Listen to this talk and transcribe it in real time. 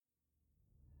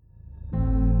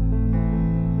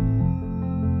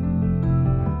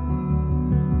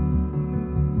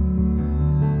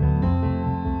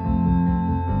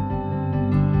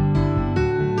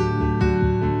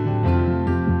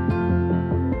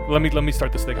Let me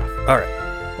start this thing off. All right.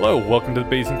 Hello, welcome to the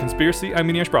Bayesian Conspiracy. I'm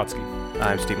Iniash Brodsky.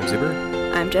 I'm Steven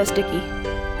Zuber. I'm Jess Dickey.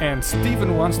 And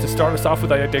Steven wants to start us off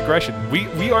with a digression.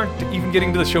 We aren't even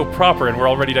getting to the show proper, and we're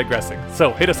already digressing.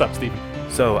 So hit us up, Steven.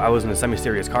 So I was in a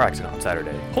semi-serious car accident on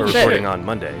Saturday. Holy We're shit. recording on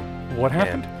Monday. What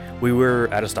happened? And we were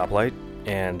at a stoplight,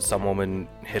 and some woman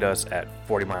hit us at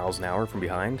 40 miles an hour from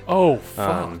behind. Oh,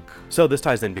 fuck. So this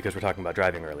ties in because we're talking about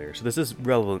driving earlier. So this is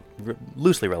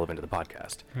loosely relevant to the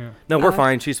podcast. Yeah. No, we're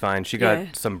fine. She's fine. She got Yeah.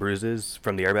 some bruises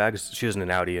from the airbags. She was in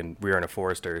an Audi, and we were in a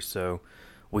Forester. So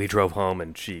we drove home,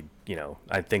 and she,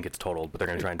 I think it's totaled, but they're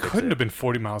going to try and fix Couldn't it. have been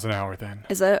 40 miles an hour then.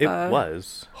 Is that It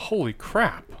was. Holy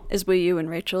crap. Is we you and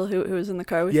Rachel who was in the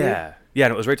car with you? Yeah. Yeah,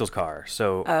 and it was Rachel's car.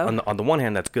 So Oh. on the one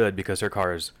hand, that's good because her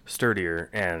car is sturdier,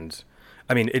 and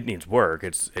I mean it needs work.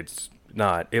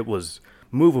 It was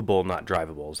movable, not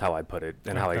drivable, is how I put it,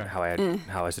 and Okay.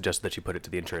 how I suggested that she put it to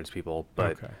the insurance people.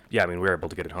 But Okay. yeah, I mean we were able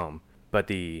to get it home. But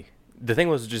the thing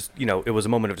was just, it was a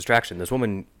moment of distraction. This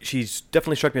woman, she's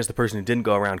definitely struck me as the person who didn't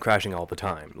go around crashing all the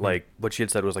time. Like, what she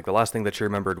had said was, like, the last thing that she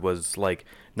remembered was, like,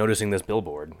 noticing this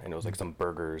billboard, and it was, like, some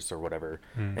burgers or whatever,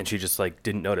 and she just, like,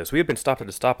 didn't notice. We had been stopped at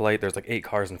a stoplight. There's, like, 8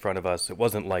 cars in front of us. It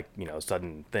wasn't, like, a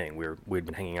sudden thing. We'd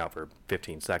been hanging out for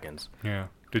 15 seconds. Yeah.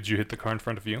 Did you hit the car in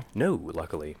front of you? No,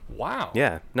 luckily. Wow.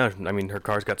 Yeah. No, I mean, her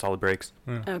car's got solid brakes.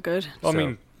 Oh, good. Well, So- I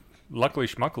mean, luckily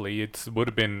schmuckily, it would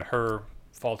have been her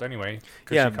fault anyway,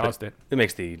 because Yeah, she caused it. It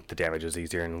makes the damages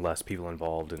easier and less people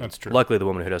involved. And That's true. Luckily, the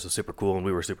woman who hit us was super cool, and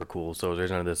we were super cool, so there's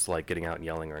none of this, like, getting out and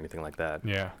yelling or anything like that.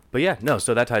 Yeah. But yeah, no,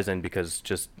 so that ties in because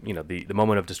just, the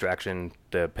moment of distraction,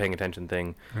 the paying attention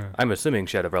thing, I'm assuming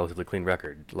she had a relatively clean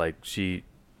record. Like, she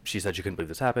said she couldn't believe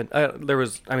this happened.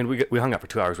 We hung out for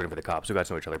 2 hours waiting for the cops. We got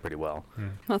to know each other pretty well.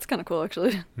 That's kind of cool,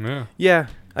 actually. Yeah. Yeah,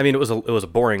 I mean, it was a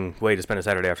boring way to spend a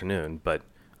Saturday afternoon, but,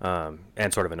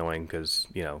 and sort of annoying because,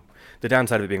 the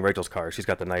downside of it being Rachel's car, she's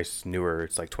got the nice, newer,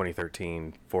 it's like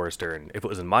 2013 Forester, and if it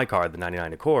was in my car, the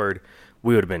 99 Accord,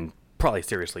 we would have been probably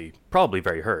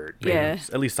very hurt. Yeah.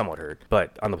 At least somewhat hurt.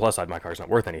 But on the plus side, my car's not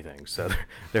worth anything, so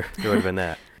there would have been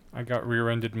that. I got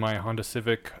rear-ended in my Honda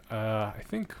Civic, I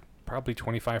think probably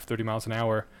 25, 30 miles an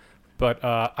hour. But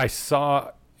I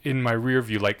saw in my rear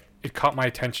view, like, it caught my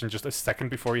attention just a second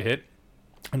before you hit.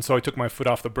 And so I took my foot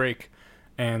off the brake,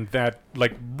 and that,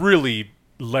 like, really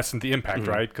lessened the impact,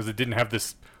 right? Because it didn't have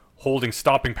this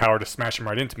stopping power to smash him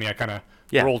right into me. I kind of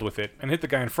rolled with it and hit the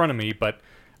guy in front of me. But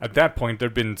at that point,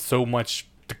 there'd been so much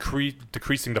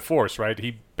decreasing the force, right?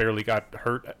 He barely got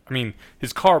hurt. I mean,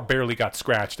 his car barely got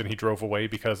scratched, and he drove away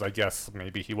because I guess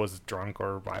maybe he was drunk,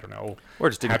 or I don't know, Or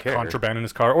just didn't had care. contraband in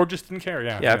his car, or just didn't care.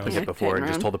 Yeah, Yeah, who I've been knows? hit before and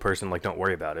just around. told the person, like, don't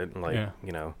worry about it. And, like,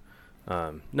 Yeah.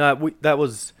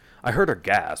 I heard her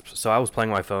gasp. So I was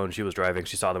playing my phone. She was driving.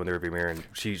 She saw them in the rearview mirror, and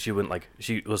she went, like,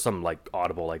 it was some, like,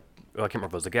 audible, like, I can't remember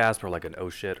if it was a gasp or, like, an oh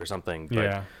shit or something. But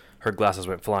Yeah. her glasses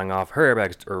went flying off. Her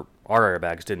airbags, or our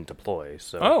airbags, didn't deploy.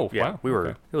 So, Oh, yeah,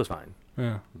 wow, it was fine.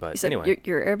 Yeah. But You said anyway,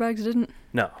 your airbags didn't?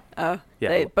 no. Oh.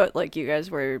 Yeah. But, like, you guys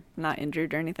were not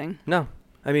injured or anything? No.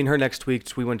 I mean, her next tweak,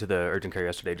 we went to the urgent care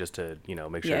yesterday just to,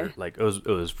 make sure, Yeah. like, it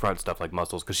was front stuff like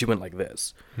muscles, because she went like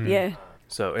this. Yeah.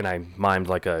 So, and I mimed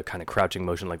like a kind of crouching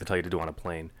motion like they tell you to do on a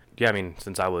plane. Yeah, I mean,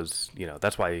 since I was,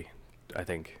 that's why I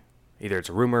think either it's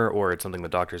a rumor or it's something the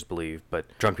doctors believe, but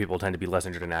drunk people tend to be less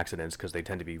injured in accidents because they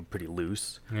tend to be pretty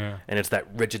loose. Yeah. And it's that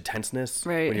rigid tenseness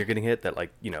Right. when you're getting hit that,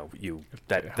 like,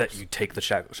 that you take the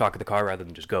shock of the car rather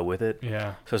than just go with it.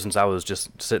 Yeah. So since I was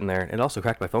just sitting there, and it also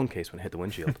cracked my phone case when it hit the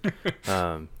windshield.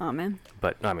 Oh, man.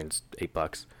 But, no, I mean, it's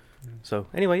 $8. So,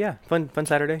 anyway, yeah, fun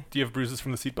Saturday. Do you have bruises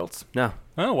from the seatbelts? No.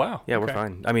 Oh, wow. Yeah, Okay. we're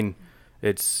fine. I mean,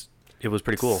 it was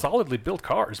pretty cool. Solidly built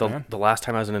cars, man. The last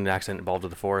time I was in an accident involved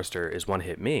with the Forester is one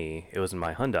hit me. It was in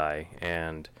my Hyundai,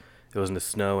 and it was in the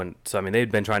snow. And so, I mean,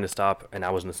 they'd been trying to stop, and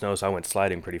I was in the snow, so I went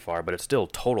sliding pretty far, but it still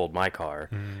totaled my car.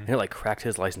 And it, like, cracked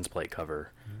his license plate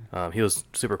cover. He was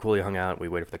super cool. He hung out. We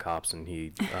waited for the cops, and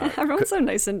he... Everyone's so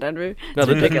nice in Denver. no, It's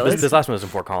ridiculous. this last one was in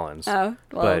Fort Collins. Oh,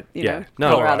 well, but, yeah. No,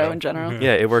 Colorado in general.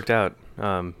 Yeah, it worked out.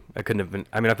 I couldn't have been...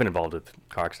 I mean, I've been involved with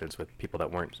car accidents with people that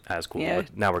weren't as cool, Yeah.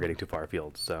 but now we're getting too far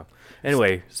afield. So,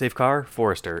 anyway, safe car,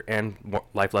 Forester, and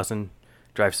life lesson,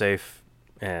 drive safe,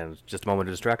 and just a moment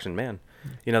of distraction, man.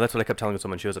 That's what I kept telling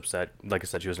someone. She was upset. Like I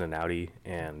said, she was in an Audi,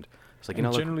 and it's like, And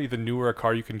look, generally, the newer a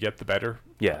car you can get, the better.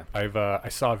 yeah. I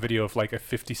saw a video of like a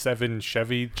 57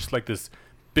 Chevy, just like this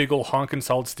big old honking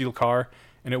solid steel car,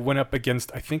 and it went up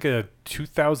against, I think, a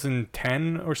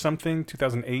 2010 or something,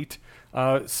 2008.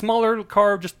 Smaller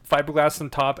car, just fiberglass on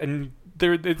top, and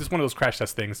it's one of those crash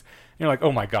test things. And you're like,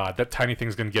 oh my god, that tiny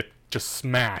thing's gonna get just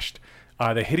smashed.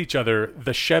 They hit each other.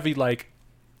 The Chevy, like,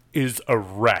 is a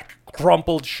wreck,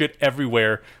 crumpled shit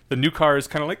everywhere. The new car is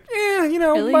kind of like, you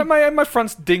know, Really? my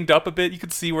front's dinged up a bit. You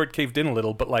could see where it caved in a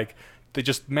little, but like they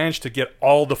just managed to get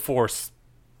all the force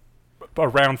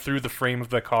around through the frame of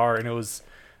the car, and it was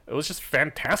just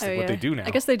fantastic what they do now.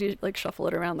 I guess they do like shuffle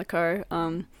it around the car.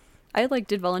 I like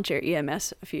did volunteer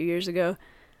EMS a few years ago,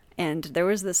 and there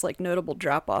was this like notable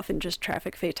drop off in just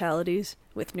traffic fatalities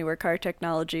with newer car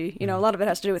technology. You know, a lot of it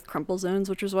has to do with crumple zones,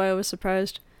 which was why I was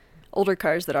surprised. Older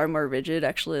cars that are more rigid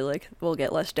actually like will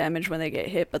get less damage when they get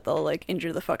hit, but they'll like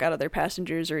injure the fuck out of their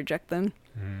passengers or eject them.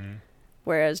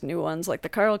 Whereas new ones, like the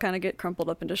car will kind of get crumpled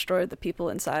up and destroyed. The people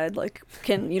inside, like,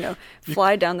 can, you know,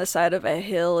 fly down the side of a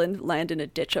hill and land in a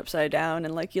ditch upside down.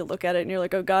 And, like, you look at it and you're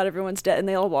like, oh, God, everyone's dead. And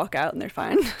they all walk out and they're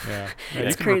fine. Yeah, It's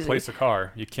you can crazy. replace a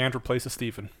car. You can't replace a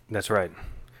Stephen. That's right.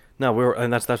 No,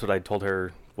 and that's what I told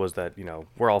her was that, you know,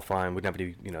 we're all fine. We'd never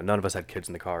do, you know, none of us had kids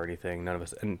in the car or anything. None of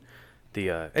us. And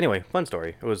anyway, fun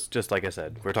story. It was just like I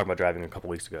said, we were talking about driving a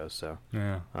couple weeks ago. So,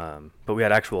 Yeah. but we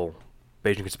had actual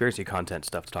Beijing conspiracy content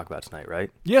stuff to talk about tonight, right?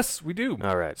 Yes, we do.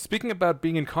 All right. Speaking about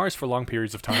being in cars for long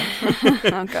periods of time,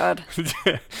 Oh, God.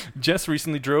 Jess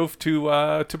recently drove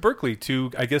to Berkeley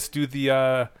to, I guess, do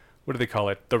the what do they call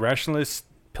it? The Rationalist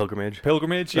Pilgrimage.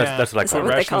 Pilgrimage. That's what I Is call that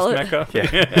it. what they Rationalist call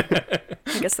it? Mecca.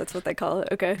 Yeah. I guess that's what they call it.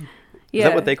 Okay. Yeah. Is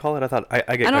that what they call it? I thought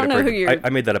I get I don't credit know for who it. you're- I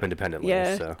made that up independently.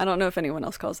 Yeah. So I don't know if anyone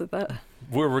else calls it that.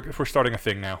 We're starting a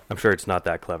thing now. I'm sure it's not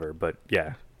that clever, but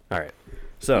yeah. All right.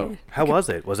 So Yeah. how was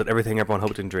it? Was it everything everyone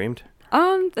hoped and dreamed?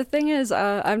 The thing is,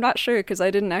 I'm not sure because I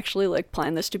didn't actually like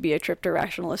plan this to be a trip to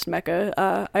Rationalist Mecca.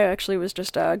 I actually was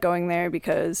just going there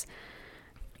because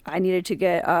I needed to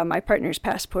get my partner's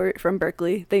passport from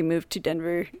Berkeley. They moved to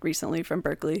Denver recently from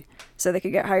Berkeley, so they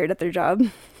could get hired at their job.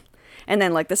 And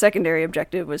then like the secondary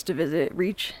objective was to visit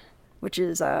REACH, which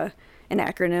is an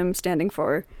acronym standing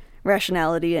for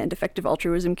Rationality and Effective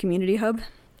Altruism Community Hub.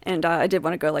 And I did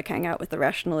want to go like hang out with the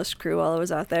Rationalist crew while I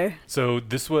was out there. So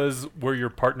this was where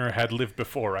your partner had lived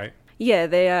before, right? Yeah,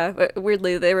 they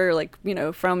weirdly they were like, you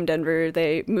know, from Denver.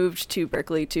 They moved to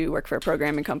Berkeley to work for a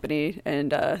programming company,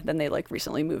 and then they like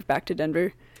recently moved back to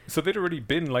Denver. So they'd already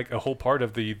been like a whole part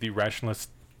of the rationalist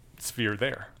sphere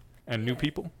there, and new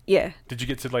people. Yeah, Did you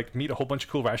get to like meet a whole bunch of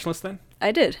cool rationalists then?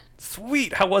 I did.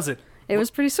 Sweet. How was it? It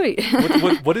was pretty sweet.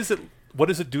 What is it? What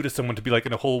does it do to someone to be like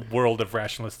in a whole world of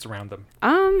rationalists around them?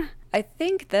 I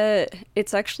think that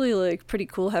it's actually like pretty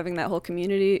cool having that whole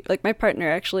community. Like my partner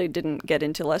actually didn't get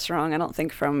into Less Wrong, I don't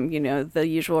think, from, you know, the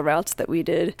usual routes that we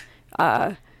did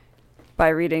by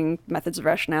reading Methods of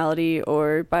Rationality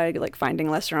or by like finding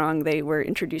Less Wrong. They were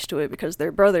introduced to it because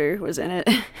their brother was in it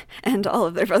and all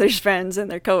of their brother's friends and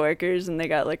their coworkers, and they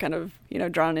got like kind of, you know,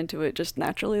 drawn into it just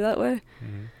naturally that way.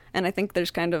 Mm-hmm. And I think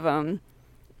there's kind of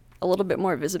a little bit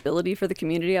more visibility for the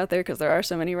community out there because there are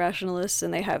so many rationalists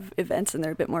and they have events and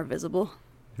they're a bit more visible.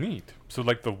 Neat. So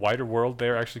like the wider world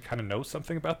there actually kind of knows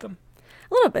something about them?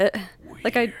 A little bit.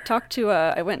 Like I talked to,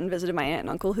 I went and visited my aunt and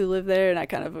uncle who live there, and I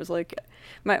kind of was like,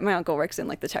 my uncle works in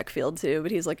like the tech field too, but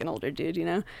he's like an older dude, you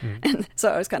know? And so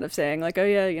I was kind of saying like, oh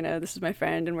yeah, you know, this is my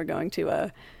friend and we're going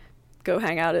to go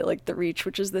hang out at like the REACH,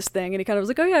 which is this thing. And he kind of was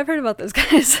like, oh yeah, I've heard about those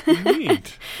guys.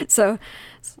 Neat. So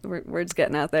word's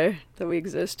getting out there that we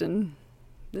exist and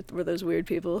that we're those weird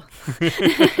people.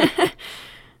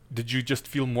 Did you just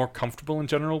feel more comfortable in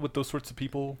general with those sorts of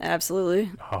people?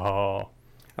 Absolutely. Oh.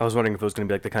 I was wondering if it was going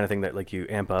to be like the kind of thing that like you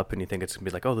amp up and you think it's going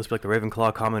to be like, oh, this will be like the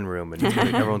Ravenclaw common room and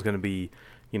everyone's going to be,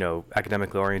 you know,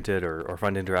 academically oriented or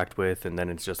fun to interact with, and then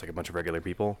it's just like a bunch of regular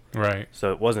people. Right.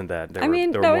 So it wasn't that. I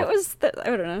mean, no, it was,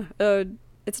 I don't know.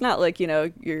 It's not like, you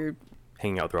know, you're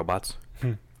hanging out with robots.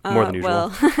 More than usual.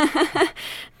 Well,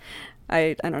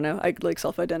 I don't know. I like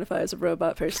self-identify as a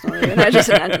robot personally, and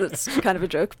it's kind of a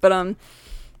joke, but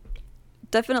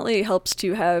definitely helps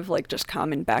to have like just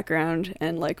common background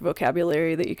and like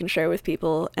vocabulary that you can share with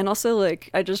people. And also like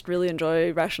I just really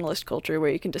enjoy rationalist culture where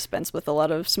you can dispense with a lot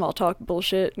of small talk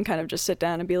bullshit and kind of just sit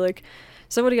down and be like,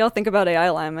 so what do y'all think about AI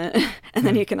alignment? And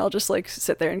then you can all just like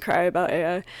sit there and cry about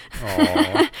AI.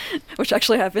 Aww. Which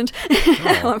actually happened.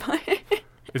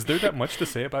 Is there that much to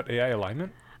say about AI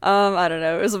alignment? I don't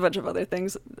know. It was a bunch of other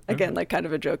things. Again, like kind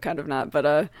of a joke, kind of not,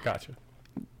 but Gotcha.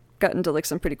 got into like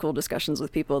some pretty cool discussions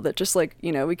with people that just like,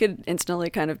 you know, we could instantly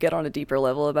kind of get on a deeper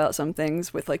level about some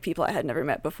things with like people I had never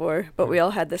met before, but we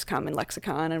all had this common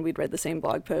lexicon and we'd read the same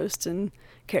blog posts and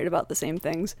cared about the same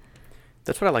things.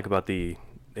 That's what I like about the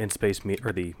in-space meet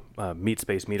or the meet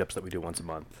space meetups that we do once a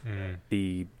month.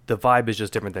 The vibe is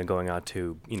just different than going out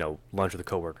to, you know, lunch with the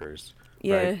coworkers.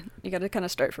 Yeah, right? you got to kind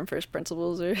of start from first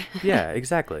principles or Yeah,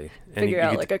 exactly. And figure you out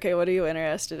get like, okay, what are you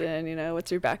interested in? You know, what's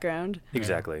your background?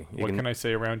 exactly. You What can I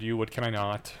say around you? What can I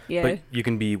not? Yeah. But you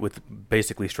can be with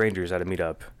basically strangers at a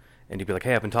meetup and you'd be like,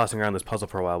 hey, I've been tossing around this puzzle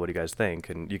for a while. What do you guys think?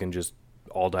 And you can just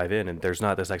all dive in, and there's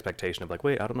not this expectation of like,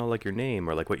 wait, I don't know like your name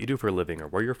or like what you do for a living or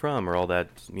where you're from or all that,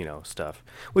 stuff,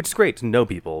 which is great to know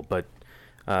people, but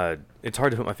it's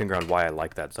hard to put my finger on why I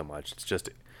like that so much. It's just,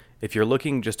 if you're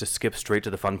looking just to skip straight to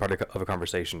the fun part of a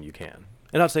conversation, you can.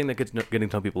 And not saying that getting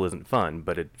to know people isn't fun,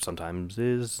 but it sometimes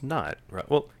is not. Right?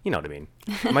 Well, you know what I mean.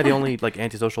 Am I the only like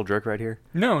antisocial jerk right here?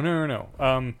 No. I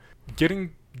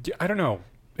don't know.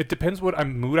 It depends what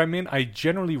mood I'm in. I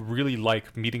generally really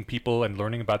like meeting people and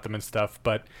learning about them and stuff,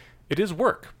 but it is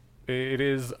work. It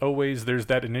is always, there's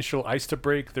that initial ice to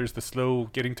break. There's the slow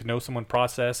getting to know someone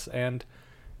process, and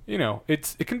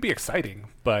it can be exciting,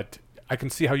 but I can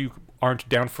see how you aren't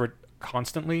down for it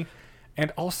constantly.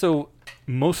 And also,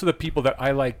 most of the people that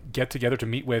I like get together to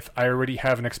meet with, I already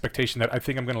have an expectation that I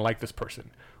think I'm going to like this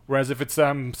person. Whereas if it's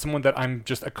someone that I'm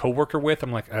just a coworker with,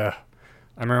 I'm like,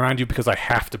 I'm around you because I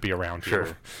have to be around you.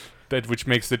 Sure. Which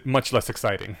makes it much less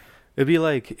exciting. It'd be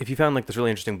like if you found like this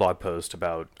really interesting blog post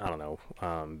about, I don't know,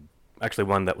 actually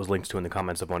one that was linked to in the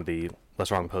comments of one of the Less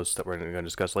Wrong posts that we're going to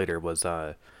discuss later was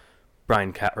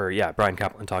Brian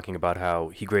Kaplan talking about how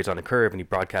he grades on a curve and he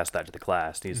broadcasts that to the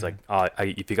class. And he's like,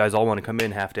 if you guys all want to come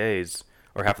in half days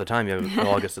or half the time, you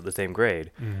all get to the same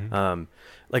grade.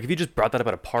 Like if you just brought that up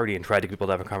at a party and tried to get people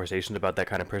to have a conversation about that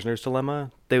kind of prisoner's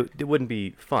dilemma, it wouldn't be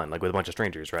fun, like with a bunch of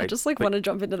strangers, right? I just want to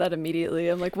jump into that immediately.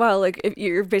 I'm like, wow, like if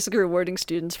you're basically rewarding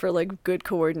students for like good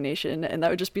coordination, and that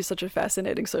would just be such a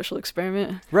fascinating social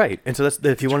experiment. Right. And so that's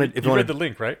if you wanted read the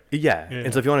link, right? Yeah.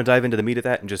 And so if you want to dive into the meat of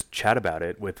that and just chat about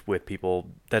it with people,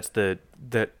 that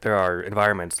there are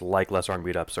environments like Less Wrong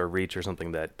meetups or Reach or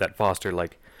something that foster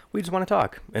like, we just want to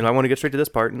talk and I want to get straight to this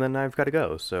part and then I've got to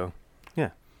go. So yeah.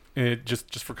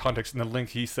 Just for context, in the link,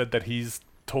 he said that he's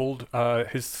told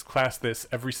his class this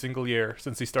every single year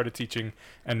since he started teaching,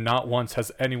 and not once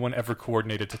has anyone ever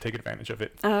coordinated to take advantage of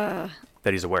it. That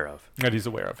he's aware of.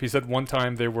 He said one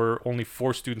time there were only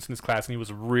 4 students in his class, and he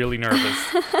was really nervous,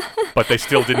 but they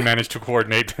still didn't manage to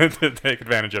coordinate to take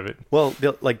advantage of it. Well,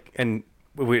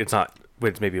 it's not.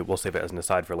 Maybe we'll save it as an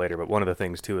aside for later, but one of the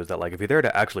things too is that like if you're there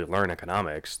to actually learn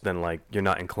economics, then like you're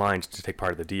not inclined to take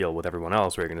part of the deal with everyone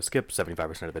else where you're going to skip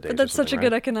 75% of the day. But that's such a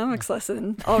good economics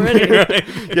lesson already.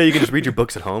 Yeah, you can just read your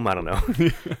books at home. I don't know.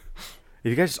 If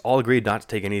you guys just all agreed not to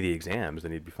take any of the exams,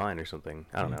 then you'd be fine or something.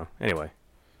 I don't know. Anyway,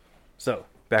 so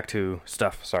back to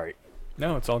stuff. Sorry.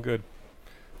 No, it's all good.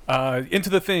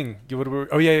 Into the thing.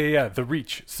 The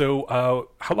Reach. So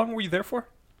how long were you there for?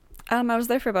 I was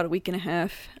there for about a week and a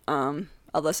half,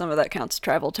 although some of that counts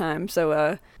travel time.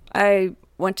 So I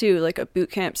went to like a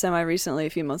boot camp semi-recently a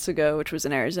few months ago, which was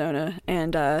in Arizona,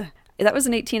 and that was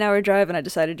an 18-hour drive, and I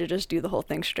decided to just do the whole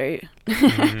thing straight.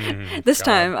 This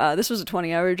was a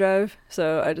 20-hour drive,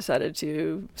 so I decided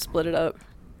to split it up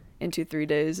into 3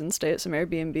 days and stay at some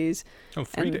Airbnbs. Oh,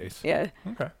 3 days? Yeah.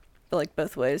 Okay. But like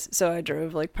both ways. So I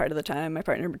drove like part of the time. My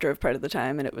partner drove part of the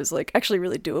time, and it was like actually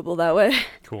really doable that way.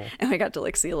 Cool. And we got to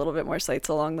like see a little bit more sights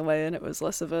along the way, and it was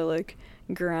less of a like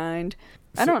grind.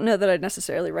 I don't know that I'd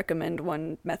necessarily recommend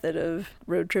one method of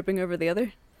road tripping over the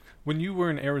other. When you were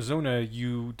in Arizona,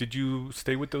 did you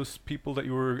stay with those people that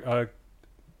you were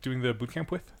doing the boot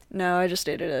camp with? No, I just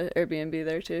stayed at an Airbnb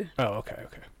there too. Oh, okay.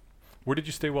 Where did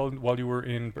you stay while you were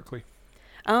in Berkeley?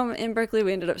 In Berkeley,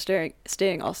 we ended up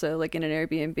staying also like in an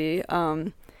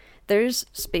Airbnb. There's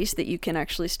space that you can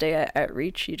actually stay at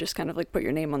Reach. You just kind of like put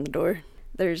your name on the door.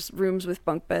 There's rooms with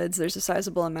bunk beds. There's a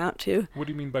sizable amount too. What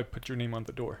do you mean by put your name on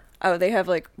the door? Oh, they have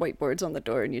like whiteboards on the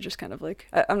door, and you just kind of like,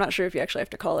 I'm not sure if you actually have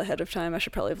to call ahead of time. I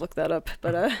should probably have looked that up,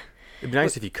 but it'd be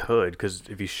nice if you could, because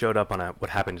if you showed up on what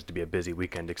happens to be a busy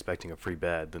weekend expecting a free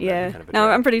bed, then yeah. that'd be kind of a No,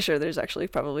 drag. I'm pretty sure there's actually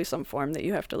probably some form that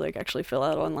you have to like actually fill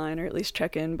out online or at least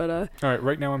check in. But all right,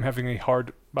 right now I'm having a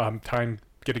hard time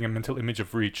getting a mental image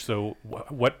of Reach. So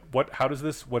how does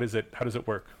this? What is it? How does it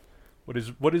work?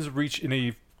 What is Reach in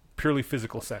a purely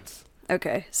physical sense?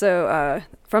 Okay, so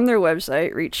from their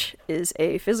website, Reach is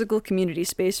a physical community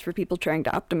space for people trying to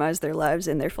optimize their lives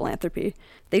and their philanthropy.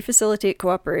 They facilitate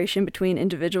cooperation between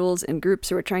individuals and groups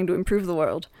who are trying to improve the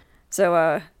world.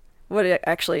 So what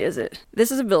actually is it?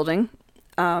 This is a building.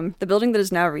 The building that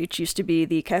is now Reach used to be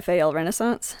the Café El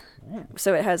Renaissance.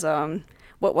 So it has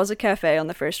what was a cafe on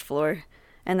the first floor,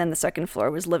 and then the second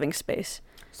floor was living space.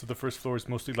 So the first floor is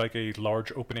mostly like a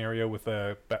large open area with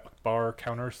a bar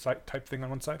counter type thing on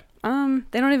one side?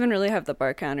 They don't even really have the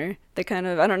bar counter. They kind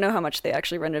of, I don't know how much they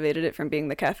actually renovated it from being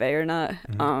the cafe or not.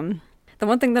 Mm-hmm. The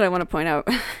one thing that I want to point out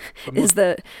is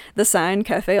that the sign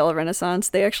Café El Renaissance,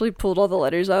 they actually pulled all the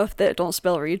letters off that don't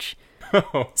spell Reach.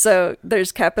 So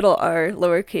there's capital R,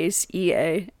 lowercase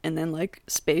EA, and then like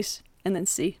space, and then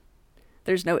C.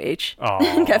 There's no H in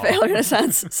Aw. Cafe Al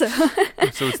Renaissance. So,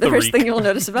 So it's the first Reek. thing you'll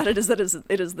notice about it is that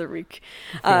it is the Reek.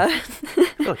 I feel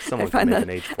like someone could find make that- an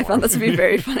H I form. found that to be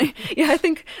very funny. Yeah, I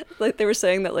think like they were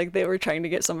saying that like they were trying to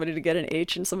get somebody to get an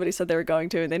H, and somebody said they were going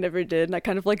to, and they never did. And I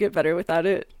kind of like it better without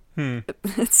it.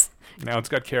 It's Now it's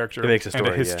got character It makes a and a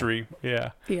story, yeah. history.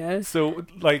 Yeah. yeah, So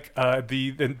like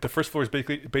the first floor is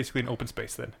basically an open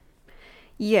space then.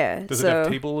 yeah. Does so it have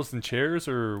tables and chairs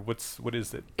or what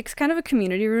is it? it's kind of a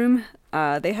community room.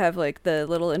 They have like the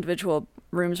little individual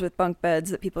rooms with bunk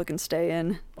beds that people can stay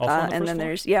in. Also on the and first then floor?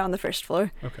 there's on the first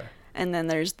floor. Okay. And then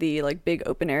there's the like big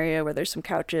open area where there's some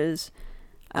couches.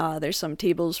 There's some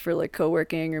tables for like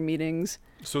co-working or meetings.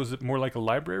 So is it more like a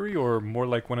library or more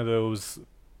like one of those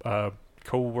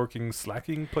co-working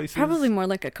slacking places? Probably more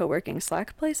like a co-working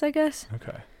Slack place, I guess.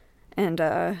 Okay. And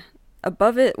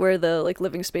above it, where the like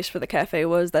living space for the cafe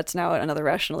was, that's now another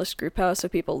rationalist group house, so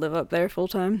people live up there full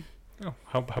time. Oh,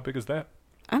 how big is that?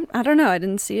 I don't know. I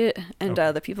didn't see it, and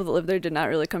Okay. the people that live there did not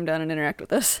really come down and interact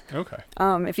with us. Okay.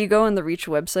 If you go on the Reach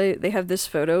website, they have this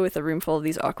photo with a room full of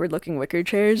these awkward-looking wicker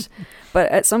chairs, but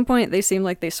at some point they seem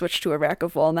like they switched to a rack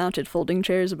of wall-mounted folding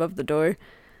chairs above the door.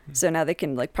 So now they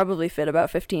can like probably fit about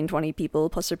 15, 20 people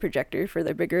plus a projector for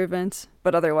their bigger events.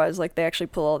 But otherwise, like they actually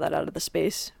pull all that out of the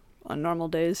space on normal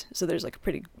days. So there's like a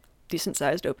pretty decent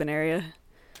sized open area.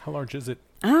 How large is it?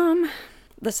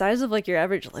 The size of like your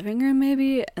average living room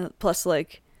maybe, plus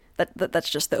like that's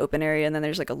just the open area, and then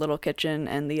there's like a little kitchen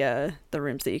and the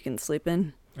rooms that you can sleep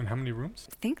in. And how many rooms?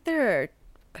 I think there are,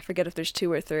 I forget if there's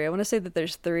 2 or 3. I want to say that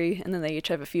there's 3, and then they each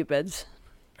have a few beds.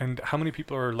 And how many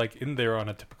people are like in there on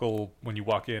a typical when you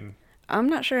walk in? I'm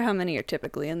not sure how many are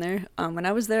typically in there. When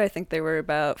I was there, I think there were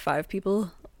about 5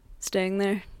 people staying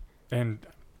there. And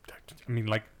I mean,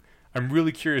 like, I'm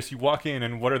really curious. You walk in,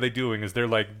 and what are they doing? Is there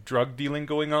like drug dealing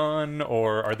going on,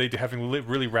 or are they having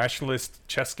really rationalist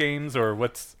chess games, or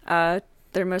what's?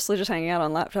 They're mostly just hanging out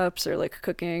on laptops or like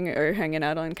cooking or hanging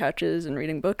out on couches and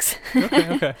reading books.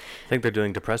 Okay. I think they're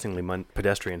doing depressingly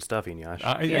pedestrian stuff, Inyash.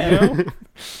 Yeah. You know,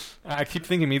 I keep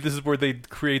thinking maybe this is where they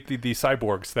create the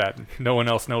cyborgs that no one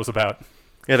else knows about.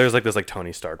 Yeah, there's like this like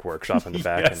Tony Stark workshop in the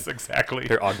back, Yes, and exactly.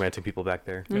 they're augmenting people back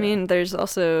there. I mean, there's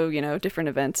also, different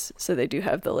events. So they do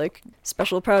have the like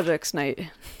special projects night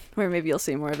where maybe you'll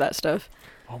see more of that stuff.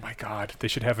 Oh my God, they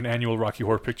should have an annual Rocky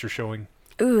Horror Picture Showing.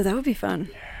 Ooh, that would be fun.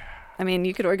 I mean,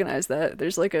 you could organize that.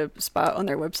 There's like a spot on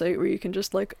their website where you can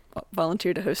just like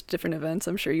volunteer to host different events.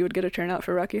 I'm sure you would get a turnout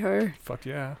for Rocky Horror. Fuck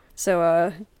yeah.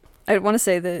 So, I want to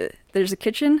say that there's a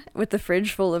kitchen with the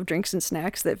fridge full of drinks and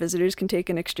snacks that visitors can take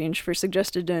in exchange for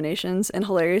suggested donations. And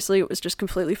hilariously, it was just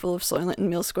completely full of Soylent and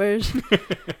meal squares,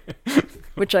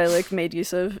 which I like made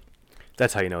use of.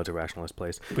 That's how you know it's a rationalist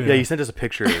place. Yeah. Yeah, you sent us a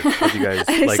picture of you guys.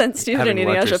 I like, sent Steven and having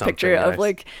lunch or Inyash a picture something, of and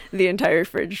like the entire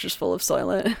fridge just full of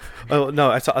Soylent. Oh no,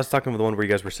 I was talking about the one where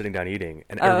you guys were sitting down eating,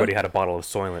 and everybody had a bottle of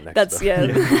Soylent next That's to them.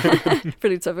 yeah,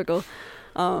 pretty typical.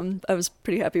 I was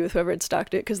pretty happy with whoever had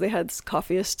stocked it because they had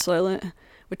Coffeeist Soylent,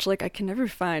 which like I can never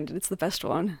find. And it's the best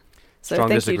one. So Strong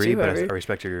thank disagree, you to but I whoever.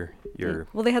 respect your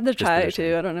Well, they had the chai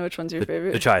disposition. too. I don't know which one's your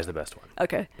favorite. The chai is the best one,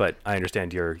 Okay. but I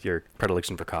understand your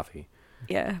predilection for coffee.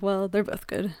 Yeah. Well, they're both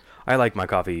good. I like my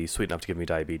coffee sweet enough to give me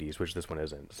diabetes, which this one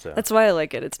isn't. So That's why I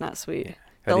like it. It's not sweet.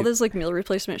 How do All you- those like meal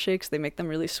replacement shakes, they make them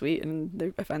really sweet,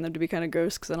 and I find them to be kind of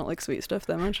gross because I don't like sweet stuff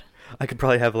that much. I could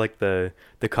probably have like the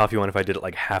coffee one if I did it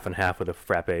like half and half with a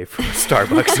frappe from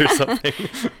Starbucks or something.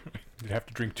 You'd have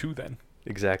to drink 2 then.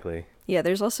 Exactly. Yeah,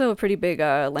 there's also a pretty big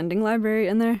lending library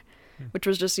in there, which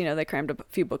was just, they crammed a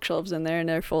few bookshelves in there, and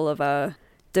they're full of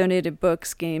donated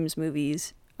books, games,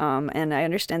 movies. And I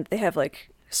understand that they have, like,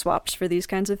 swaps for these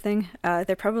kinds of thing.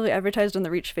 They're probably advertised on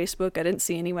the Reach Facebook. I didn't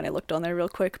see any when I looked on there real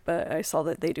quick, but I saw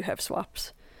that they do have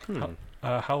swaps.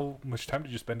 How much time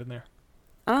did you spend in there?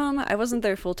 I wasn't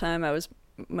there full time. I was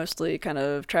mostly kind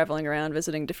of traveling around,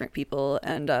 visiting different people,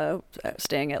 and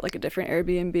staying at, like, a different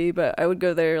Airbnb, but I would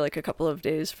go there, like, a couple of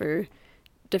days for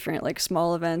different like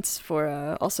small events for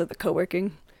also the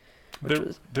co-working,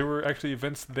 which There were actually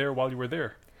events there while you were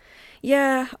there.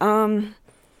 yeah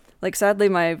like sadly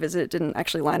my visit didn't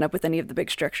actually line up with any of the big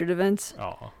structured events,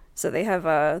 Oh. so they have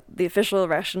the official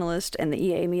Rationalist and the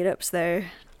EA meetups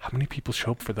there. How many people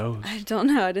show up for those? I don't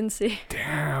know, I didn't see.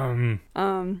 Damn.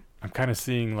 I'm kind of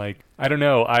seeing like I don't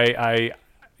know. I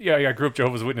grew up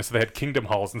Jehovah's Witness, so they had kingdom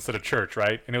halls instead of church,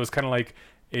 right? And it was kind of like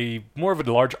a more of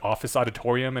a large office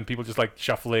auditorium, and people just like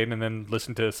shuffle in and then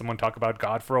listen to someone talk about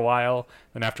God for a while.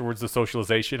 Then afterwards, the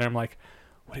socialization. And I'm like,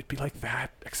 would it be like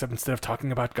that? Except instead of talking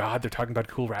about God, they're talking about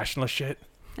cool rationalist shit.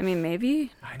 I mean,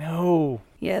 maybe. I know.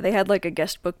 Yeah, they had like a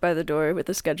guest book by the door with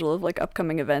a schedule of like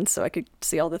upcoming events, so I could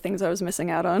see all the things I was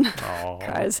missing out on. Oh.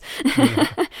 Guys.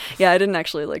 Yeah, I didn't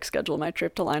actually like schedule my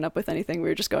trip to line up with anything. We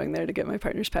were just going there to get my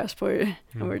partner's passport,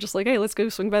 and we were just like, hey, let's go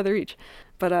swing by the Reach.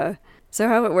 But so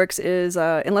how it works is,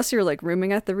 unless you're like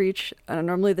rooming at the Reach,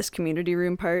 normally this community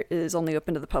room part is only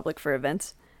open to the public for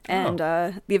events, and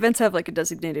the events have like a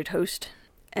designated host,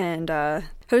 and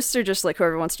hosts are just like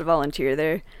whoever wants to volunteer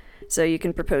there. So you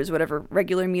can propose whatever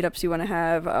regular meetups you want to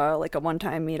have, like a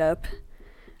one-time meetup.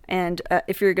 And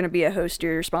if you're going to be a host,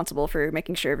 you're responsible for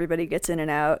making sure everybody gets in and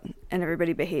out and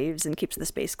everybody behaves and keeps the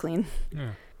space clean.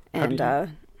 Yeah. And,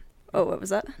 what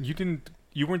was that?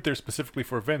 You weren't there specifically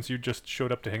for events. You just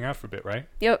showed up to hang out for a bit, right?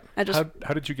 Yep.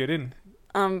 How did you get in?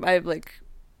 I like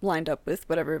lined up with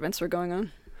whatever events were going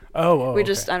on. Oh, we okay.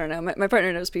 just, I don't know. My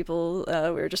partner knows people.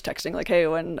 We were just texting like, hey,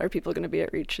 when are people going to be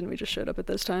at Reach? And we just showed up at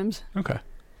those times. Okay.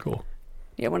 Cool.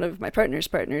 Yeah, one of my partner's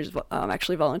partners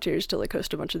actually volunteers to like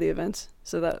host a bunch of the events,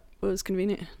 so that was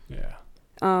convenient. Yeah.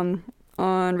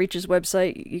 On Reach's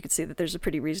website, you can see that there's a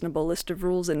pretty reasonable list of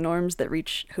rules and norms that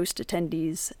Reach hosts and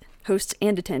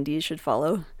attendees should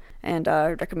follow, and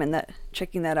I recommend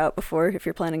checking that out before if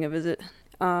you're planning a visit.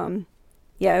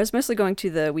 Yeah, I was mostly going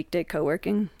to the weekday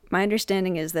co-working. My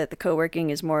understanding is that the co-working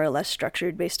is more or less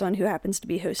structured based on who happens to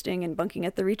be hosting and bunking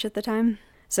at the Reach at the time.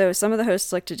 So some of the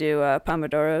hosts like to do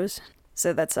Pomodoros.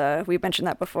 So that's, we mentioned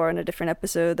that before in a different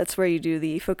episode. That's where you do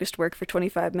the focused work for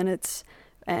 25 minutes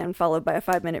and followed by a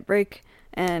 5-minute break.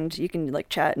 And you can like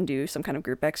chat and do some kind of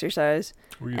group exercise.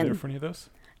 Were you there for any of those?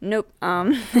 Nope.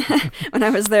 When I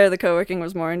was there, the co-working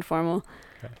was more informal.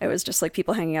 Okay. It was just like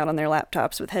people hanging out on their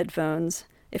laptops with headphones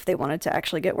if they wanted to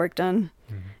actually get work done.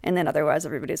 Mm-hmm. And then otherwise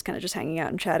everybody's kind of just hanging out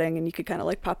and chatting, and you could kind of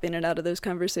like pop in and out of those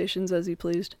conversations as you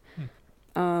pleased.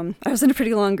 I was in a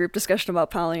pretty long group discussion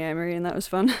about polyamory, and that was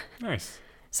fun. Nice.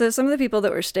 So some of the people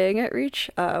that were staying at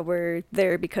Reach were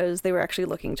there because they were actually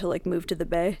looking to like move to the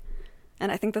Bay.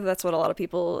 And I think that that's what a lot of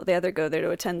people, they either go there to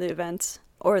attend the events,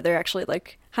 or they're actually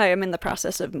like, hi, I'm in the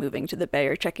process of moving to the Bay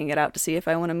or checking it out to see if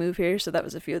I want to move here. So that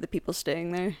was a few of the people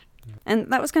staying there. Yeah.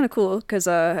 And that was kind of cool because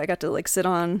I got to like sit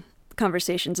on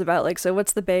conversations about like, so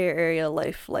what's the Bay Area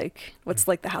life like? What's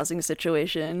like the housing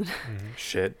situation?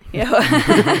 Shit. Yeah.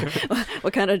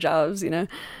 What kind of jobs, you know?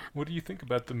 What do you think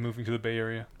about the moving to the Bay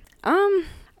Area?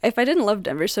 If I didn't love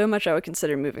Denver so much, I would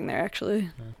consider moving there actually.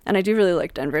 Yeah. And I do really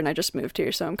like Denver, and I just moved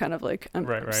here, so I'm kind of like,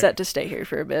 I'm set to stay here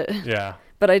for a bit. Yeah.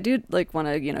 But I do like want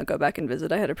to, go back and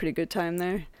visit. I had a pretty good time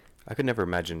there. I could never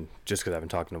imagine, just because I haven't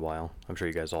talked in a while, I'm sure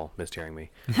you guys all missed hearing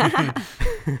me.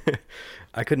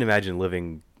 I couldn't imagine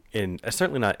living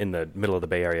certainly not in the middle of the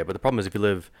Bay Area, but the problem is if you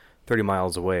live 30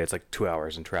 miles away, it's like 2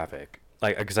 hours in traffic.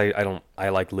 Like, because I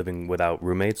like living without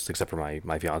roommates, except for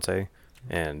my fiance,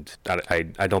 and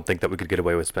I don't think that we could get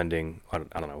away with spending, I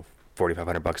don't know,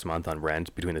 $4,500 a month on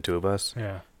rent between the two of us.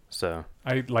 Yeah. So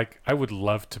I would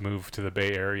love to move to the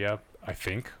Bay Area. I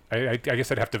think I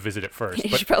guess I'd have to visit it first.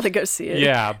 You should probably go see it.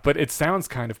 Yeah, but it sounds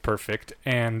kind of perfect,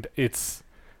 and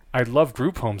I love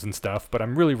group homes and stuff, but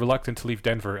I'm really reluctant to leave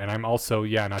Denver, and I'm also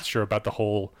not sure about the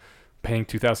whole paying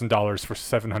 $2,000 for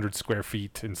 700 square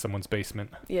feet in someone's basement.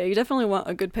 Yeah, you definitely want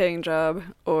a good paying job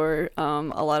or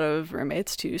a lot of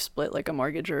roommates to split like a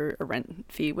mortgage or a rent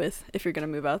fee with if you're going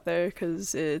to move out there,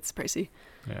 because it's pricey.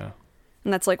 Yeah.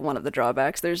 And that's like one of the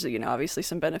drawbacks. There's, obviously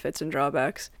some benefits and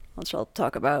drawbacks, which I'll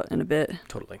talk about in a bit.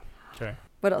 Totally. Okay.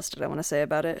 What else did I want to say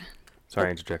about it? Sorry,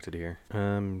 I interjected here.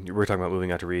 We're talking about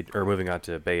moving out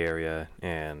to Bay Area,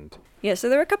 and yeah. So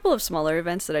there were a couple of smaller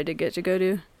events that I did get to go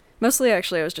to. Mostly,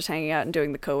 actually, I was just hanging out and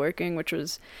doing the co-working,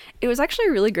 it was actually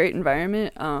a really great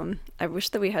environment. I wish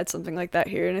that we had something like that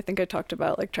here, and I think I talked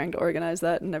about like trying to organize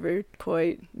that and never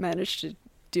quite managed to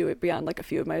do it beyond like a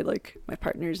few of my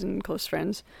partners and close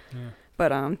friends. Yeah.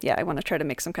 But I want to try to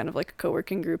make some kind of like a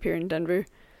co-working group here in Denver.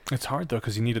 It's hard though,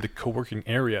 because you needed a co-working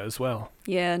area as well.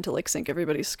 Yeah, and to like sync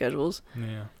everybody's schedules.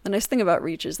 Yeah. The nice thing about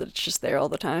Reach is that it's just there all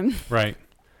the time. Right.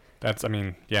 That's what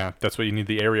you need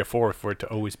the area for it to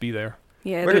always be there.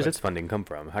 Yeah. Where does its funding come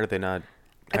from? How do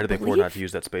they afford not to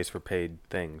use that space for paid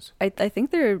things? I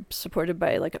think they're supported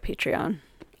by like a Patreon.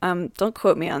 Don't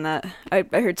quote me on that. I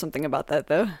heard something about that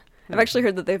though. I've actually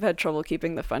heard that they've had trouble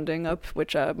keeping the funding up,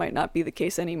 which might not be the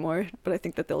case anymore. But I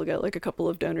think that they'll get like a couple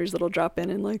of donors that'll drop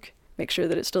in and like make sure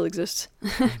that it still exists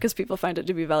because people find it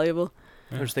to be valuable.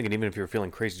 I was thinking, even if you were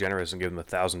feeling crazy generous and give them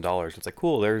 $1,000, it's like,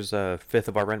 cool, there's a fifth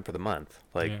of our rent for the month.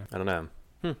 Like, I don't know.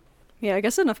 Yeah, I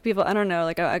guess enough people, I don't know,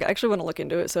 like I actually want to look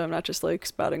into it, so I'm not just like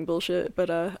spouting bullshit,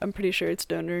 but I'm pretty sure it's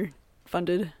donor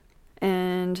funded.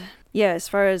 And yeah, as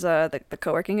far as the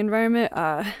co-working environment,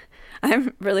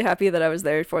 I'm really happy that I was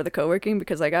there for the co-working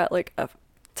because I got like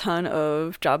ton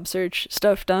of job search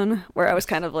stuff done where I was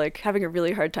kind of like having a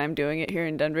really hard time doing it here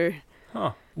in Denver.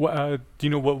 Huh. Do you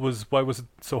know why was it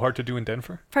so hard to do in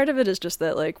Denver? Part of it is just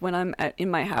that like when I'm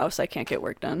in my house, I can't get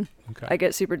work done. Okay. I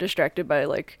get super distracted by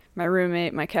like my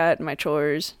roommate, my cat, and my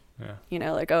chores. Yeah. You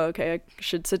know, like, oh, okay, I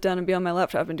should sit down and be on my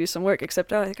laptop and do some work,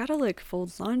 except, oh, I gotta like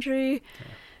fold laundry.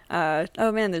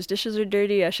 Oh man, those dishes are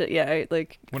dirty. I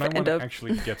like When I want end to up.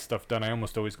 actually get stuff done, I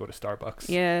almost always go to Starbucks.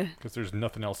 Yeah, Because there's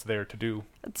nothing else there to do.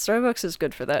 Starbucks is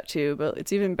good for that too, but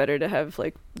it's even better to have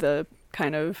like the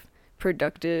kind of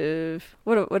productive,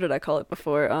 what did I call it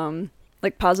before?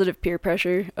 Like positive peer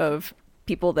pressure of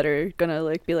people that are gonna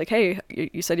like be like, hey,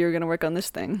 you said you were gonna work on this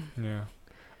thing. Yeah.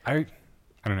 I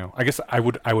don't know. I guess I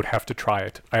would have to try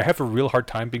it. I have a real hard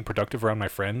time being productive around my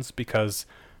friends because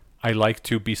I like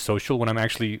to be social when I'm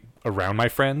actually around my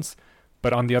friends.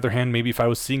 But on the other hand, maybe if I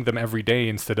was seeing them every day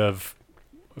instead of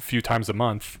a few times a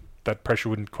month, that pressure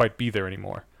wouldn't quite be there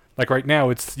anymore. Like right now,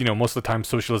 it's, most of the time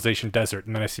socialization desert.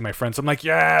 And then I see my friends. I'm like,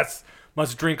 yes,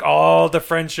 must drink all the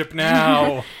friendship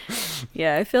now.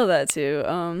 Yeah, I feel that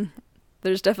too.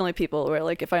 There's definitely people where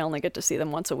like if I only get to see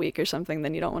them once a week or something,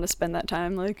 then you don't want to spend that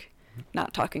time like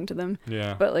not talking to them.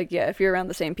 Yeah. But like, yeah, if you're around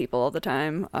the same people all the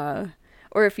time,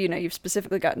 or if you've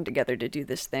specifically gotten together to do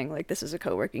this thing, like this is a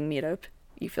co-working meetup,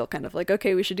 you feel kind of like,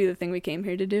 okay, we should do the thing we came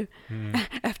here to do.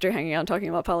 After hanging out talking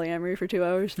about polyamory for 2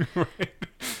 hours. Right.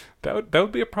 That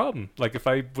would be a problem. Like if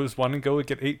I was wanting to go and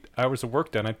get 8 hours of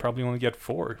work done, I'd probably only get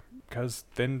 4 because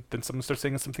then someone starts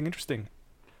saying something interesting.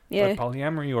 Yeah. Like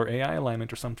polyamory or AI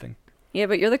alignment or something. Yeah,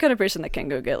 but you're the kind of person that can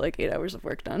go get like 8 hours of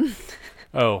work done.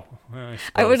 Oh,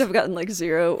 I would have gotten like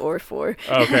 0 or 4.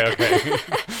 Okay.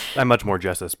 I'm much more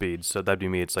just at speed, so that'd be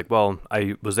me. It's like, well,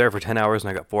 I was there for 10 hours and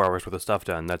I got 4 hours worth of stuff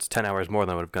done. That's 10 hours more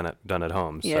than I would have done at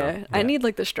home. Yeah, So. I need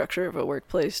like the structure of a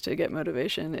workplace to get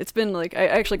motivation. It's been like, I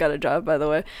actually got a job, by the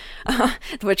way,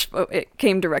 which it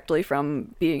came directly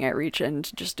from being at Reach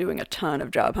and just doing a ton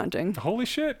of job hunting. Holy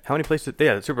shit. How many places?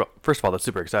 Yeah, that's super. First of all, that's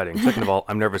super exciting. Second of all,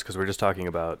 I'm nervous because we're just talking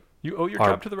about. You owe your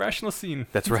job to the rational scene.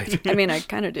 That's right. I mean, I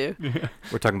kind of do. Yeah.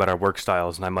 We're talking about our work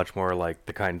styles, and I'm much more like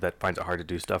the kind that finds it hard to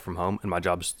do stuff from home, and my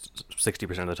job's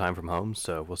 60% of the time from home,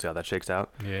 so we'll see how that shakes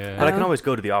out. Yeah. But I can always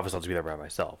go to the office. I'll just be there by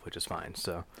myself, which is fine.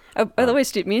 So Oh, by the way,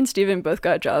 me and Steven both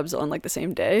got jobs on like the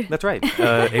same day. that's right.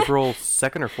 April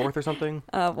 2nd or 4th or something.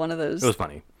 One of those. It was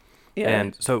funny. Yeah.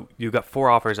 And so you got 4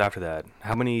 offers after that.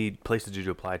 How many places did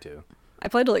you apply to? I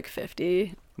applied to like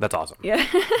 50. That's awesome. Yeah.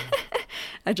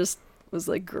 I just was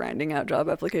like grinding out job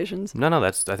applications. No,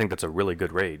 I think that's a really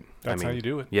good rate. That's how you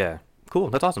do it. Yeah. Cool.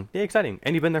 That's awesome. Yeah, exciting.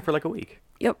 And you've been there for like a week.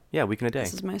 Yep. Yeah, a week and a day.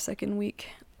 This is my second week.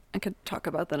 I could talk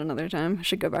about that another time. I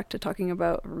should go back to talking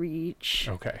about Reach.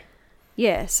 Okay.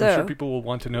 Yeah, so I'm sure people will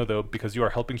want to know, though, because you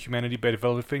are helping humanity by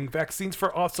developing vaccines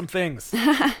for awesome things.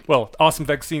 Well, awesome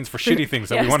vaccines for shitty things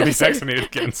that Yeah, we want to be I was gonna say. vaccinated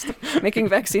against. making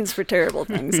vaccines for terrible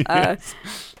things.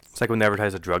 It's like when they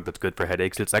advertise a drug that's good for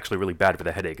headaches. It's actually really bad for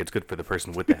the headache. It's good for the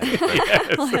person with the headache.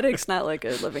 Right? Well, headache's not like a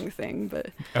living thing,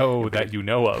 but Oh, that you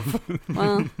know of.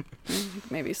 well,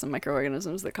 maybe some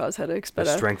microorganisms that cause headaches. But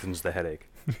That strengthens the headache.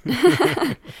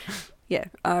 yeah,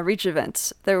 Reach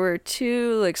events. There were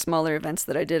 2 like smaller events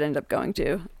that I did end up going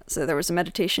to. So there was a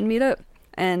meditation meetup,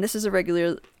 and this is a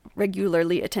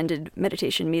regularly attended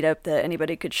meditation meetup that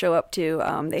anybody could show up to.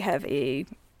 They have a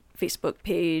Facebook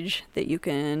page that you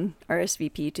can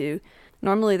RSVP to.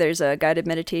 Normally there's a guided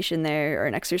meditation there or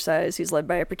an exercise. He's led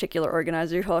by a particular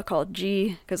organizer who I'll call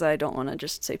G, because I don't want to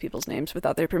just say people's names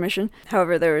without their permission.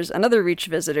 However, there was another Reach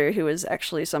visitor who was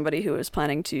actually somebody who was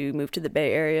planning to move to the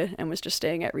Bay Area and was just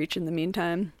staying at Reach in the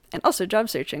meantime, and also job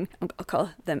searching. I'll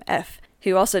call them F,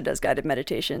 who also does guided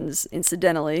meditations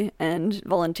incidentally and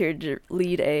volunteered to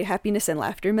lead a happiness and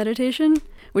laughter meditation,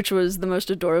 which was the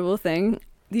most adorable thing.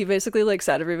 He basically like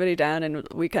sat everybody down and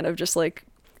we kind of just like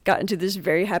got into this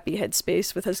very happy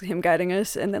headspace with him guiding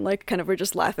us, and then like kind of we're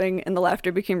just laughing, and the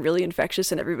laughter became really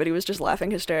infectious and everybody was just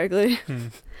laughing hysterically.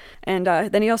 And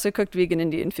then he also cooked vegan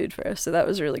Indian food for us, so that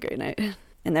was a really great night.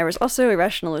 And there was also a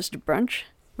rationalist brunch,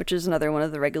 which is another one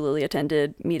of the regularly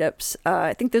attended meetups.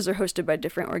 I think those are hosted by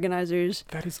different organizers.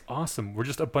 That is awesome. We're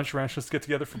just a bunch of rationalists get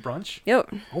together for brunch?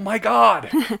 Yep. Oh my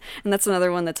god! And that's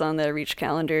another one that's on the Reach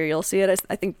calendar. You'll see it as,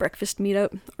 I think, breakfast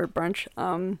meetup or brunch.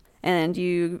 And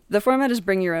the format is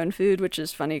bring your own food, which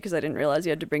is funny because I didn't realize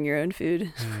you had to bring your own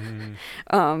food.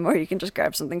 Or you can just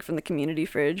grab something from the community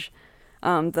fridge.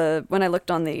 When I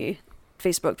looked on the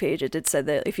Facebook page, it did say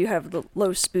that if you have the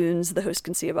low spoons, the host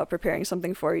can see about preparing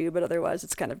something for you, but otherwise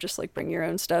it's kind of just like bring your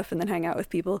own stuff and then hang out with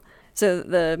people. So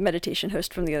the meditation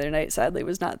host from the other night sadly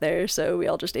was not there, so we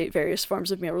all just ate various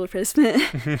forms of meal replacement.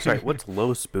 Sorry, what's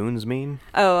low spoons mean?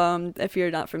 If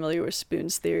you're not familiar with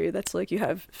spoons theory, that's like you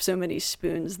have so many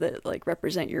spoons that like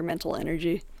represent your mental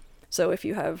energy. So if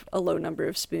you have a low number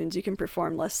of spoons, you can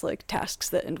perform less like tasks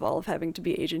that involve having to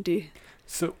be agenty.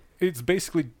 So it's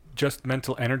basically just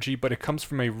mental energy, but it comes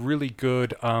from a really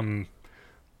good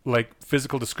like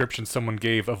physical description someone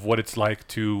gave of what it's like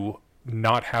to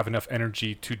not have enough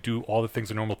energy to do all the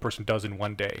things a normal person does in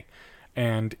one day.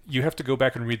 And you have to go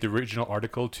back and read the original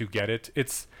article to get it.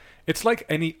 It's like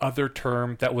any other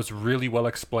term that was really well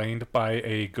explained by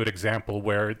a good example,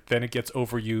 where then it gets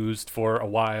overused for a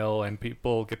while and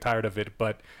people get tired of it.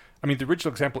 But I mean, the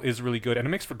original example is really good, and it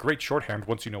makes for great shorthand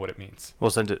once you know what it means.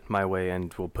 We'll send it my way,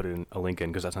 and we'll put a link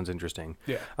in because that sounds interesting.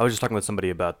 Yeah. I was just talking with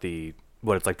somebody about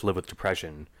what it's like to live with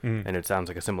depression, and it sounds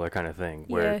like a similar kind of thing.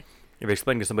 Where if you're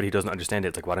explaining to somebody who doesn't understand it,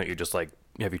 it's like, why don't you just like,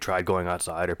 have you tried going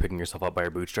outside or picking yourself up by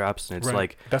your bootstraps? And it's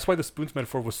like, that's why the spoons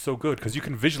metaphor was so good, because you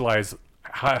can visualize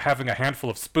having a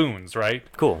handful of spoons, right?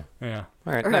 Cool. Yeah.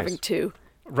 All right. Or nice. having two.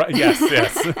 Right. Yes.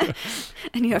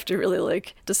 And you have to really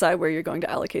like decide where you're going to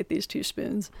allocate these 2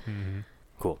 spoons. Mm-hmm.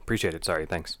 Cool. Appreciate it. Sorry.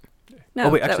 Thanks. No,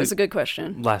 wait, that actually, was a good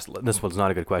question. This one's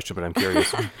not a good question, but I'm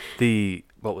curious.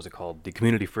 What was it called? The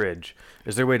community fridge.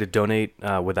 Is there a way to donate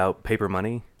without paper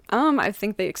money? I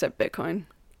think they accept Bitcoin.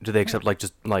 Do they accept like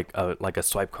just like a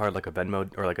swipe card, like a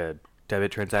Venmo or like a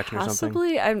debit transaction or something?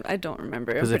 Possibly. I don't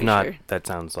remember. Because if not, that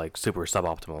sounds like super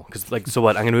suboptimal. Because like, so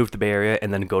what? I'm gonna move to the Bay Area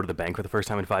and then go to the bank for the first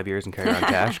time in 5 years and carry around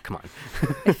cash? Come on.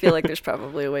 I feel like there's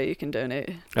probably a way you can donate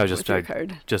I was just with your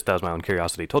card. Just that was my own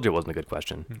curiosity. Told you it wasn't a good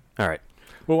question. All right.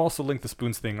 We'll also link the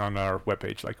spoons thing on our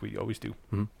webpage, like we always do.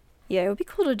 Mm-hmm. Yeah, it would be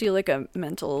cool to do like a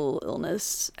mental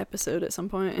illness episode at some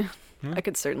point. Hmm? I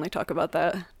could certainly talk about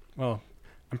that. Well,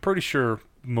 I'm pretty sure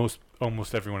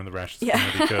almost everyone in the Rashes Yeah.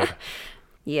 community could.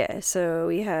 Yeah, so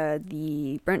we had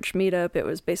the brunch meetup. It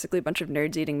was basically a bunch of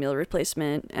nerds eating meal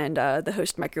replacement, and the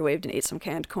host microwaved and ate some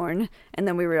canned corn, and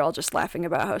then we were all just laughing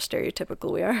about how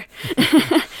stereotypical we are.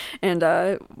 And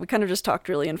we kind of just talked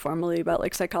really informally about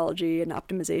like psychology and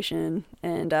optimization,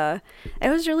 and it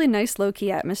was really nice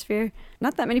low-key atmosphere.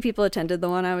 Not that many people attended the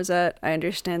one I was at. I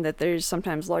understand that there's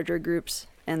sometimes larger groups,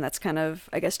 and that's kind of,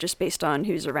 I guess, just based on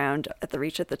who's around at the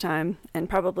Reach at the time, and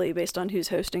probably based on who's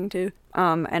hosting too.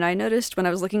 And I noticed when I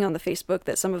was looking on the Facebook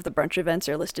that some of the brunch events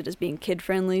are listed as being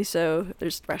kid-friendly, so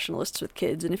there's rationalists with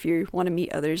kids, and if you want to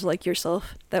meet others like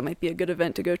yourself, that might be a good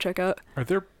event to go check out. Are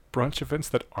there brunch events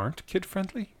that aren't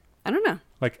kid-friendly? I don't know.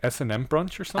 Like S&M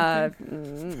brunch or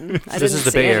something? This is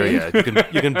the Bay Area.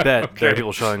 You can bet there are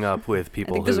people showing up with I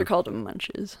people think those are called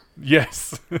munches.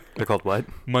 Yes. They're called what?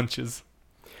 Munches.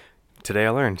 Today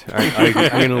I learned. All right,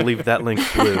 I'm going to leave that link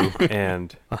blue,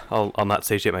 and I'll not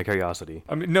satiate my curiosity.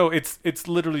 I mean, no, it's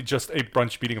literally just a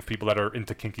brunch meeting of people that are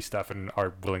into kinky stuff and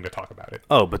are willing to talk about it.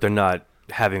 Oh, but they're not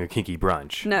having a kinky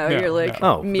brunch. No, Yeah, you're like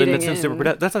Oh, meeting then that's super.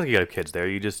 in... That's not like you have kids there.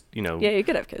 You just, Yeah, you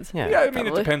could have kids. Yeah. Yeah, I mean,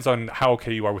 probably. it depends on how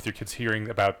okay you are with your kids hearing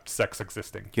about sex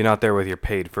existing. You're not there with your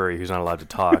paid furry who's not allowed to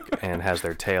talk and has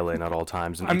their tail in at all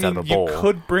times and I eats mean, out of a bowl. you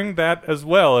could bring that as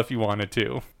well if you wanted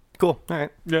to. Cool. All right.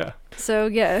 Yeah. So,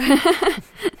 yeah.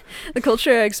 The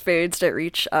culture I experienced at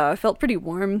Reach felt pretty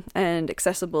warm and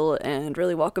accessible and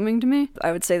really welcoming to me.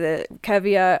 I would say that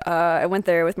caveat, I went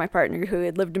there with my partner who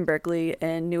had lived in Berkeley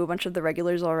and knew a bunch of the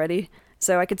regulars already.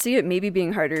 So I could see it maybe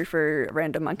being harder for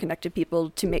random unconnected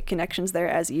people to make connections there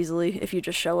as easily if you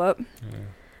just show up.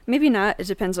 Maybe not. It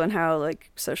depends on how like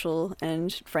social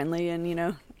and friendly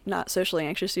and, not socially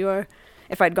anxious you are.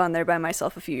 If I'd gone there by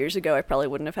myself a few years ago, I probably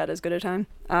wouldn't have had as good a time.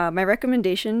 My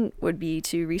recommendation would be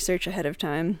to research ahead of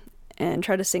time and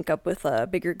try to sync up with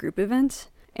bigger group events.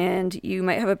 And you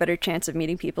might have a better chance of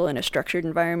meeting people in a structured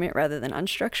environment rather than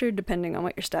unstructured, depending on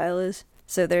what your style is.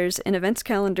 So there's an events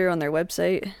calendar on their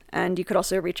website, and you could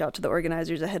also reach out to the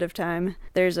organizers ahead of time.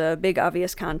 There's a big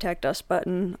obvious contact us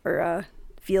button or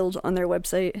field on their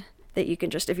website that you can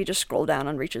just, if you just scroll down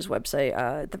on Reach's website,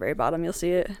 at the very bottom you'll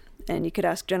see it. And you could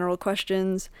ask general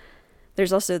questions.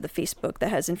 There's also the Facebook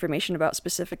that has information about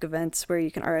specific events where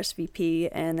you can RSVP,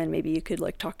 and then maybe you could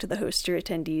like talk to the hosts or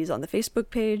attendees on the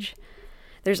Facebook page.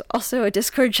 There's also a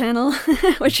Discord channel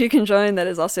which you can join that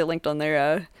is also linked on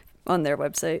their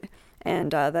website.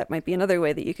 And that might be another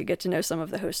way that you could get to know some of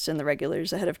the hosts and the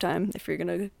regulars ahead of time if you're going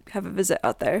to have a visit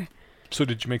out there. So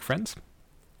did you make friends?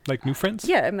 Like new friends?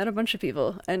 Yeah, I met a bunch of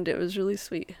people, and it was really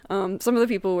sweet. Some of the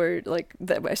people were like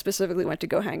that I specifically went to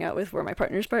go hang out with were my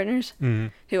partner's partners, Mm-hmm.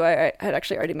 who I had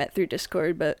actually already met through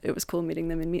Discord, but it was cool meeting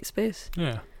them in Meet Space.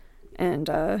 Yeah. and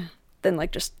then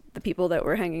like just the people that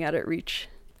were hanging out at Reach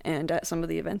and at some of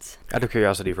the events. Out of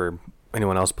curiosity, for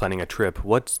anyone else planning a trip,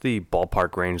 what's the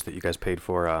ballpark range that you guys paid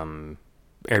for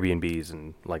Airbnbs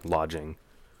and like lodging?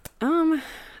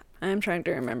 I'm trying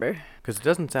to remember. Because it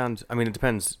doesn't sound, I mean, it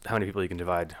depends how many people you can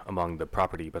divide among the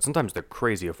property, but sometimes they're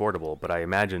crazy affordable. But I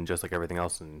imagine just like everything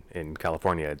else in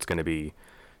California, it's going to be,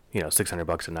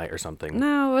 $600 a night or something.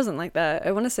 No, it wasn't like that.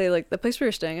 I want to say like the place we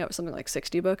were staying at was something like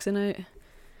 $60 a night.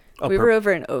 Oh, we were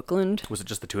over in Oakland. Was it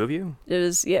just the two of you? It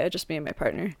was, yeah, just me and my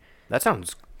partner. That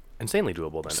sounds insanely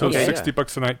doable then. So Yeah.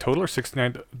 $60 a night total, or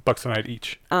 $69 a night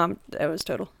each? It was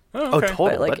total. Oh, okay.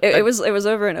 Total. But like it was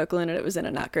over in Oakland, and it was in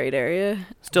a not great area.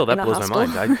 Still, that in a blows my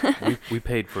hostel. mind. We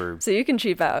paid for. So you can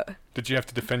cheap out. Did you have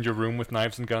to defend your room with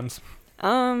knives and guns?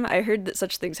 I heard that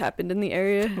such things happened in the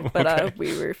area, but Okay.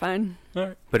 we were fine. All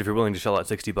right. But if you're willing to shell out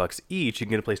 $60 each, you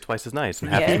can get a place twice as nice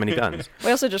and half Yeah. as many guns. We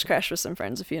also just crashed with some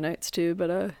friends a few nights too, but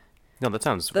No, that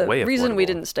sounds the way reason we affordable.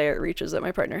 didn't stay at Reach is that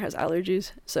my partner has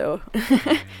allergies, so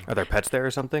Are there pets there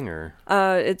or something, or?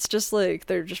 it's just like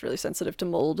they're just really sensitive to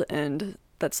mold, and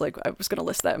that's like I was gonna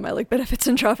list that in my like benefits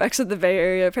and drawbacks of the Bay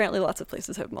Area. Apparently, lots of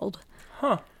places have mold.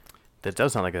 Huh. That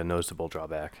does sound like a noticeable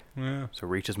drawback. Yeah. So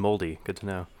Reach is moldy. Good to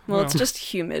know. Well, it's Well. just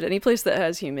humid. Any place that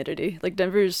has humidity, like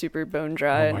Denver, is super bone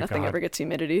dry, Oh and my nothing God. ever gets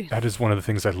humidity. That is one of the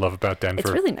things I love about Denver.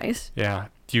 It's really nice. Yeah.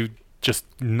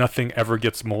 Nothing ever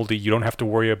gets moldy. You don't have to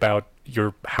worry about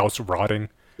your house rotting.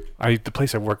 The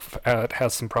place I work at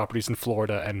has some properties in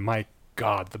Florida, and my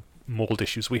God, the mold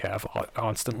issues we have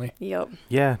constantly. Yep.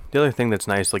 Yeah. The other thing that's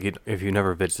nice, like if you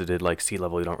never visited like sea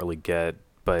level, you don't really get.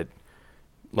 But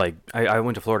like I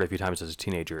went to Florida a few times as a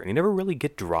teenager, and you never really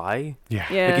get dry. Yeah.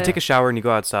 Yeah. Like you take a shower and you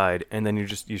go outside, and then you're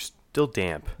still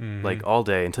damp Mhm. like all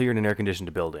day until you're in an air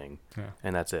conditioned building, Yeah.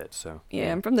 and that's it. So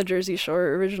Yeah, I'm from the Jersey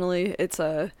Shore originally. It's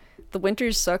the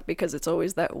winters suck because it's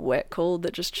always that wet cold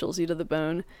that just chills you to the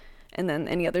bone. And then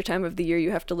any other time of the year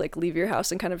you have to like leave your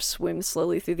house and kind of swim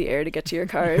slowly through the air to get to your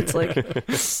car. It's like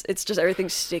it's just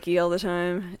everything's sticky all the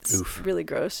time. It's Oof. really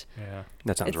gross. Yeah.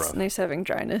 that sounds It's rough. nice having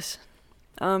dryness.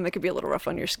 It could be a little rough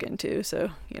on your skin too,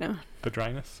 so The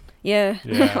dryness. Yeah.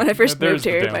 Yeah, when I first there's moved the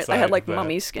here, I downside had like of that.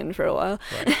 mummy skin for a while.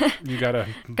 Right. You gotta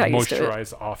Got used to it.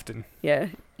 moisturize often. Yeah.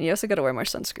 And you also got to wear more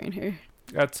sunscreen here.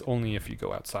 That's only if you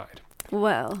go outside.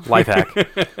 Well, Life hack.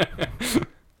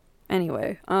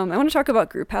 anyway, I want to talk about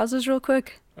group houses real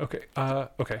quick. Okay.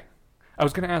 Okay. I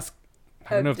was gonna ask.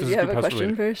 I don't know if did this you is have group a house question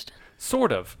related. first?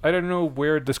 Sort of. I don't know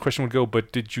where this question would go,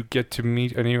 but did you get to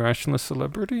meet any rationalist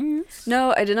celebrities?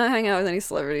 No, I did not hang out with any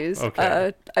celebrities.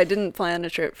 Okay. I didn't plan a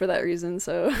trip for that reason,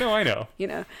 so No, I know.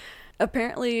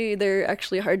 apparently they're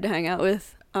actually hard to hang out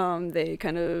with. They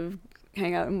kind of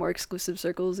hang out in more exclusive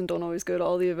circles and don't always go to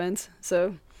all the events,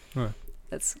 so Huh.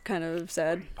 that's kind of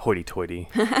sad. Hoity-toity.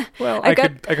 Well, I I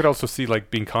got- could also see like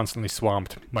being constantly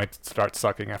swamped might start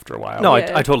sucking after a while. No,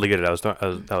 Yeah. I totally get it.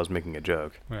 I was making a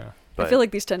joke. Yeah. But I feel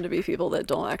like these tend to be people that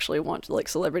don't actually want like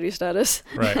celebrity status.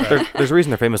 Right. right. there's a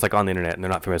reason they're famous like on the internet, and they're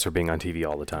not famous for being on TV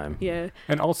all the time. Yeah.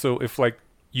 And also, if like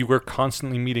you were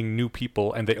constantly meeting new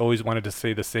people and they always wanted to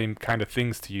say the same kind of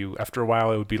things to you, after a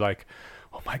while it would be like,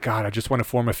 oh my God, I just want to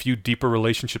form a few deeper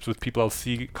relationships with people I'll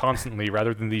see constantly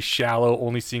rather than these shallow,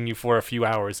 only seeing you for a few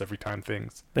hours every time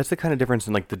things. That's the kind of difference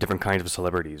in like the different kinds of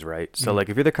celebrities, right? So Mhm. like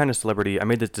if you're the kind of celebrity, I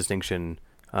made this distinction.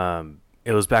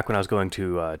 It was back when I was going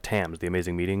to TAMS, the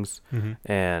Amazing Meetings, Mm-hmm.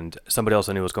 and somebody else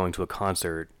I knew was going to a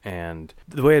concert. And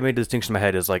the way I made the distinction in my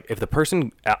head is like if the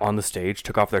person on the stage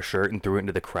took off their shirt and threw it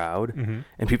into the crowd, Mm-hmm.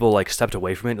 and people like stepped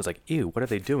away from it, it's like, ew, what are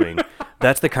they doing?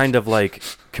 That's the kind of like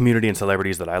community and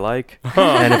celebrities that I like.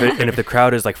 And if the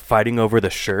crowd is like fighting over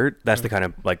the shirt, that's the kind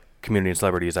of like community and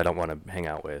celebrities I don't want to hang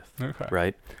out with. Okay.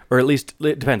 Right? Or at least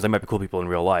it depends. They might be cool people in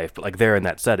real life, but like they're in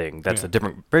that setting. That's Yeah. a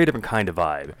different, very different kind of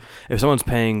vibe. If someone's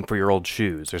paying for your old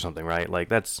shoes or something, right? Like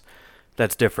that's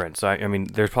different. So I mean,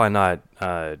 there's probably not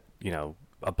a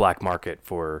black market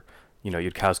for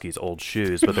Yudkowsky's old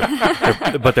shoes, but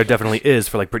but there definitely is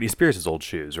for like Britney Spears' old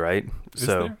shoes, right? Is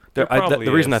there? So There probably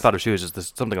the reason I is. thought of shoes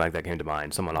is something like that came to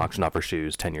mind. Someone auctioned off her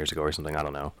shoes 10 years ago or something. I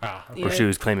don't know. Ah, okay. Yeah. Or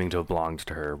shoes claiming to have belonged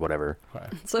to her, whatever. Okay.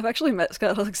 So I've actually met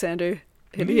Scott Alexander.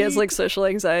 And he has like social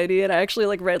anxiety, and I actually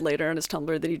like read later on his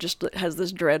Tumblr that he just has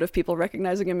this dread of people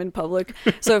recognizing him in public.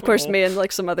 So of course, me and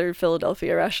like some other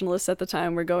Philadelphia rationalists at the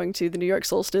time were going to the New York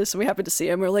solstice, and we happened to see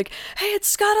him. We're like, "Hey, it's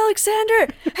Scott Alexander!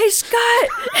 Hey,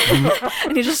 Scott!"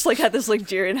 And he just like had this like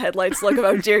deer in headlights look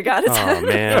about, dear God, it's Oh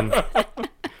man,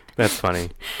 that's funny.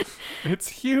 It's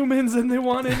humans and they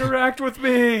want to interact with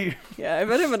me. Yeah, I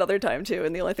met him another time too,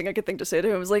 and the only thing I could think to say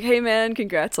to him was like, "Hey man,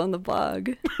 congrats on the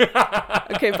blog."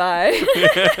 Okay, bye.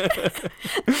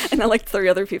 And then like 3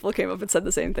 other people came up and said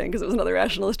the same thing because it was another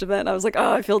rationalist event. And I was like,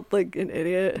 "Oh, I feel like an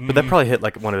idiot." But that probably hit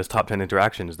like one of his top 10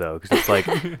 interactions though, because it's like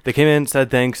they came in, said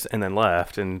thanks, and then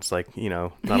left, and it's like, you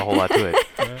know, not a whole lot to it.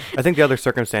 Yeah. I think the other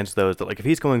circumstance though is that like if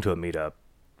he's going to a meetup,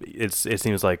 it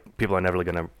seems like people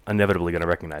are inevitably gonna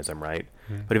recognize him, right?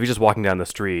 Mm. But if he's just walking down the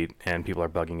street and people are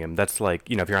bugging him, that's like,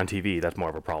 you know, if you're on TV, that's more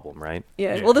of a problem, right?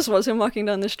 Yeah, Yeah. well, this was him walking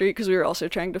down the street because we were also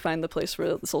trying to find the place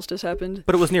where the solstice happened.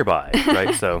 But it was nearby,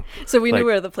 right? So So we like, knew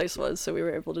where the place was, so we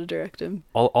were able to direct him.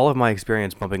 all of my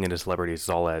experience bumping into celebrities is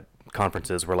all at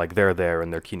conferences where like they're there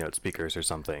and they're keynote speakers or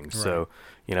something. So, Right.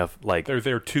 you know, like They're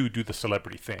there to do the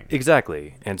celebrity thing.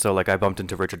 exactly. And so like I bumped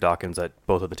into Richard Dawkins at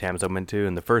both of the TAMs I went to,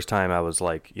 and the first time I was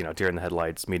like, you know, deer in the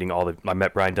headlights, meeting I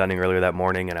met Brian Dunning earlier that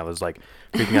morning, and I was like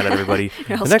freaking out at everybody.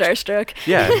 You're all The next- starstruck.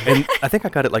 yeah, and I think I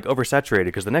got it like oversaturated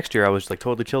because the next year I was like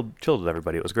totally chilled with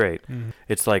everybody. It was great. Mhm.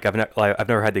 It's like I've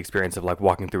never had the experience of like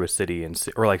walking through a city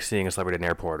or like seeing a celebrity at an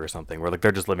airport or something where like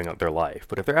they're just living out their life.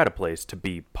 But if they're at a place to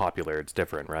be popular, it's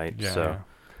different, right? Yeah, So yeah.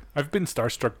 I've been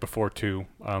starstruck before too,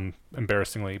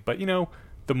 embarrassingly. But you know,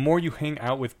 the more you hang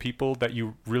out with people that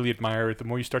you really admire, the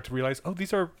more you start to realize, oh,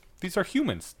 these are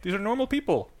humans. These are normal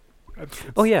people.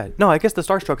 oh yeah, no, I guess the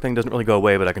starstruck thing doesn't really go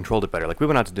away, but I controlled it better. Like we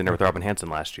went out to dinner with Robin Hanson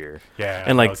last year, Yeah,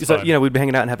 and that like was so fun. you know we'd be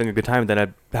hanging out and having a good time. And then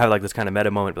I'd have like this kind of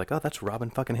meta moment, be like, oh, that's Robin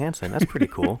fucking Hanson. That's pretty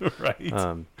cool. Right.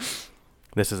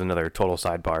 This is another total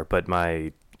sidebar, but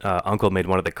my uncle made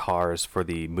one of the cars for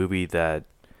the movie that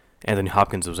Anthony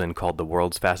Hopkins was in called The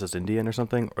World's Fastest Indian or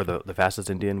something, or the Fastest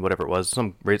Indian, whatever it was,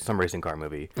 some racing car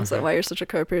movie. Is that why you're such a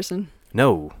car person?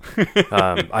 No,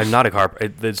 I'm not a car.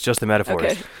 It's just the metaphors.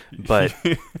 Okay. But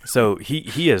so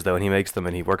he is though, and he makes them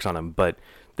and he works on them. But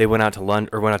they went out to lunch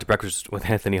or went out to breakfast with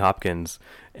Anthony Hopkins,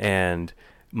 and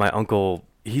my uncle.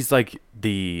 He's like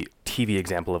the TV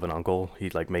example of an uncle. He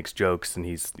like makes jokes and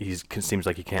he's seems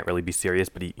like he can't really be serious,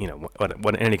 but he, you know, what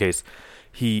in any case,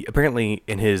 he apparently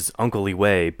in his uncle-y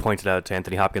way pointed out to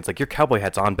Anthony Hopkins like your cowboy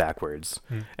hat's on backwards,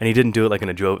 and he didn't do it like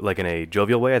in a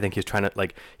jovial way. I think he was trying to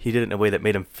like he did it in a way that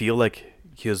made him feel like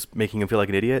he was making him feel like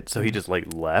an idiot, so he just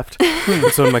like left.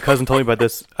 So when my cousin told me about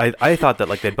this, I thought that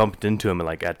like they'd bumped into him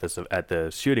like at the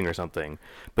shooting or something,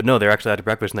 but no, they're actually out to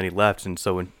breakfast and then he left. And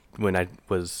so when I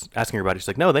was asking her about it, she's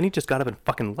like, no, then he just got up and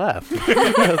fucking left.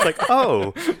 I was like,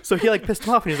 oh, so he like pissed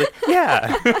him off, and he's like,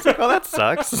 yeah. I was like, oh, that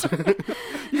sucks.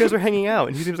 You guys were hanging out,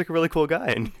 and he seems like a really cool guy.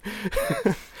 And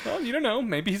Well, you don't know.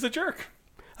 Maybe he's a jerk.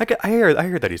 I hear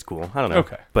that he's cool. I don't know.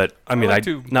 Okay. But I mean, like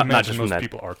to not imagine just from most that.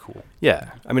 people are cool.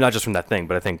 Yeah, I mean, not just from that thing,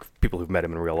 but I think people who've met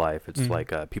him in real life, it's Mhm.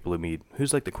 like people who meet.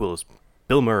 Who's like the coolest?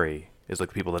 Bill Murray is like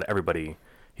the people that everybody.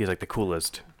 He's like the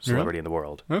coolest celebrity in the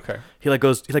world. Okay. He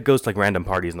goes to like random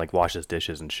parties and like washes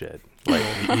dishes and shit. Like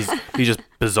he's just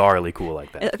bizarrely cool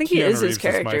like that. I think he Keanu is his Reeves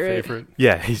character. my Right? favorite.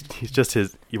 Yeah, he's just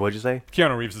his. What'd you say?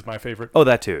 Keanu Reeves is my favorite. Oh,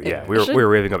 that too. Yeah, Yeah. we were Should- we were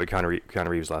raving up at Keanu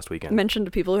Reeves last weekend. Mention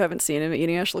to people who haven't seen him,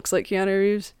 Eating Ash looks like Keanu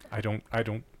Reeves. I don't.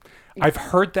 I've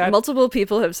heard that. Multiple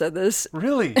people have said this.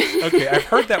 Really? Okay, I've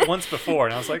heard that once before,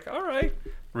 and I was like, all right,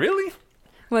 really?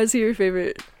 Why is he your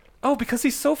favorite? Oh, because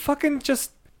he's so fucking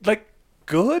just like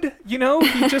good, you know?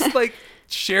 He just like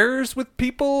shares with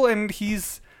people, and he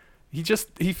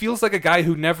feels like a guy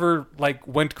who never like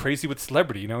went crazy with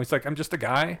celebrity, you know? He's like, I'm just a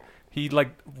guy. He like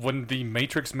when the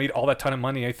Matrix made all that ton of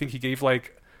money, I think he gave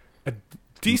like a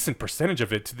decent percentage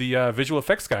of it to the visual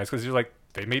effects guys because he's like,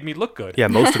 they made me look good. Yeah,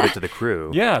 most of it to the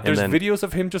crew. Yeah, And there's then- videos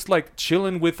of him just like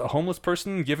chilling with a homeless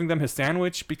person, giving them his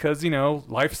sandwich because, you know,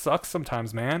 life sucks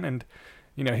sometimes, man. And,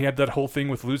 you know, he had that whole thing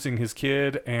with losing his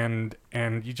kid, and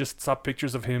you just saw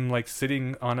pictures of him like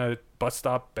sitting on a bus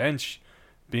stop bench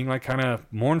being like kind of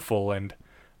mournful. And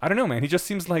I don't know, man, he just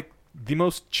seems like the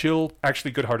most chill,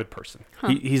 actually good-hearted person.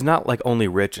 He's not like only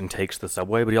rich and takes the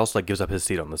subway, but he also like gives up his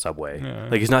seat on the subway. Yeah.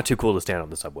 Like he's not too cool to stand on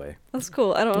the subway. That's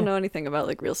cool. I don't know anything about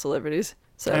like real celebrities.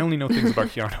 So I only know things about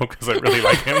Keanu because I really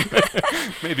like him.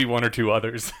 Maybe one or two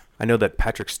others. I know that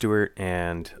Patrick Stewart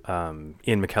and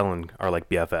Ian McKellen are like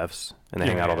BFFs, and they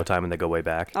hang out all Yeah. the time, and they go way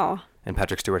back. oh, And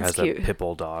Patrick Stewart That's has a cute. pit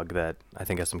bull dog that I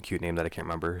think has some cute name that I can't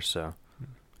remember. So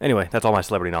anyway, that's all my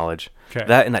celebrity knowledge. 'Kay.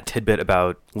 That and that tidbit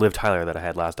about Liv Tyler that I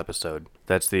had last episode.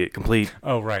 That's the complete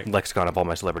Oh, right. lexicon of all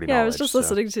my celebrity yeah. I knowledge. was just so.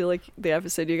 listening to like the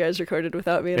episode you guys recorded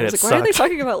without me, and And I was it like, why are they sucked.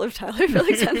 talking about Liv Tyler for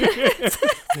like 10 minutes?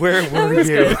 Where were was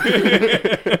you?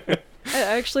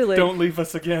 I actually like. Don't leave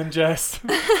us again, Jess.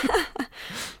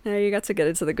 Yeah, you got to get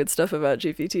into the good stuff about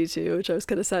GPT too, which I was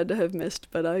kind of sad to have missed,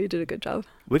 but you did a good job.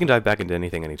 We can dive back into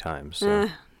anything anytime. So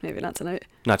Maybe not tonight.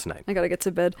 Not tonight. I gotta get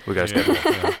to bed. We gotta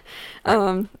Yeah,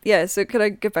 yeah. Yeah, so could I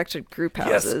get back to group Yes,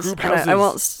 houses? group And I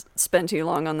won't houses. spend too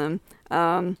long on them.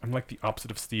 I'm like the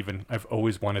opposite of Steven. I've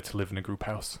always wanted to live in a group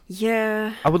house.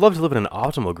 Yeah. I would love to live in an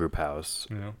optimal group house,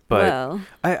 You know? but Well,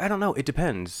 I don't know. It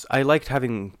depends. I liked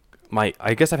having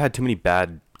I guess I've had too many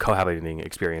bad cohabiting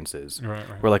experiences Right,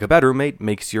 right. where like a bad roommate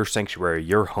makes your sanctuary,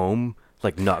 your home,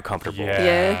 like not comfortable.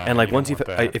 Yeah. And like you once don't you've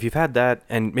want that. if you've had that,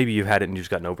 and maybe you've had it and you've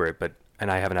just gotten over it, and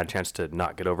I haven't had a chance to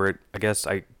not get over it. I guess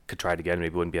I could try it again.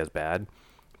 Maybe it wouldn't be as bad.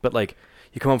 But like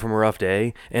you come home from a rough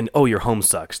day and your home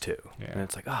sucks too. Yeah. And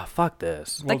it's like, oh fuck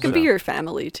this. Well, that could be your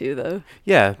family too, though.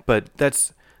 Yeah, but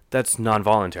that's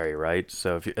non-voluntary, right?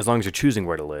 So as long as you're choosing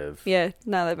where to live. Yeah,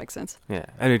 no, that makes sense. Yeah.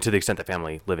 I mean, to the extent that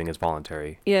family living is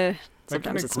voluntary. Yeah, Like in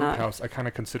sometimes a it's group not. house, I kind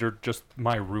of considered just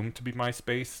my room to be my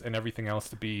space and everything else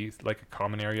to be like a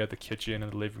common area, the kitchen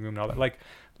and the living room and all that. Like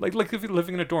if you're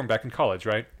living in a dorm back in college,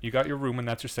 right? You got your room and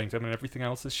that's your sanctum and everything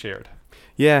else is shared.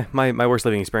 Yeah, my worst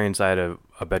living experience, I had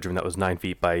a bedroom that was 9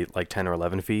 feet by like 10 or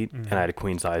 11 feet, and I had a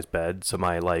queen size bed. So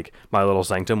my little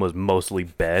sanctum was mostly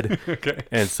bed. Okay.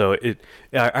 And so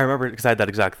I remember because I had that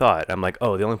exact thought. I'm like,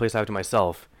 oh, the only place I have to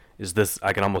myself is this.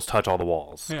 I can almost touch all the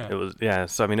walls. Yeah. It was, yeah.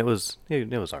 So I mean, it was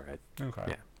all right. Okay.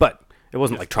 Yeah. But it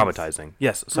wasn't Yes, like please. traumatizing.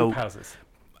 Yes. Group So houses.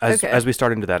 as Okay. as we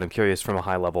start into that, I'm curious from a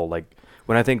high level, like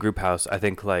when I think group house, I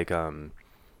think like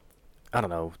I don't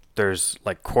know. There's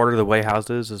like quarter of the way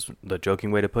houses is the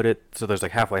joking way to put it. So there's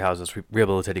like halfway houses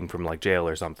rehabilitating from like jail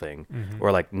or something,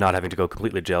 or like not having to go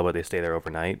completely to jail, but they stay there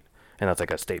overnight, and that's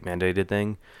like a state mandated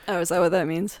thing. Oh, is that what that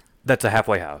means? That's a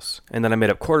halfway house. And then I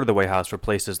made up quarter of the way house for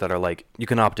places that are like you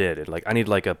can opt in. Like I need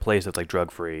like a place that's like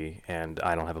drug free, and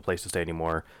I don't have a place to stay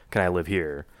anymore. Can I live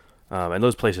here? And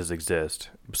those places exist.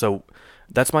 So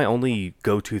that's my only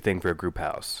go-to thing for a group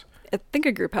house. I think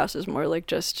a group house is more like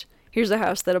just here's a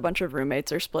house that a bunch of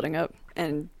roommates are splitting up,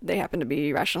 and they happen to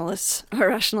be rationalists or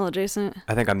rational adjacent.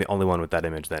 I think I'm the only one with that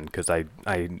image then, because I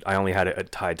only had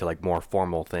it tied to like more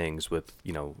formal things with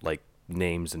like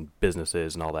names and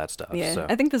businesses and all that stuff. Yeah, So.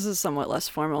 I think this is somewhat less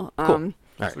formal. Cool. Um,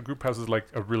 All So the group house is like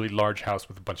a really large house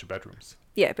with a bunch of bedrooms.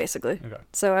 yeah, basically. Okay.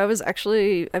 So I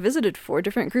visited 4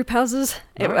 different group houses.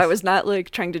 I Nice. was not like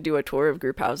trying to do a tour of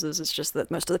group houses. It's just that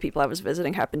most of the people I was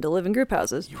visiting happened to live in group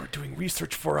houses, You were doing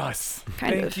research for us.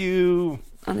 Kind Thank of. you.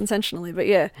 unintentionally. But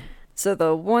yeah, so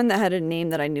the one that had a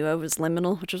name that I knew of was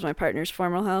Liminal, which was my partner's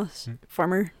former house,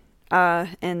 former.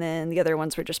 And then the other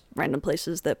ones were just random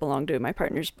places that belonged to my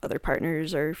partner's other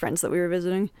partners or friends that we were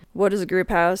visiting. What is a group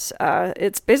house?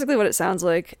 It's basically what it sounds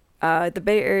like. The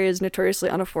Bay Area is notoriously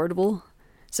unaffordable.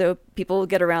 So people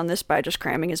get around this by just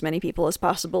cramming as many people as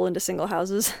possible into single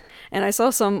houses. And I saw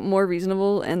some more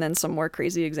reasonable and then some more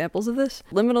crazy examples of this.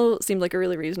 Liminal seemed like a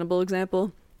really reasonable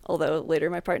example. Although later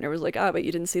my partner was like, but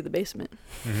you didn't see the basement.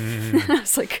 I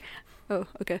was like, oh,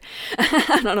 okay.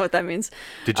 I don't know what that means.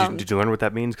 Did you learn what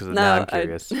that means? Because no, now I'm I-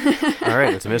 curious. All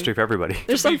right, it's a mystery for everybody.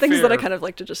 There's To be some things that I fair- kind of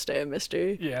like to just stay a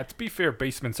mystery. Yeah, to be fair,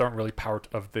 basements aren't really part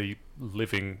of the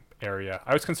living area.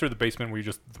 I always consider the basement where you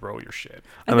just throw your shit.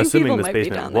 I I'm think assuming people this might be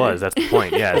basement down there. was. That's the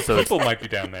point. Yeah. So it's People might be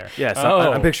down there. yeah.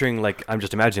 So I'm picturing I'm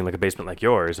just imagining like a basement like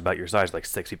yours, about your size, like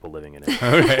 6 people living in it.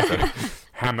 Okay.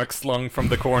 Hammock slung from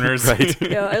the corners. Right.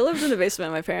 Yeah, I lived in a basement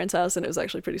at my parents' house, and it was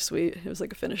actually pretty sweet. It was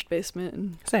like a finished basement,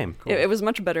 and Same. it was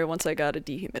much better once I got a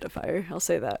dehumidifier. I'll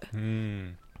say that. Hmm.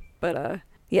 But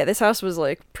yeah, this house was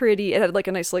like pretty. It had like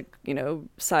a nice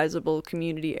sizable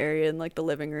community area in like the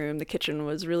living room. The kitchen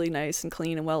was really nice and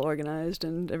clean and well organized,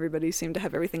 and everybody seemed to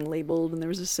have everything labeled, and there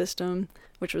was a system,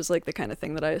 which was like the kind of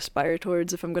thing that I aspire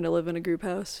towards if I'm going to live in a group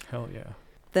house. Hell yeah.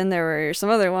 Then there were some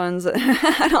other ones.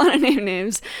 I don't want to name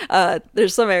names.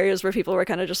 There's some areas where people were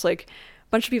kind of just like, a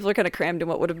bunch of people are kind of crammed in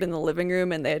what would have been the living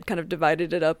room, and they had kind of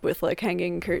divided it up with like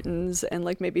hanging curtains and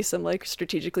like maybe some like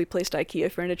strategically placed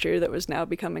IKEA furniture that was now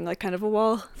becoming like kind of a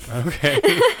wall. Okay.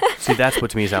 See, that's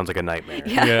what to me sounds like a nightmare.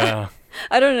 Yeah. Yeah.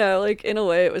 I don't know. Like in a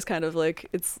way, it was kind of like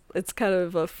it's kind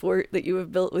of a fort that you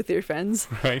have built with your friends.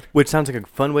 Right. Which sounds like a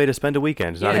fun way to spend a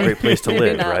weekend. It's not a Yeah. great place to Maybe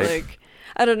live, not, right? Like,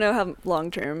 I don't know how long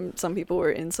term some people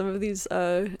were in some of these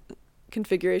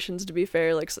configurations, to be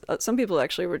fair. Like some people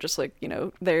actually were just like,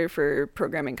 there for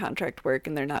programming contract work,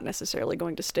 and they're not necessarily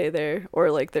going to stay there,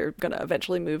 or like they're going to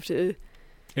eventually move to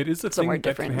It is a somewhere thing that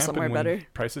different can and happen somewhere when better.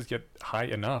 prices get high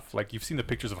enough. Like you've seen the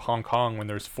pictures of Hong Kong when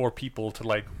there's 4 people to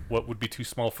like what would be too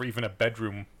small for even a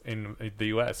bedroom in the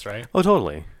US, right? Oh,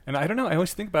 totally. And I don't know. I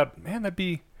always think about, man,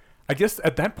 I guess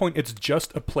at that point it's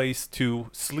just a place to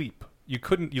sleep. You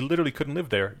literally couldn't live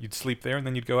there. You'd sleep there and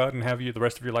then you'd go out and have the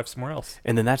rest of your life somewhere else.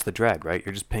 And then that's the drag, right?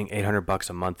 You're just paying $800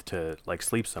 a month to like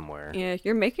sleep somewhere. Yeah,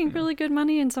 you're making really good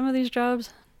money in some of these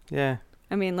jobs. Yeah.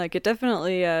 I mean, like, it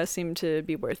definitely seemed to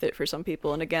be worth it for some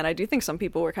people. And again, I do think some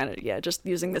people were kind of, just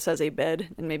using this as a bed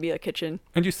and maybe a kitchen.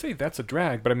 And you say that's a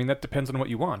drag, but I mean, that depends on what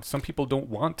you want. Some people don't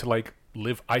want to, like,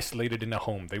 live isolated in a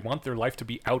home. They want their life to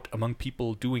be out among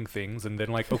people doing things, and then,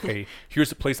 like, okay,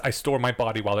 here's a place I store my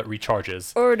body while it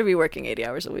recharges. Or to be working 80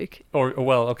 hours a week. Or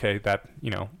well, okay, that,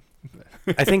 you know.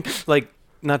 I think, like,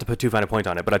 not to put too fine a point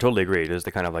on it, but I totally agree. It is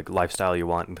the kind of, like, lifestyle you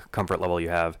want and comfort level you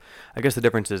have. I guess the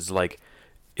difference is, like,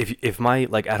 if my,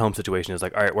 like, at-home situation is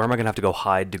like, all right, where am I gonna have to go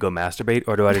hide to go masturbate,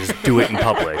 or do I just do it in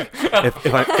public?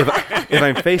 If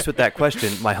I'm faced with that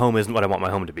question, my home isn't what I want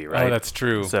my home to be, right? Oh, that's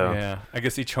true. So yeah, I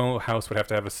guess each house would have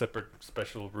to have a separate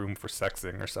special room for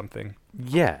sexing or something.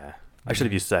 yeah, I should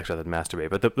have used sex rather than masturbate,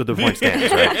 but the point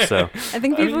stands, right? So I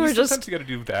think people were just... Sometimes you got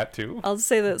to do that too. I'll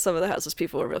say that some of the houses,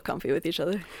 people were real comfy with each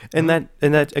other. and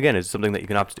that again is something that you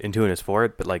can opt into and is for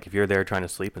it. But like if you're there trying to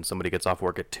sleep and somebody gets off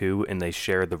work at 2 and they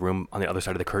share the room on the other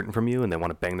side of the curtain from you and they want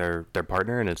to bang their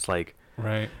partner and it's like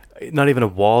Right. not even a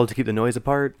wall to keep the noise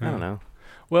apart. I Yeah. don't know.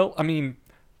 Well, I mean,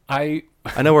 I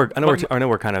know we're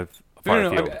kind of far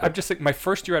no, afield. I'm just saying. My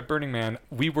first year at Burning Man,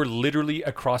 we were literally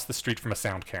across the street from a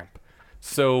sound camp.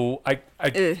 So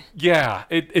Ugh. yeah,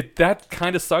 it that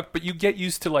kind of sucked. But you get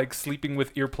used to like sleeping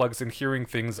with earplugs and hearing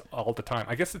things all the time.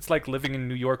 I guess it's like living in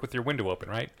New York with your window open,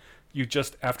 right? You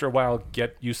just after a while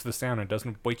get used to the sound and it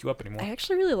doesn't wake you up anymore. I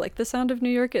actually really like the sound of New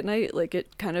York at night. Like,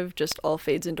 it kind of just all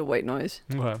fades into white noise.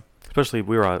 Especially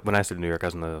when I stayed in New York, I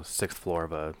was on the 6th floor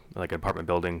of an apartment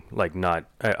building, like not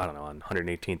I don't know, on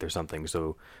 118th or something.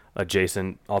 So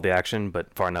adjacent all the action,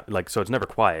 but far enough. Like so, it's never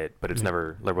quiet, but it's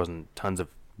never there wasn't tons of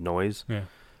noise. Yeah.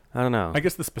 I don't know. I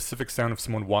guess the specific sound of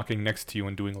someone walking next to you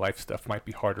and doing life stuff might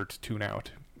be harder to tune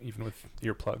out, even with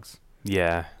earplugs.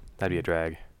 Yeah, that'd be a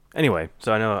drag. Anyway,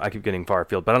 so I know I keep getting far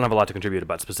afield, but I don't have a lot to contribute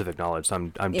about specific knowledge, so I'm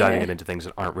diving Yeah. it into things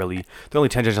that aren't really they're only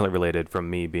tangentially related from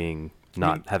me being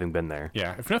not having been there.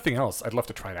 Yeah, if nothing else, I'd love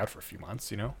to try it out for a few months,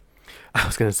 you know? I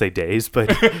was gonna say days, but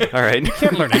all right. You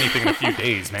can't learn anything in a few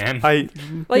days, man.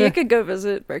 Well, Yeah. you could go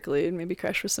visit Berkeley and maybe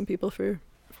crash with some people for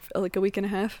like a week and a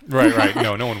half. Right.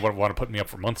 No one would want to put me up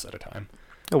for months at a time.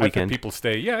 A weekend.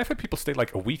 I've had people stay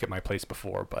like a week at my place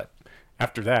before, but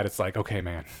after that, it's like, okay,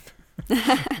 man.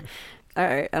 All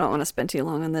right, I don't want to spend too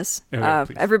long on this. Okay,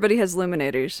 please. Everybody has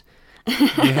Luminators.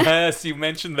 Yes, you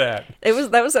mentioned that.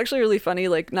 That was actually really funny.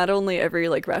 Like, not only every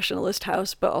like rationalist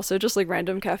house, but also just like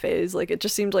random cafes. Like, it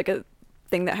just seemed like a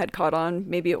thing that had caught on.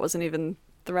 Maybe it wasn't even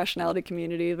the rationality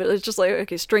community, but it's just like,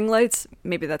 okay, string lights.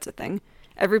 Maybe that's a thing.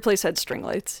 Every place had string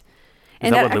lights.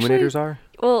 Is that what illuminators are?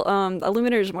 Well,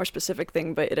 illuminator is a more specific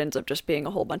thing, but it ends up just being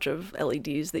a whole bunch of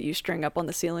LEDs that you string up on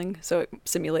the ceiling, so it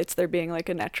simulates there being like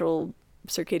a natural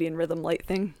circadian rhythm light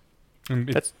thing. And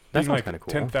That being sounds like kind of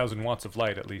cool. 10,000 watts of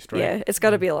light at least, right? Yeah, it's got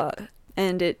to be a lot.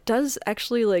 And it does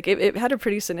actually, like, it had a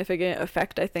pretty significant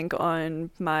effect, I think, on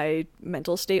my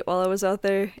mental state while I was out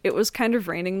there. It was kind of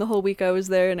raining the whole week I was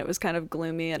there, and it was kind of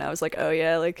gloomy, and I was like, oh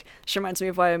yeah, like, this reminds me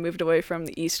of why I moved away from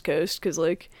the East Coast, because,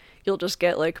 like, you'll just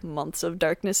get, like, months of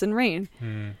darkness and rain,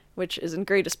 which isn't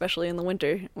great, especially in the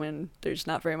winter, when there's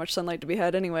not very much sunlight to be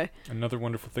had anyway. Another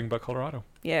wonderful thing about Colorado.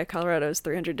 Yeah, Colorado's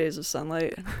 300 days of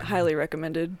sunlight. Highly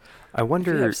recommended I if you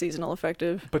wonder. have seasonal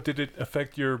affective. But did it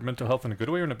affect your mental health in a good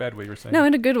way or in a bad way, you were saying? No,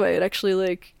 in a good way. It actually,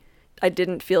 like, I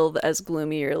didn't feel as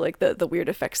gloomy or, like, the weird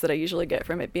effects that I usually get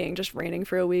from it being just raining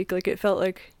for a week. Like, it felt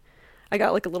like I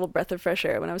got, like, a little breath of fresh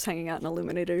air when I was hanging out in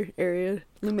Illuminator area.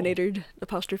 Illuminated,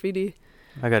 apostrophe D.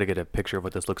 I got to get a picture of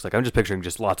what this looks like. I'm just picturing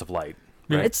just lots of light.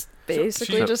 Yeah. Right? It's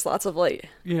basically so- just lots of light.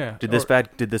 Yeah. Did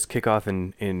this kick off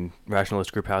in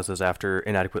rationalist group houses after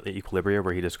Inadequate Equilibria,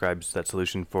 where he describes that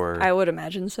solution for? I would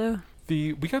imagine so.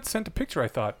 We got sent a picture, I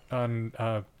thought, on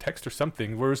text or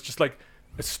something, where it was just like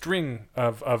a string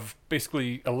of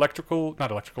basically not electrical,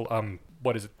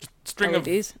 what is it? Just string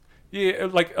LEDs. of, yeah,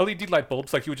 like LED light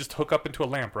bulbs, like you would just hook up into a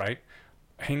lamp, right?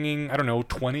 Hanging, I don't know,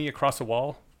 20 across a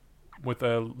wall with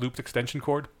a looped extension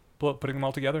cord, putting them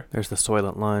all together. There's the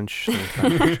Soylent lunch.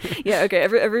 Yeah, okay.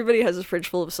 Everybody has a fridge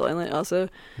full of Soylent also.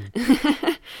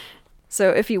 So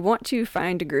if you want to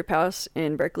find a group house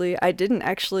in Berkeley, I didn't Oh,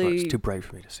 actually... it's too bright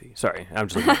for me to see. Sorry, I'm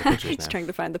just looking at the pictures He's now. trying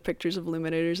to find the pictures of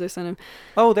illuminators I sent him.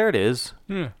 Oh, there it is.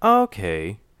 Yeah.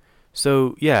 Okay.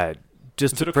 So, yeah,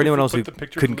 just Is it okay for anyone if we else who put the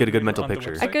pictures couldn't of get a good Illuminator mental on the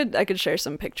picture. website? I could share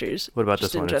some pictures. What about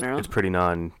just this one? in general. It's pretty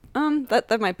non...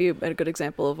 That might be a good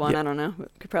example of one. Yeah. I don't know. We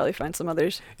could probably find some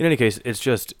others. In any case, it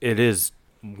is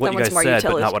what That you one's guys more said, but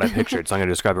utility. not what I pictured. So I'm going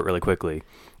to describe it really quickly.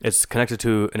 It's connected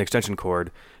to an extension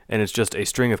cord, and it's just a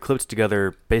string of clipped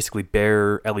together, basically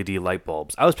bare LED light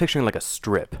bulbs. I was picturing like a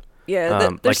strip, Yeah,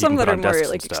 Like, there's you can some that put are on more desks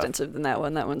and like stuff. extensive than that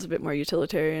one. That one's a bit more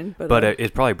utilitarian. But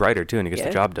it's probably brighter too, and it gets the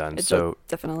yeah, job done. it So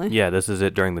definitely. yeah, this is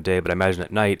it during the day, but I imagine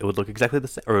at night it would look exactly the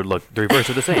same, or look the reverse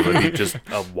of the same. It would be just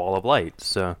a wall of light.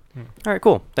 So, all right,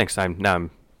 cool. Thanks.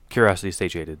 I'm curiosity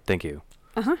satiated. Thank you.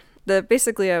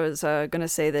 Basically, I was gonna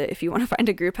say that if you want to find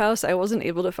a group house, I wasn't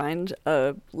able to find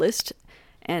a list.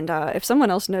 And if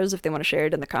someone else knows, if they want to share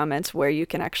it in the comments, where you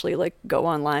can actually like go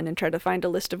online and try to find a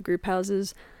list of group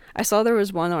houses. I saw there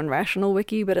was one on Rational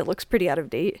Wiki, but it looks pretty out of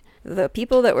date. The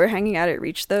people that were hanging out at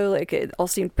Reach, though, like it all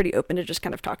seemed pretty open to just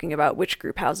kind of talking about which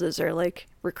group houses are like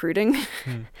recruiting.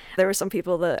 There were some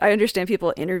people that I understand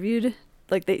people interviewed.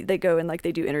 Like they go and like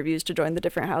they do interviews to join the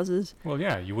different houses. Well,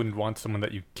 yeah, you wouldn't want someone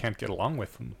that you can't get along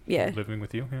with Yeah. living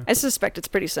with you. Yeah. I suspect it's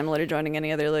pretty similar to joining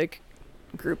any other like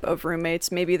group of roommates.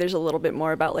 Maybe there's a little bit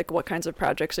more about like what kinds of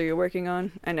projects are you working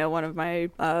on. I know one of my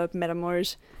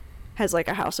metamors has like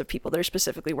a house of people that are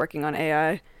specifically working on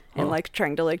AI and like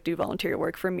trying to like do volunteer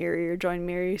work for Miri or join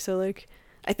Miri. So like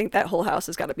I think that whole house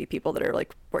has got to be people that are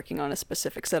like working on a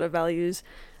specific set of values.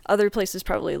 Other places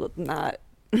probably not.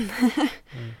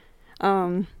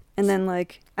 And then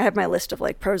like I have my list of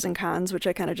like pros and cons, which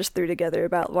I kind of just threw together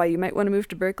about why you might want to move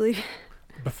to Berkeley.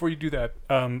 Before you do that,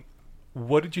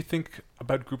 what did you think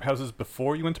about group houses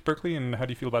before you went to Berkeley, and how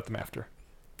do you feel about them after?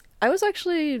 I was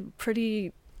actually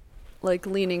pretty like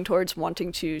leaning towards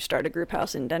wanting to start a group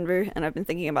house in Denver, and I've been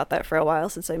thinking about that for a while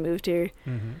since I moved here.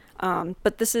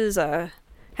 But this is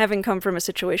having come from a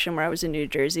situation where I was in New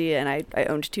Jersey and I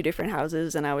owned 2 different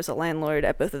houses and I was a landlord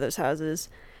at both of those houses.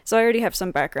 So I already have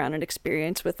some background and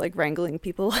experience with like wrangling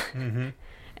people.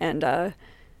 And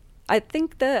I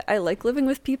think that I like living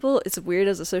with people. It's weird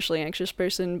as a socially anxious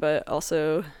person, but I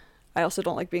also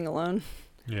don't like being alone.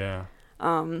 Yeah.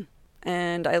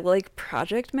 And I like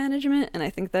project management, and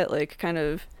I think that like kind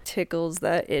of tickles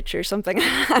that itch or something.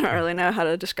 I don't really know how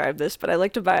to describe this, but I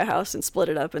like to buy a house and split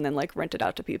it up and then like rent it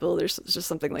out to people. There's just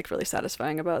something like really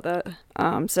satisfying about that.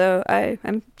 So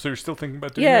I'm So you're still thinking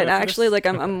about doing yeah, that? no, after actually this? like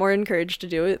I'm more encouraged to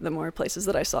do it the more places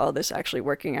that I saw this actually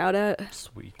working out at.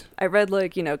 Sweet. I read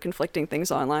like, conflicting things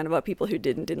online about people who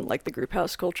didn't like the group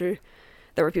house culture.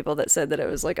 There were people that said that it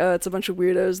was like, oh, it's a bunch of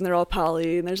weirdos and they're all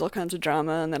poly and there's all kinds of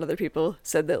drama. And then other people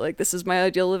said that like, this is my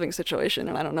ideal living situation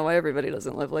and I don't know why everybody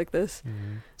doesn't live like this.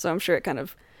 So I'm sure it kind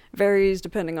of varies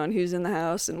depending on who's in the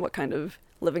house and what kind of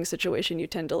living situation you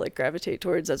tend to like gravitate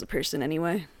towards as a person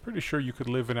anyway. Pretty sure you could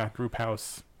live in a group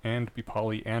house and be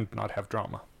poly and not have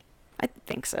drama. I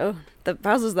think so. The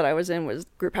houses that I was in was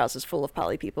group houses full of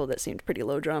poly people that seemed pretty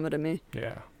low drama to me.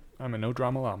 Yeah. I'm a no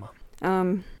drama llama.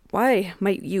 Why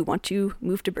might you want to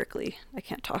move to Berkeley? I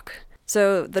can't talk.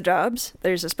 So the jobs,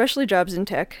 there's especially jobs in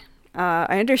tech.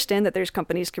 I understand that there's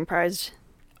companies comprised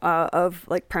of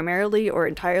like primarily or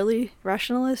entirely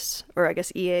rationalists, or I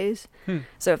guess EAs.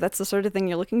 So if that's the sort of thing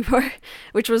you're looking for,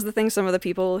 which was the thing some of the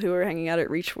people who were hanging out at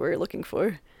Reach were looking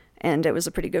for. And it was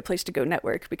a pretty good place to go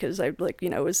network because I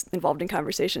was involved in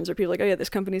conversations where people were like, oh yeah, this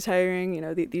company's hiring,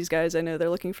 these guys, I know they're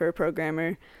looking for a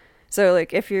programmer. So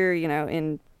like if you're,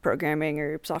 in programming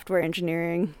or software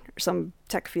engineering or some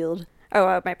tech field.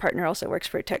 My partner also works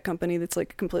for a tech company that's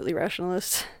like completely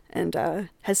rationalist and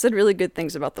has said really good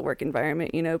things about the work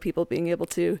environment, people being able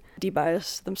to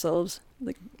debias themselves,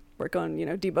 like work on,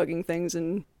 debugging things,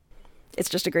 and it's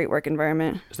just a great work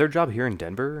environment. Is there a job here in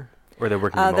Denver? Or they're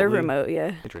working remotely? They're remote,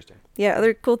 yeah. Interesting. Yeah,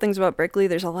 other cool things about Berkeley,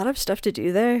 there's a lot of stuff to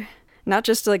do there. Not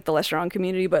just like the Less Wrong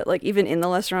community, but like even in the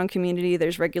Less Wrong community,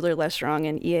 there's regular Less Wrong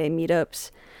and EA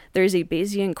meetups. There's a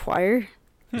Bayesian choir.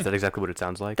 Is that exactly what it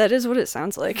sounds like? That is what it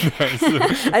sounds like.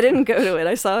 I didn't go to it.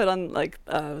 I saw it on like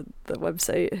the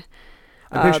website.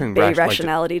 I'm picturing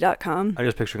bayrationality.com. I'm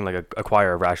just picturing like a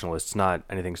choir of rationalists, not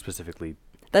anything specifically.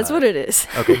 That's what it is.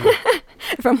 Okay, cool.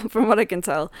 From what I can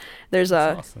tell, there's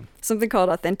awesome. something called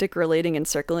authentic relating and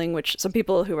circling, which some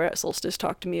people who are at Solstice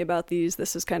talk to me about these.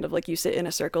 This is kind of like you sit in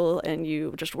a circle and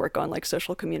you just work on like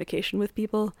social communication with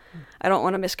people. I don't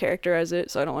want to mischaracterize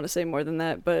it, so I don't want to say more than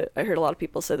that, but I heard a lot of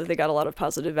people say that they got a lot of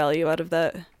positive value out of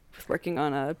that, with working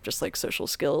on just like social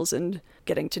skills and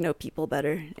getting to know people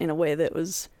better in a way that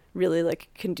was really like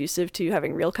conducive to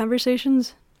having real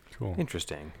conversations. Cool.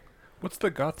 Interesting. What's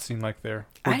the goth scene like there?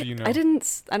 Or do you know? I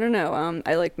don't know.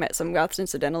 I like met some goths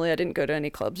incidentally. I didn't go to any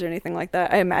clubs or anything like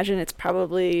that. I imagine it's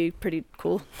probably pretty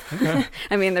cool. Okay.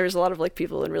 I mean, there's a lot of like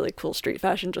people in really cool street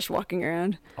fashion just walking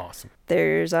around. Awesome.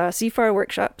 There's CFAR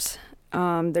workshops.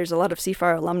 There's a lot of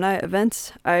CFAR alumni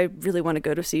events. I really want to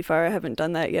go to CFAR. I haven't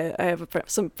done that yet. I have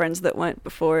some friends that went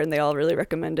before and they all really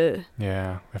recommend it.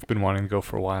 Yeah, I've been wanting to go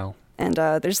for a while. And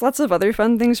there's lots of other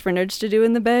fun things for nerds to do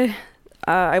in the Bay.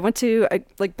 I went to,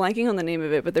 like blanking on the name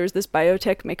of it, but there was this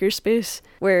biotech makerspace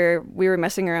where we were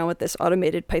messing around with this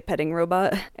automated pipetting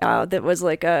robot that was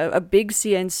like a big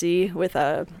CNC with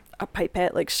a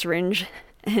pipette, like syringe.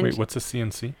 And, Wait, what's a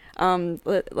CNC?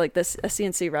 like this a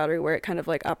CNC router where it kind of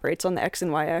like operates on the X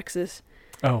and Y axis.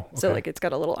 Oh, okay. So like it's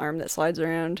got a little arm that slides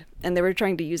around, and they were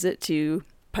trying to use it to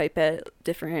pipette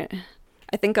different,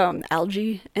 I think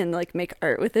algae, and like make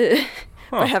art with it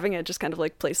by having it just kind of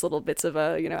like place little bits of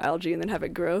algae and then have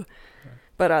it grow.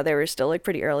 But they were still like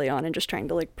pretty early on and just trying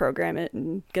to like program it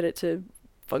and get it to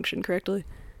function correctly.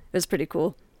 It was pretty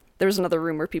cool. There was another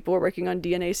room where people were working on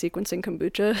DNA sequencing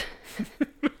kombucha.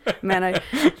 Man, I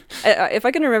if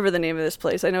I can remember the name of this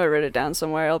place, I know I wrote it down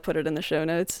somewhere. I'll put it in the show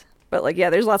notes. But like, yeah,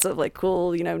 there's lots of like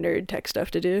cool, nerd tech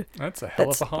stuff to do. That's a hell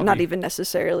That's of a hobby. not even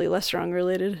necessarily Lessstrong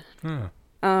related. Huh.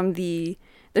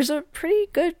 There's a pretty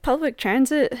good public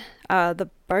transit, the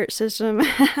BART system.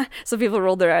 Some people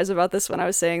rolled their eyes about this when I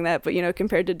was saying that, but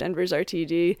compared to Denver's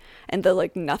RTD and the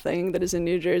like nothing that is in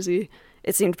New Jersey,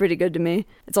 it seemed pretty good to me.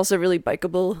 It's also really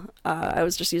bikeable. I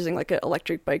was just using like an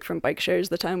electric bike from Bike Shares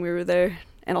the time we were there,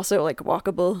 and also like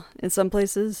walkable in some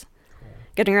places.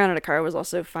 Getting around in a car was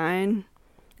also fine.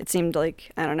 It seemed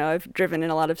like, I don't know, I've driven in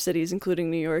a lot of cities,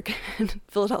 including New York and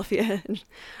Philadelphia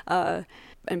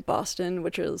and Boston,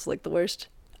 which was like the worst.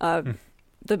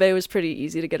 The Bay was pretty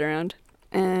easy to get around.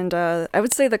 And I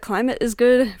would say the climate is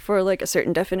good for like a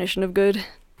certain definition of good.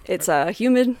 It's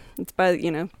humid. It's by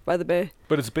the Bay.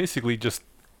 But it's basically just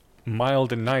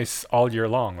mild and nice all year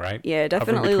long, right? Yeah, Hovering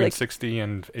definitely. between Like 60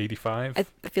 and 85.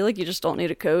 I feel like you just don't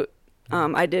need a coat.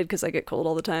 I did because I get cold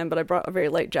all the time, but I brought a very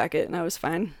light jacket and I was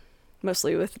fine,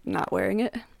 mostly with not wearing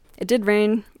it. It did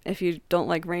rain. If you don't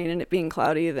like rain and it being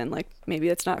cloudy, then like maybe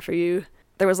it's not for you.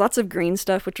 There was lots of green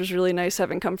stuff, which was really nice,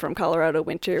 having come from Colorado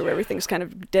winter where everything's kind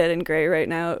of dead and gray right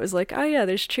now. It was like, oh yeah,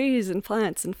 there's trees and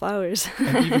plants and flowers.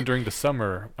 And even during the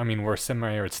summer, I mean, we're a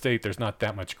semi-arid state, there's not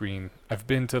that much green. I've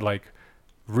been to like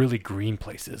really green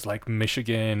places like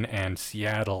Michigan and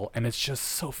Seattle, and it's just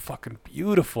so fucking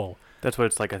beautiful. That's what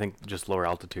it's like. I think just lower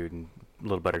altitude and a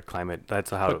little better climate. That's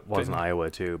how it was in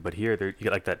Iowa too. But here, you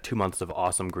get like that 2 months of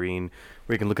awesome green,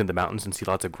 where you can look in the mountains and see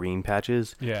lots of green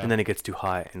patches. Yeah. And then it gets too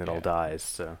hot and it all dies.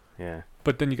 So yeah.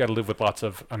 But then you got to live with lots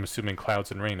of, I'm assuming,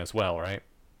 clouds and rain as well, right?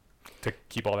 To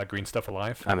keep all that green stuff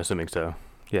alive. I'm assuming so.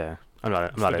 Yeah. I'm not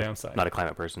a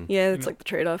climate person. Yeah, it's like the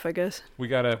trade-off, I guess. We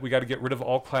gotta get rid of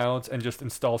all clouds and just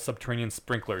install subterranean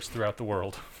sprinklers throughout the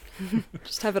world.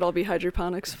 Just have it all be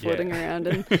hydroponics floating around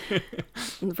in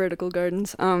vertical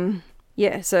gardens.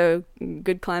 Yeah, so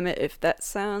good climate, if that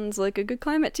sounds like a good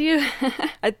climate to you.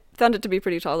 I found it to be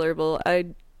pretty tolerable. I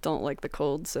don't like the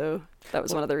cold, so that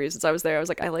was one of the reasons I was there. I was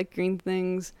like, I like green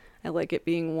things. I like it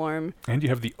being warm. And you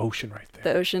have the ocean right there.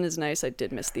 The ocean is nice. I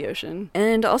did miss the ocean.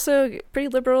 And also pretty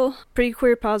liberal, pretty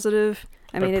queer positive.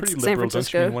 I mean, it's San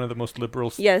Francisco. Don't you mean one of the most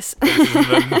liberal yes. places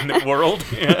in the world?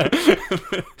 Yeah.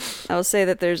 I will say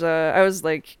that I was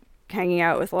like hanging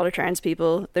out with a lot of trans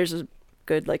people. There's a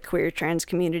good like queer trans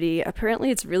community. Apparently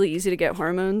it's really easy to get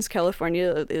hormones.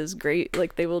 California is great.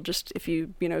 Like they will just, if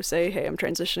you say, hey, I'm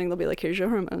transitioning, they'll be like, here's your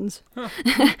hormones. Huh.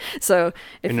 So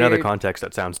if in another context,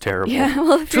 that sounds terrible. Yeah,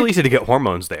 well, it's really easy to get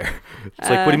hormones there. It's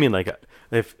like, what do you mean? Like,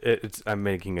 if I'm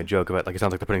making a joke about like it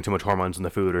sounds like they're putting too much hormones in the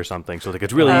food or something. So like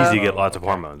it's really easy to get lots of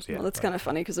hormones. Yeah. Well, that's kind of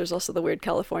funny because there's also the weird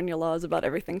California laws about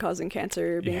everything causing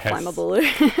cancer or being Yes. flammable.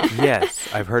 Yes,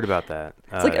 I've heard about that.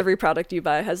 It's like every product you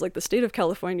buy has like the state of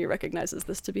California recognizes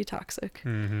this to be toxic.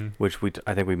 Mm-hmm. Which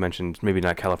I think we mentioned, maybe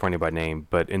not California by name,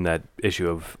 but in that issue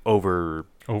of over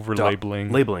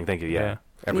labeling. Labeling, thank you. Yeah.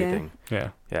 Everything. Yeah.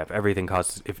 Yeah. If everything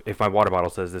causes, if my water bottle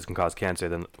says this can cause cancer,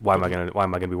 then why am I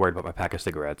gonna be worried about my pack of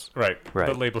cigarettes? Right. Right.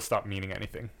 The labels stop meaning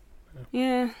anything.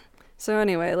 Yeah. So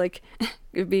anyway, like,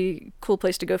 it'd be a cool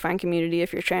place to go find community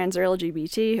if you're trans or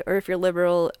LGBT, or if you're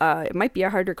liberal. It might be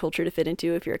a harder culture to fit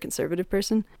into if you're a conservative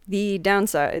person. The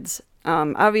downsides,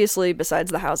 obviously, besides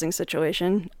the housing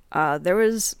situation, I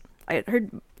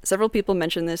heard several people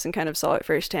mention this and kind of saw it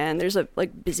firsthand. There's a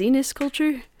like busyness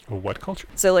culture. What culture?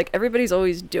 So like everybody's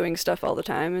always doing stuff all the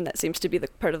time, and that seems to be the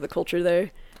part of the culture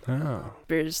there. Oh.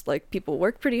 There's like people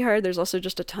work pretty hard. There's also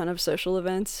just a ton of social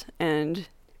events, and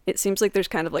it seems like there's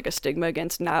kind of like a stigma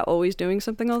against not always doing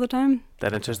something all the time.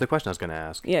 That answers the question I was going to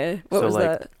ask. Yeah. What was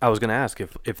that? I was going to ask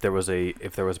if there was a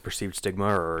perceived stigma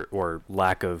or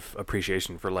lack of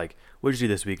appreciation for like, what did you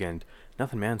do this weekend?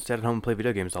 Nothing, man. Stayed at home and played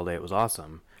video games all day. It was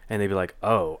awesome. And they'd be like,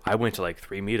 oh, I went to like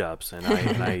 3 meetups and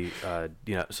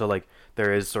I so like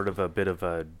there is sort of a bit of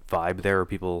a vibe there where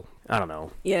people, I don't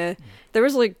know. Yeah. There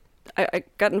was like, I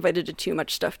got invited to too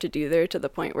much stuff to do there to the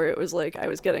point where it was like I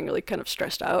was getting really kind of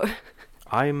stressed out.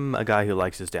 I'm a guy who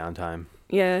likes his downtime.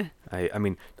 Yeah. I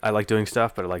mean, I like doing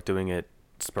stuff, but I like doing it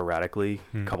sporadically,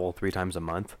 Hmm. couple, 3 times a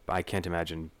month. I can't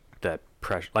imagine that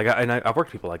pressure. Like, I've worked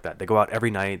with people like that. They go out every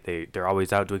night. They're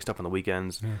always out doing stuff on the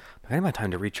weekends. Yeah. I need my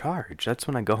time to recharge. That's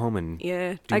when I go home and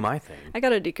Yeah. do my thing. I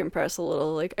gotta decompress a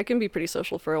little. Like, I can be pretty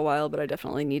social for a while, but I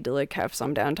definitely need to like have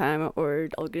some downtime, or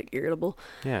I'll get irritable.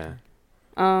 Yeah.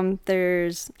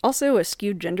 There's also a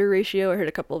skewed gender ratio. I heard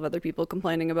a couple of other people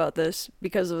complaining about this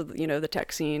because of, the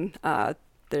tech scene.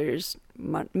 There's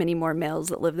many more males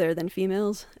that live there than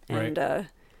females. Right. And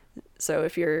so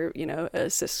if you're, a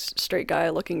cis straight guy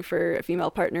looking for a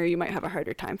female partner, you might have a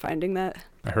harder time finding that.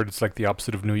 I heard it's like the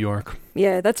opposite of New York.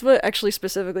 Yeah, that's what actually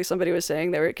specifically somebody was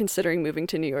saying. They were considering moving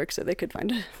to New York so they could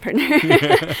find a partner.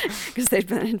 Because they'd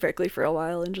been in Berkeley for a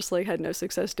while and just like had no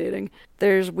success dating.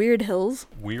 There's weird hills.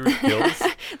 Weird hills.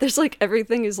 There's like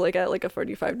everything is like at like a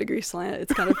 45-degree slant.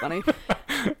 It's kind of funny.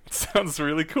 Sounds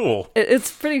really cool.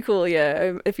 It's pretty cool,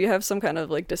 yeah. If you have some kind of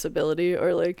like disability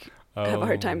or like have a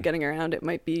hard time Oh. getting around, it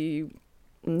might be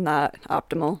not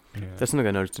optimal. Yeah. That's something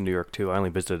I noticed in New York too. I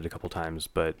only visited a couple times,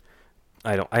 but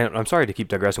I'm sorry to keep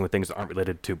digressing with things that aren't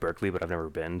related to Berkeley, but I've never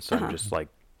been, so Uh-huh. I'm just like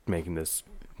making this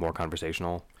more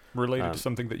conversational. Related to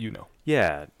something that you know.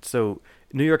 Yeah. So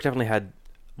New York definitely had.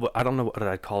 Well, I don't know what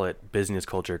I'd call it, business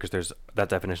culture, because that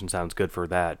definition sounds good for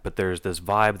that. But there's this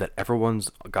vibe that everyone's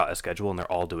got a schedule and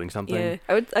they're all doing something. Yeah,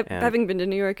 And- having been to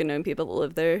New York and knowing people that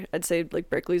live there, I'd say like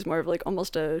Berkeley's more of like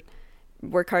almost a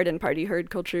work hard and party hard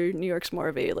culture. New York's more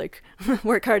of a like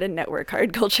work hard and network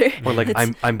hard culture. Or like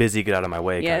It's- I'm busy, get out of my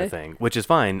way kind Yeah. of thing, which is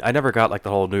fine. I never got like the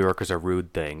whole New Yorkers are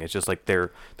rude thing. It's just like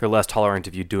they're less tolerant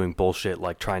of you doing bullshit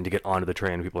like trying to get onto the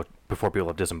train before people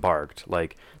have disembarked.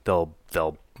 Like they'll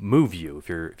move you if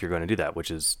you're going to do that, which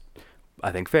is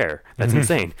I think fair. That's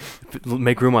insane.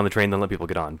 Make room on the train, then let people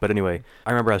get on. But anyway,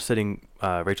 I remember I was sitting.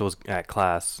 Rachel was at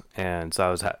class, and so I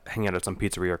was hanging out at some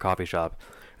pizzeria or coffee shop.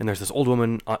 And there's this old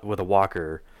woman with a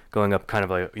walker going up kind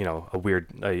of like,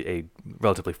 a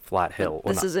relatively flat hill.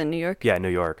 Well, This not- is in New York. Yeah, New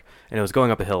York. And it was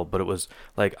going up a hill, but it was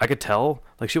like, I could tell,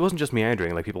 like she wasn't just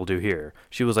meandering like people do here.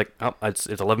 She was like, oh, it's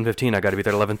 11:15, I got to be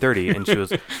there at 11:30. And she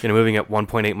was, moving at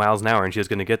 1.8 miles an hour and she was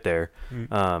going to get there.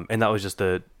 And that was just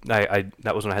that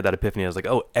was when I had that epiphany. I was like,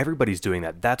 oh, everybody's doing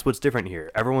that. That's what's different here.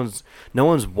 No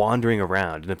one's wandering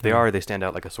around. And if they are, they stand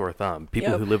out like a sore thumb.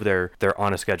 People Yep. who live there, they're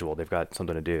on a schedule. They've got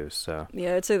something to do. So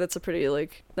Yeah, I'd say that's a pretty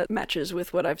like that matches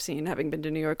with what I've seen having been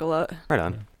to New York a lot. right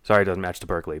on. Sorry, it doesn't match to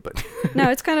Berkeley, but No,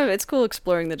 it's cool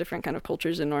exploring the different kind of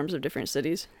cultures and norms of different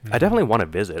cities. I definitely want to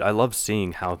visit. I love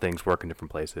seeing how things work in different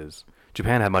places.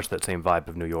 Japan had much that same vibe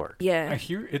of New York. I Yeah.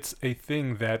 hear it's a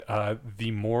thing that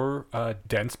the more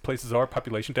dense places are,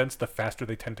 population dense, the faster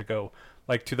they tend to go.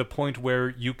 Like to the point where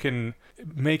you can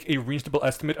make a reasonable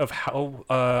estimate of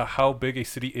how big a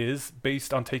city is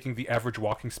based on taking the average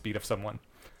walking speed of someone.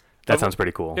 That sounds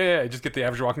pretty cool. Yeah, just get the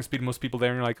average walking speed of most people there,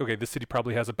 and you're like, okay, this city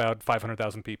probably has about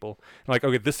 500,000 people. And like,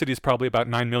 okay, this city is probably about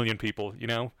 9 million people, I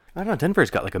don't know. Denver's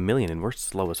got like 1 million, and we're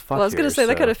slow as fuck. Well, I was gonna here, say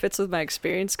that so- kind of fits with my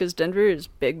experience because Denver is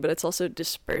big, but it's also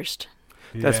dispersed.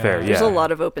 That's fair, There's yeah. a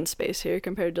lot of open space here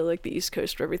compared to like the East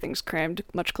Coast where everything's crammed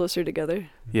much closer together.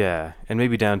 Yeah, and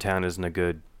maybe downtown isn't a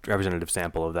good representative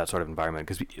sample of that sort of environment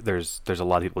because there's a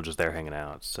lot of people just there hanging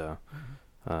out. So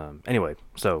anyway,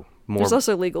 so more There's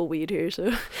also legal weed here,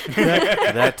 so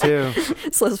that too.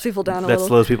 it slows people down a That little.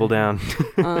 slows people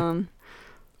down.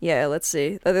 Yeah, let's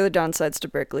see. The other downsides to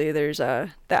Berkeley, there's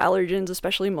the allergens,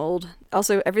 especially mold.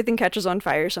 Also, everything catches on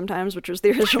fire sometimes, which was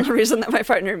the original reason that my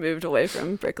partner moved away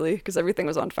from Berkeley, because everything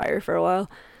was on fire for a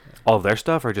while. All of their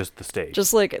stuff or just the state?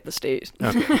 Just like at the state.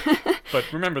 But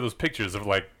remember those pictures of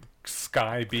like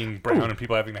sky being brown and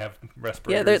people having to have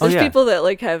respirators. Yeah, there's yeah. people that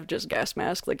like have just gas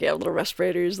masks, like little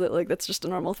respirators that like that's just a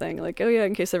normal thing. Like, oh yeah,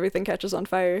 in case everything catches on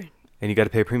fire. And you got to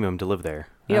pay a premium to live there.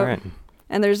 Yep. All right.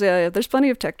 And there's plenty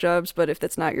of tech jobs, but if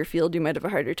that's not your field, you might have a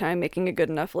harder time making a good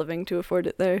enough living to afford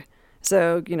it there.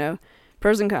 So,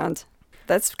 pros and cons.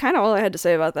 That's kind of all I had to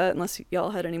say about that, unless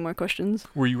y'all had any more questions.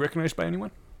 Were you recognized by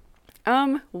anyone?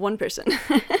 One person.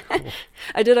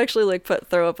 I did actually like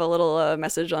throw up a little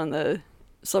message on the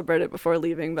subreddit before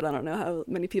leaving, but I don't know how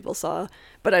many people saw.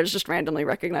 But I was just randomly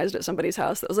recognized at somebody's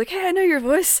house that was like, "Hey, I know your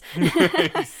voice."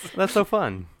 That's so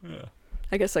fun. Yeah.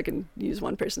 I guess I can use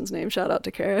one person's name. Shout out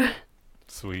to Kara.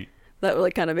 Sweet. That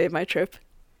like kind of made my trip.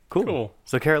 Cool.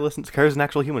 So Kara's an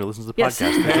actual human who listens to the Yes.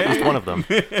 podcast. At least one of them.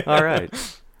 All right.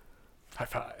 High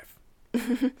five.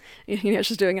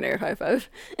 She's doing an air high five.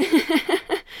 He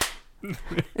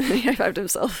high fived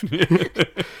himself.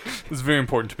 This is very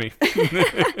important to me.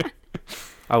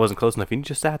 I wasn't close enough. You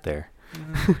just sat there.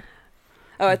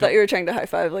 Oh, I thought you were trying to high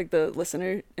five like the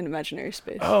listener in imaginary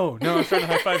space. Oh, no, I was trying to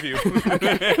high five you.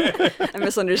 I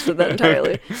misunderstood that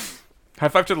entirely. High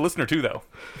five to the listener, too, though.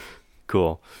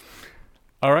 Cool.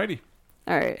 Alrighty.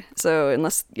 All right. So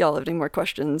unless y'all have any more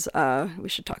questions, we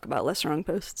should talk about Less Wrong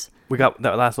posts. We got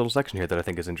that last little section here that I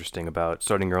think is interesting about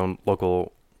starting your own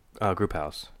local group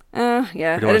house. Yeah, Or do you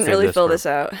I wanna didn't save really this fill for- this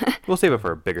out. We'll save it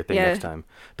for a bigger thing Yeah. next time.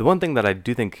 The one thing that I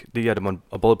do think that you had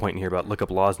a bullet point in here about look up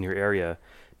laws in your area.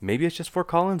 Maybe it's just Fort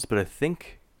Collins, but I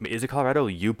think is it Colorado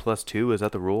U+2? Is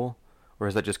that the rule, or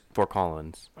is that just Fort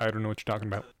Collins? I don't know what you're talking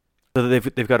about. So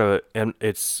they've got and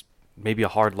it's maybe a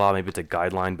hard law, maybe it's a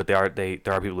guideline, but there are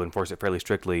people who enforce it fairly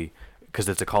strictly because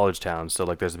it's a college town. So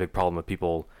like there's a big problem with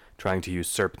people trying to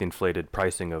usurp the inflated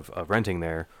pricing of renting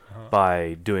there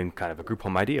by doing kind of a group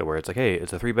home idea where it's like, hey,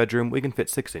 it's a 3-bedroom, we can fit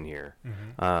 6 in here.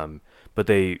 But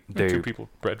they 2 people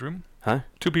bedroom? huh?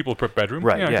 2 people per bedroom?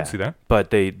 Right, Yeah, I yeah. can see that. But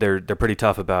they're pretty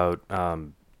tough about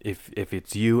if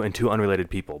it's you and 2 unrelated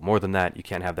people. More than that, you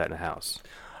can't have that in a house.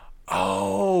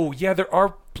 Oh, yeah, there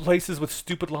are places with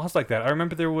stupid laws like that. I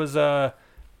remember there was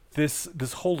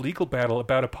this whole legal battle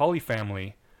about a poly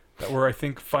family that were, I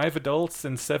think, 5 adults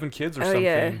and 7 kids or Oh, something.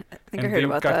 yeah. I think I and heard they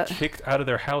about got that. kicked out of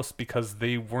their house because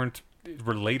they weren't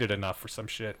related enough for some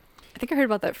shit. I think I heard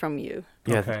about that from you.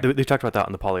 Yeah, Okay. they talked about that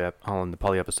on the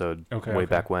poly episode Okay, way okay.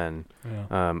 back when.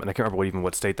 Yeah. And I can't remember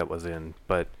what state that was in,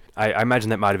 but I imagine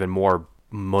that might have been more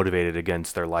motivated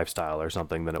against their lifestyle or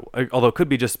something than it. Although it could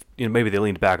be just maybe they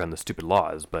leaned back on the stupid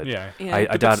laws, but Yeah. Yeah. I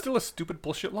But doubt. that's still a stupid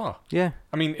bullshit law. Yeah,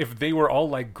 I mean, if they were all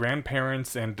like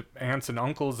grandparents and aunts and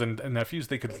uncles and nephews,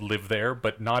 they could live there,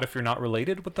 but not if you're not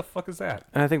related. What the fuck is that?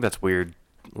 and I think that's weird.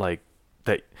 Like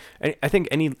that. I think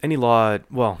any law.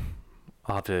 Well,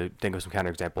 I'll have to think of some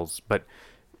counterexamples, but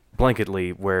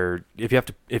blanketly, where if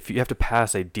you have to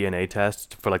pass a DNA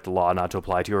test for like the law not to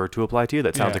apply to you or to apply to you,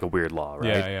 that sounds Yeah. like a weird law, right?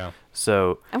 Yeah, yeah.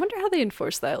 So I wonder how they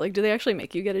enforce that. Like, do they actually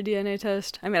make you get a DNA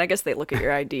test? I mean, I guess they look at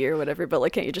your ID or whatever, but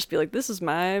like, can't you just be like, this is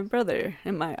my brother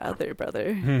and my other brother?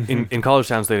 in college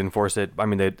towns they enforce it. I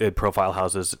mean, they profile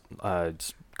houses.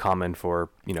 It's common for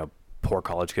poor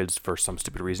college kids for some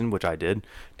stupid reason, which I did,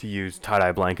 to use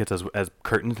tie-dye blankets as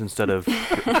curtains instead of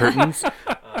curtains,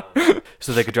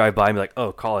 so they could drive by and be like,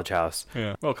 oh, college house.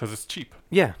 Yeah. Well, because it's cheap.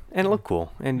 Yeah, and it looked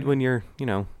cool. And when you're I think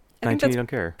 19, that's you don't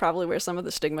care. probably where some of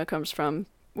the stigma comes from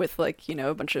with like,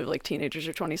 a bunch of like teenagers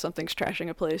or 20-somethings trashing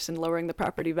a place and lowering the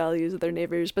property values of their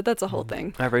neighbors, but that's a whole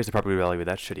thing. I've raised the property value with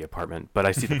that shitty apartment, but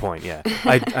I see the point. Yeah,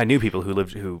 I knew people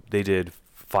who they did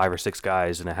 5 or 6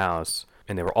 guys in a house,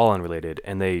 and they were all unrelated,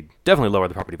 and they definitely lowered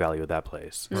the property value of that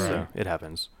place. So Right. it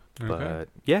happens. Okay. But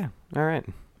yeah, all right.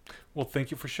 Well,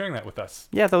 thank you for sharing that with us.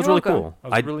 Yeah, that was You're really welcome. cool.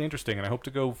 That was really interesting, and I hope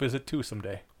to go visit too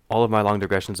someday. All of my long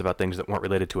digressions about things that weren't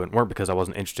related to it weren't because I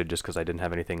wasn't interested, just because I didn't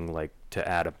have anything like to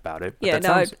add about it. But Yeah, that no,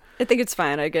 sounds- I think it's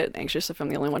fine. I get anxious if I'm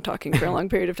the only one talking for a long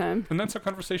period of time. And that's how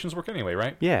conversations work anyway,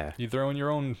 right? yeah, You throw in your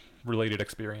own related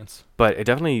experience. but it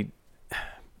definitely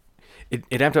it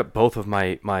amped up both of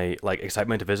my like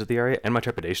excitement to visit the area and my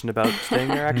trepidation about staying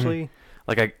there. Actually,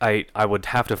 like I would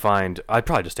have to I'd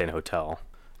probably just stay in a hotel.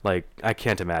 Like I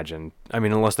can't imagine. I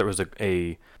mean, unless there was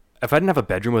a if I didn't have a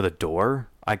bedroom with a door,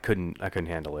 I couldn't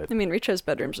handle it. I mean, Reach has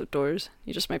bedrooms with doors.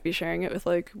 You just might be sharing it with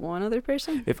like one other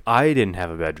person. If I didn't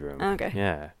have a bedroom. Okay.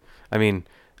 Yeah. I mean,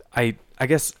 I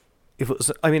guess if it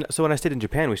was, so when I stayed in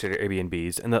Japan, we stayed at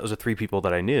Airbnbs, and that was the 3 people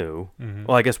that I knew. Mhm.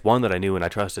 Well, I guess one that I knew, and I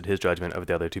trusted his judgment over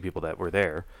the other 2 people that were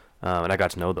there, and I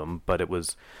got to know them. But it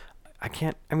was, I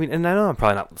mean, and I know I'm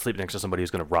probably not sleeping next to somebody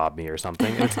who's going to rob me or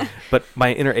something. But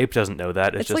my inner ape doesn't know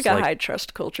that. It's just like a high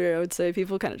trust culture, I would say.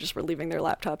 People kind of just were leaving their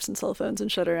laptops and cell phones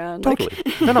and shit around. like-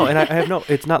 Totally. No, and I have no.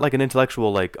 It's not like an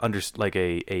intellectual, like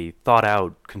a thought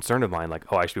out concern of mine.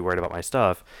 Like, oh, I should be worried about my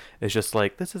stuff. It's just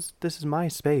like this is my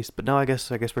space. But no, I guess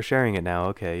we're sharing it now.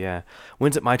 Okay, yeah.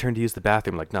 When's it my turn to use the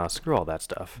bathroom? Like, no, screw all that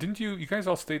stuff. Didn't you guys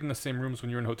all stayed in the same rooms when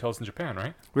you were in hotels in Japan,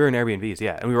 right? We were in Airbnbs,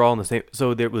 yeah, and we were all in the same.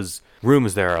 So there was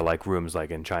rooms there are like rooms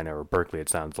like in China or Berkeley. It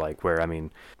sounds like where I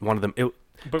mean, one of them.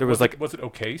 But There was was it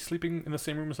okay sleeping in the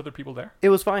same room as other people there? It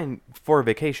was fine for a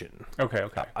vacation. Okay,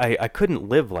 okay. I couldn't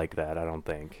live like that. I don't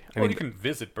think. I Well, mean, you can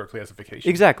visit Berkeley as a vacation.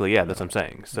 exactly. Yeah, that's what I'm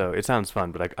saying. So it sounds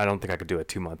fun, but I don't think I could do a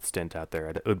 2-month stint out there.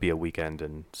 It would be a weekend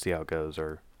and see how it goes,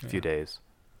 or a few Yeah. days.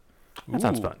 That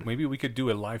sounds Ooh, fun. Maybe we could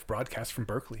do a live broadcast from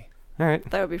Berkeley. All right.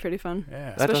 That would be pretty fun.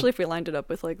 Yeah. That- Especially if we lined it up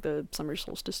with like the summer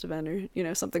solstice event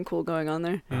or, something cool going on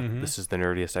there. Mhm. This is the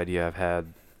nerdiest idea I've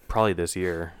had probably this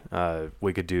year.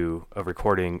 We could do a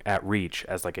recording at Reach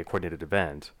as like a coordinated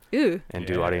event Ooh, and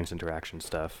do Yeah. audience interaction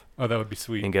stuff Oh, that would be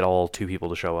sweet. and get all 2 people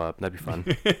to show up. That'd be fun.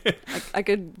 I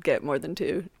could get more than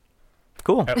 2.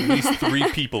 Cool. At least 3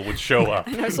 people would show up.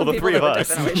 I know some the people 3 that of would us.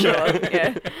 definitely show up.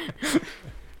 Yeah.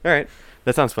 All right.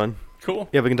 That sounds fun. Cool.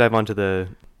 Yeah, we can dive on to the...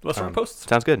 Let's run posts.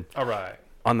 Sounds good. All right.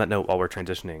 On that note, while we're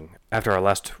transitioning, after our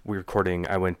last recording,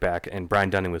 I went back and Brian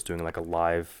Dunning was doing like a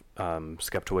live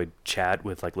Skeptoid chat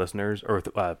with like listeners or with,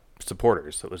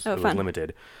 supporters. So it was fun.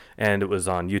 limited, and it was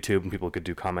on YouTube, and people could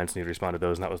do comments and he'd respond to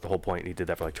those, and that was the whole point. And he did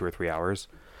that for like 2 or 3 hours.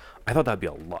 I thought that'd be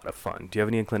a lot of fun. Do you have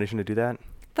any inclination to do that?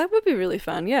 That would be really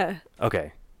fun, yeah.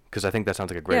 Okay, because I think that sounds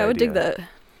like a great idea. Yeah, I would dig that.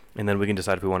 And then we can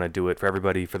decide if we want to do it for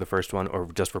everybody for the first one or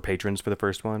just for patrons for the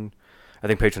first one. I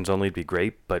think patrons only would be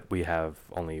great, but we have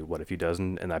only, a few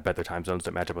dozen, and I bet their time zones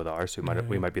don't match up with ours, so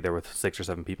we might be there with 6 or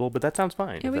 7 people, but that sounds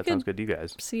fine. Yeah, if we that sounds could good to you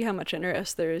guys. see how much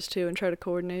interest there is, too, and try to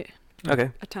coordinate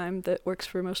Okay. a time that works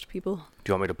for most people.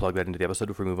 Do you want me to plug that into the episode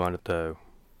before we move on to the...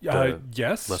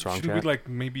 Yes. Less Wrong Should chat? we like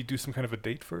maybe do some kind of a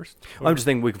date first? I'm just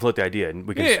thinking we can float the idea, and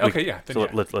we can... Yeah, we- okay, yeah. Then So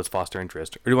yeah. let's foster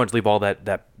interest. Or do you want to leave all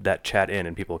that chat in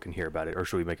and people can hear about it, or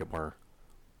should we make it more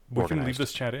We can leave organized?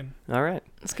 this chat in. All right.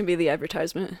 This can be the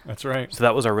advertisement. That's right. So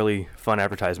that was our really fun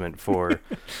advertisement for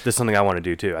this is something I want to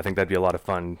do too. I think that'd be a lot of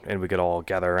fun, and we could all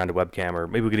gather around a webcam, or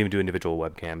maybe we could even do individual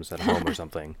webcams at home or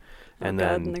something. And God,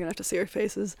 then and they're going to have to see our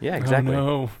faces. yeah, exactly.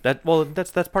 Oh, That's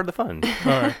part of the fun. no.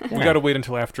 All right. We got to wait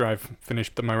until after I've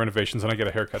finished my renovations and I get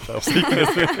a haircut, though.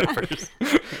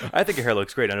 I think your hair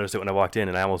looks great. I noticed it when I walked in,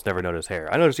 and I almost never noticed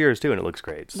hair. I noticed yours too, and it looks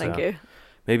great. Thank So you.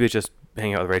 maybe it's just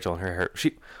hanging out with Rachel and her hair.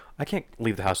 I can't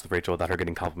leave the house with Rachel without her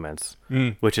getting compliments,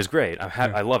 Mm. which is great.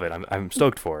 Yeah. I love it. I'm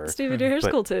stoked for her. Stevie, your hair's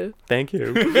But- cool, too. Thank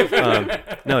you.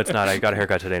 No, it's not. I got a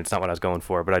haircut today, and it's not what I was going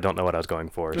for, but I don't know what I was going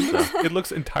for. So It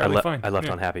looks entirely fine. I left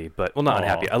Yeah. unhappy, but not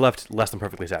unhappy. Aw. I left less than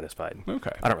perfectly satisfied.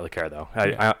 Okay. I don't really care though.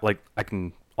 Yeah. I can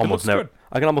looks almost never. good.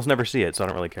 I can almost never see it, so I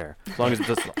don't really care. As long as it's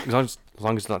just, as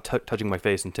long as it's not touching my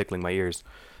face and tickling my ears.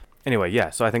 Anyway, yeah.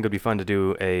 So I think it'd be fun to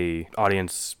do a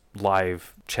audience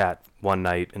live chat one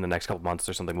night in the next couple months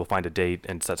or something. We'll find a date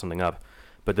and set something up.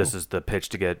 But this is the pitch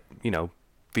to get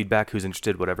feedback, who's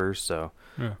interested, whatever. So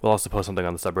Yeah. we'll also post something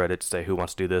on the subreddit to say who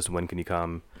wants to do this, when can you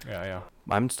come. Yeah.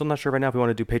 I'm still not sure right now if we want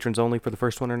to do patrons only for the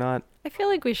first one or not. I feel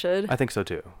like we should. I think so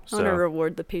too. I want to So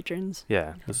reward the patrons.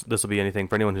 yeah, this will be anything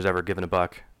for anyone who's ever given $1.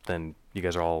 Then you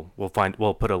guys are all. We'll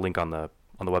put a link on the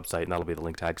website, and that'll be the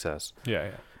link to access.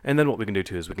 Yeah. And then what we can do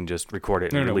too is we can just record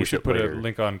it and No, we release should it put later. a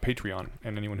link on Patreon,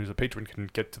 and anyone who's a patron can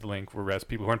get to the link, whereas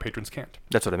people who aren't patrons can't.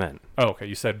 That's what I meant. Oh, okay.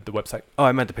 You said the website. Oh,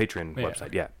 I meant the Patreon Yeah.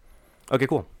 website. Yeah. Okay,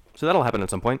 cool. So that'll happen at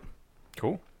some point.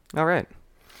 Cool. All right.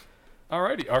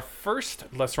 Alrighty, our first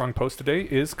Less Wrong post today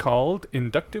is called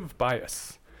Inductive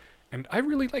Bias. And I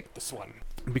really like this one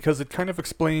because it kind of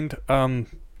explained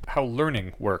how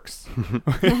learning works,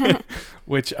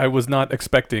 which I was not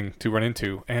expecting to run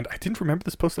into. And I didn't remember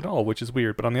this post at all, which is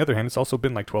weird. But on the other hand, it's also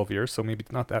been like 12 years, so maybe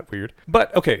it's not that weird.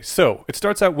 But okay, so it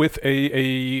starts out with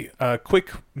a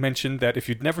quick mention that if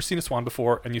you'd never seen a swan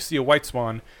before and you see a white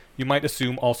swan, you might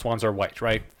assume all swans are white,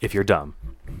 right? If you're dumb.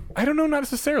 I don't know, not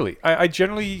necessarily. I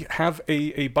generally have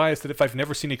a bias that if I've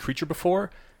never seen a creature before,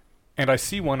 and I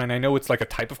see one and I know it's like a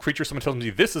type of creature, someone tells me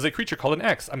this is a creature called an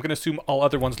X, I'm going to assume all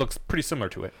other ones looks pretty similar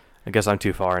to it. I guess I'm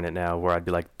too far in it now where I'd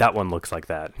be like, that one looks like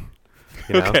that.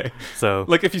 You know? Okay. So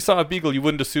Like if you saw a beagle, you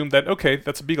wouldn't assume that, okay,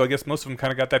 that's a beagle. I guess most of them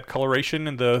kind of got that coloration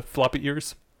and the floppy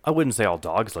ears. I wouldn't say all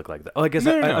dogs look like that. Oh, I guess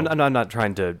No. I'm not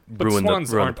trying to But ruin swans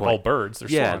the aren't point. all birds. They're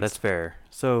Yeah, swans. that's fair.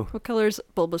 So What color's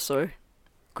Bulbasaur?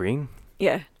 green?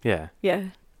 Yeah. Yeah. Yeah.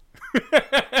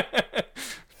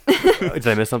 Did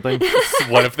I miss something?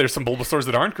 What if there's some Bulbasaurs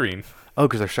that aren't green? Oh,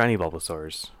 because they're shiny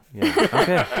Bulbasaurs. Yeah.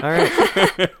 Okay. All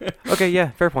right. Okay.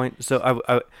 Yeah. Fair point. So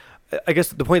I guess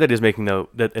the point that he's making though,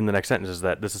 that in the next sentence is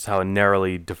that this is how a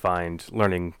narrowly defined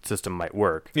learning system might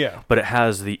work. Yeah. But it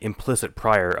has the implicit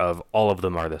prior of all of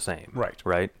them are the same. Right.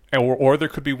 Right. Or there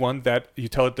could be one that you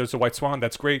tell it there's a white swan,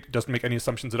 that's great, doesn't make any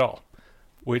assumptions at all,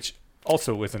 which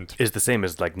also isn't. Is the same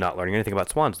as like not learning anything about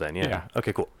swans then. Yeah. Yeah.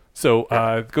 Okay. Cool. So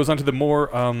it goes on to the more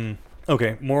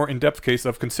in-depth case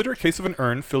of consider a case of an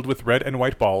urn filled with red and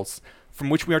white balls from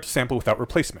which we are to sample without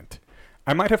replacement.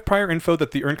 I might have prior info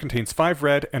that the urn contains 5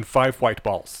 red and 5 white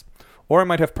balls. Or I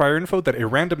might have prior info that a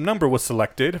random number was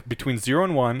selected between 0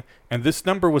 and 1, and this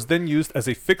number was then used as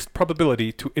a fixed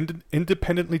probability to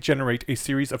independently generate a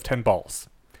series of 10 balls.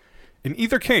 In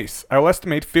either case, I will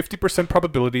estimate 50%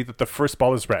 probability that the first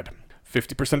ball is red,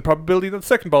 50% probability that the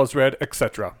second ball is red,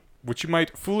 etc., which you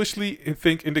might foolishly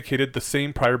think indicated the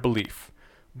same prior belief.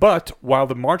 But, while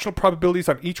the marginal probabilities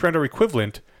on each round are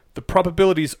equivalent, the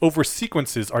probabilities over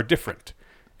sequences are different.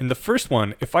 In the first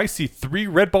one, if I see 3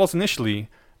 red balls initially,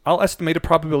 I'll estimate a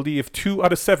probability of 2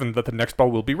 out of 7 that the next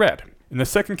ball will be red. In the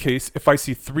second case, if I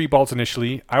see 3 balls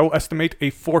initially, I will estimate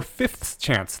a 4/5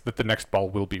 chance that the next ball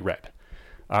will be red.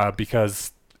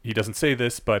 Because he doesn't say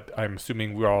this, but I'm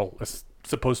assuming we're all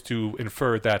supposed to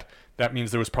infer that that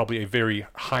means there was probably a very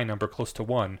high number close to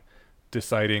 1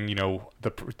 deciding,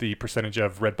 the percentage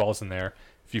of red balls in there.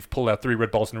 If you've pulled out 3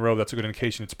 red balls in a row, that's a good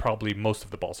indication it's probably most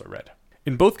of the balls are red.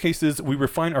 In both cases, we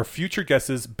refine our future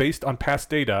guesses based on past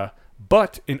data,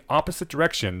 but in opposite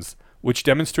directions, which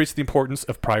demonstrates the importance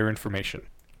of prior information,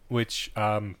 which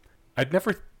I'd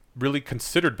never really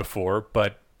considered before,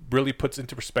 but really puts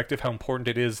into perspective how important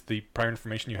it is, the prior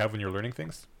information you have when you're learning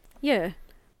things. Yeah.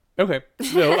 Okay,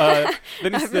 so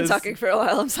then I've been talking for a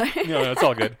while, I'm sorry. No, it's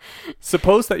all good.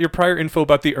 Suppose that your prior info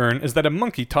about the urn is that a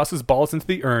monkey tosses balls into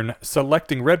the urn,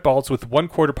 selecting red balls with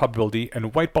 1/4 probability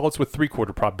and white balls with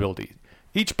 3/4 probability.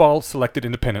 Each ball selected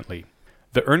independently.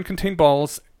 The urn contains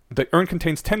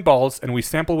 10 balls, and we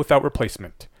sample without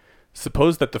replacement.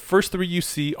 Suppose that the first 3 you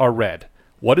see are red.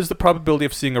 What is the probability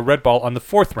of seeing a red ball on the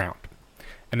 4th round?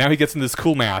 And now he gets into this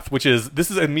cool math, this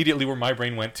is immediately where my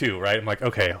brain went too, right? I'm like,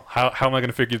 okay, how am I going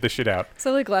to figure this shit out?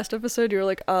 So like last episode, you were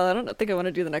like, I don't think I want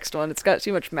to do the next one. It's got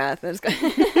too much math. And it's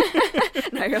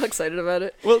got now you're all excited about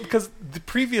it. Well, because the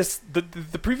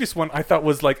previous one I thought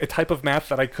was like a type of math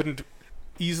that I couldn't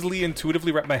easily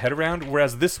intuitively wrap my head around,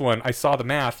 whereas this one, I saw the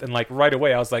math and like right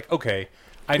away I was like, okay,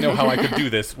 I know how I could do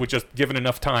this with just given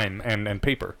enough time and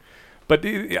paper. But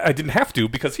I didn't have to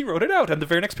because he wrote it out in the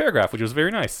very next paragraph, which was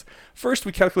very nice. First,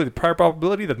 we calculated the prior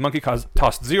probability that the monkey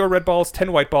tossed 0 red balls,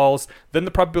 10 white balls, then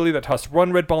the probability that tossed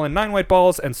 1 red ball and 9 white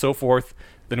balls, and so forth.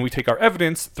 Then we take our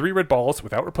evidence, 3 red balls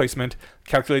without replacement,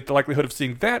 calculate the likelihood of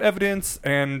seeing that evidence,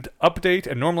 and update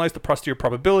and normalize the posterior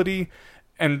probability,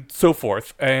 and so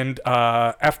forth. And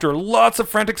after lots of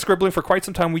frantic scribbling for quite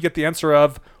some time, we get the answer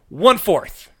of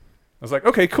 1/4. I was like,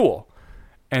 okay, cool.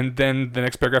 And then the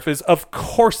next paragraph is, of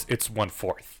course it's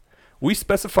 1/4. We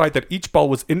specified that each ball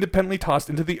was independently tossed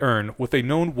into the urn with a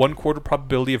known 1/4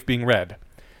 probability of being red.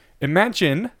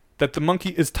 Imagine that the monkey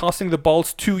is tossing the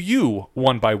balls to you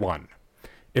one by one.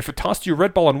 If it tossed you a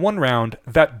red ball on one round,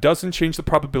 that doesn't change the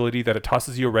probability that it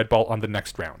tosses you a red ball on the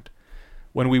next round.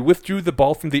 When we withdrew the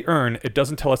ball from the urn, it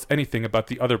doesn't tell us anything about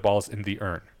the other balls in the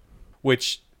urn.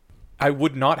 Which I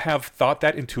would not have thought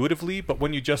that intuitively, but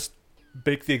when you just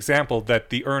make the example that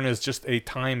the urn is just a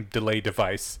time delay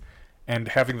device and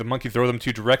having the monkey throw them to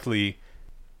you directly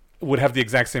would have the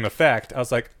exact same effect, I was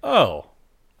like, oh.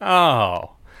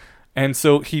 And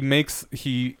so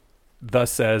he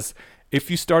thus says, if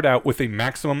you start out with a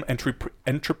maximum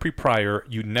entropy prior,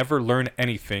 you never learn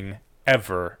anything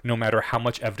ever, no matter how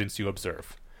much evidence you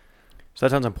observe. So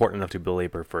that sounds important enough to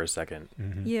belabor for a second.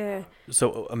 Mm-hmm. Yeah.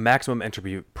 So a maximum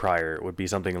entropy prior would be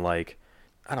something like,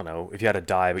 I don't know, if you had a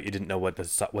die but you didn't know what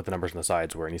the numbers on the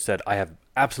sides were, and you said, I have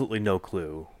absolutely no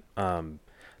clue.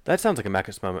 That sounds like a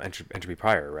maximum entropy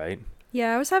prior, right?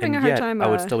 Yeah, I was having a hard time. I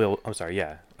would still be able. I'm sorry.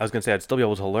 Yeah, I was gonna say I'd still be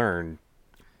able to learn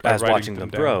as watching them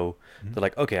throw. Mm-hmm. They're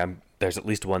like, okay, there's at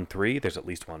least 1 3, there's at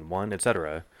least 1 1,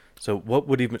 etc. So what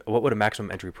would a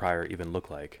maximum entropy prior even look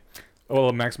like? Well,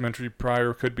 a maximum entropy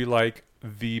prior could be like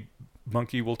the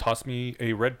monkey will toss me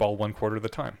a red ball 1/4 of the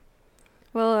time.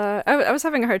 Well, I was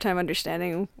having a hard time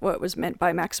understanding what was meant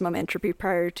by maximum entropy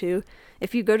prior to.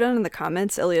 If you go down in the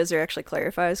comments, Eliezer actually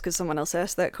clarifies because someone else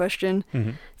asked that question.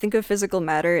 Mm-hmm. Think of physical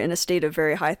matter in a state of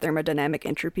very high thermodynamic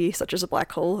entropy, such as a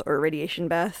black hole or a radiation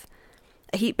bath.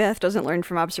 A heat bath doesn't learn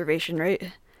from observation,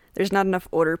 right? There's not enough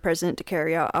order present to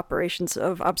carry out operations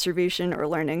of observation or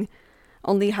learning.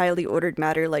 Only highly ordered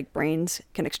matter like brains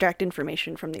can extract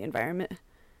information from the environment.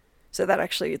 So that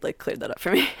actually cleared that up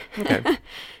for me. Okay.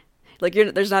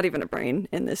 There's not even a brain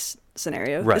in this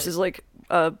scenario. Right. This is like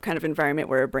a kind of environment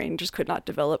where a brain just could not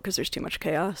develop because there's too much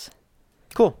chaos.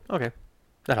 Cool. Okay.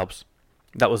 That helps.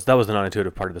 That was the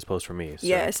non-intuitive part of this post for me. So.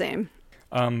 Yeah, same.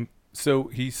 So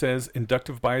he says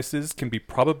inductive biases can be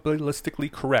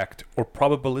probabilistically correct or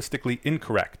probabilistically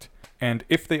incorrect. And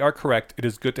if they are correct, it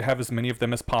is good to have as many of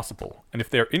them as possible. And if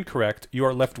they are incorrect, you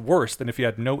are left worse than if you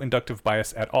had no inductive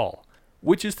bias at all.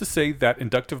 Which is to say that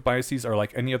inductive biases are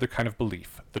like any other kind of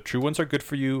belief. The true ones are good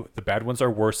for you, the bad ones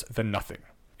are worse than nothing.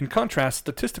 In contrast,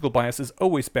 statistical bias is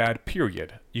always bad,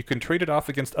 period. You can trade it off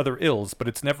against other ills, but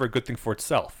it's never a good thing for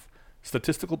itself.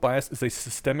 Statistical bias is a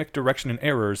systemic direction in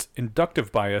errors,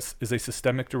 inductive bias is a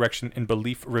systemic direction in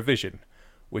belief revision.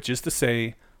 Which is to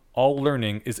say, all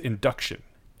learning is induction,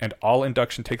 and all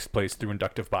induction takes place through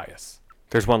inductive bias.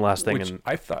 There's one last thing. Which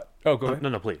I thought... Oh, go ahead.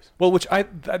 No, please. Well,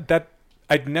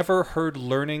 I'd never heard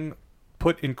learning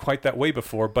put in quite that way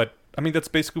before, but I mean, that's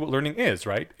basically what learning is,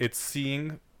 right? It's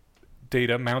seeing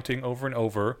data mounting over and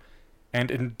over and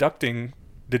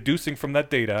deducing from that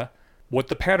data what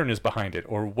the pattern is behind it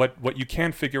or what you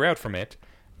can figure out from it.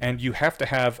 And you have to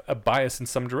have a bias in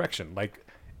some direction. Like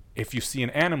if you see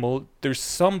an animal, there's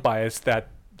some bias that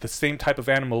the same type of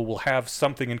animal will have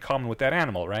something in common with that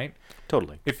animal, right?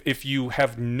 Totally. If you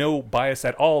have no bias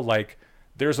at all, like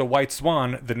there's a white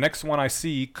swan, the next one I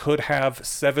see could have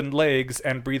 7 legs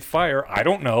and breathe fire. I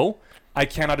don't know. I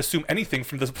cannot assume anything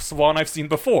from the swan I've seen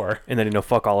before. And then you know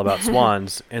fuck all about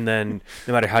swans, and then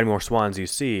no matter how many more swans you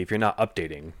see, if you're not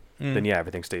updating, then yeah,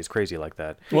 everything stays crazy like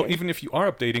that. Well, even if you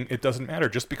are updating, it doesn't matter.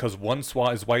 Just because one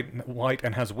swan is white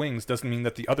and has wings doesn't mean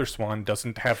that the other swan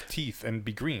doesn't have teeth and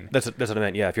be green. That's what I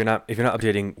meant. Yeah, if you're not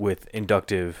updating with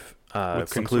inductive With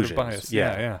some conclusions, sort of bias.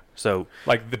 yeah. Yeah. So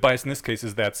Like the bias in this case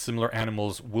is that similar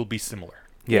animals will be similar.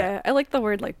 yeah, I like the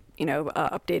word like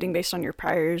updating based on your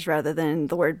priors rather than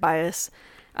the word bias.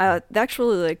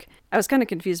 Actually, like I was kind of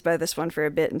confused by this one for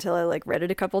a bit until I like read it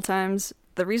a couple times.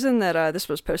 The reason that this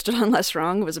was posted on Less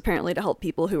Wrong was apparently to help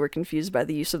people who were confused by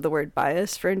the use of the word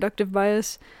bias for inductive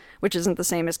bias, which isn't the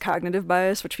same as cognitive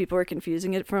bias, which people were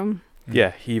confusing it from.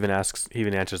 yeah. He even answers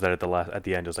that at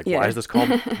the end. It was like, Yeah. why is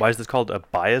this called a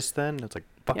bias then? It's like,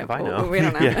 fuck if I know. We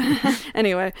don't know. Yeah.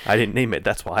 Anyway, I didn't name it.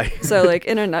 That's why. so like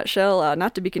in a nutshell,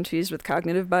 not to be confused with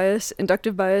cognitive bias,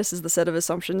 inductive bias is the set of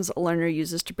assumptions a learner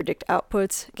uses to predict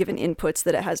outputs given inputs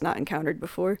that it has not encountered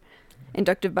before.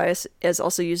 Inductive bias is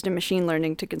also used in machine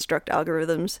learning to construct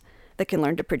algorithms that can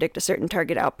learn to predict a certain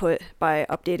target output by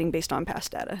updating based on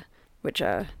past data, which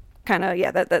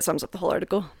that sums up the whole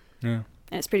article. Yeah,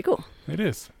 And it's pretty cool. it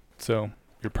is. So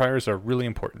your priors are really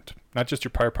important. Not just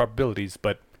your prior probabilities,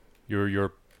 but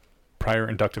your prior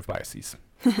inductive biases.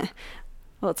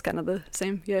 Well, it's kind of the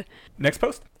same, yeah. Next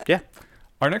post. Yeah.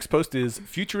 Our next post is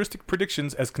futuristic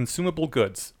predictions as consumable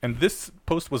goods. And this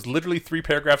post was literally 3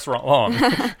 paragraphs long.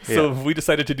 So we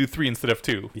decided to do 3 instead of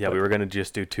 2. Yeah, we were going to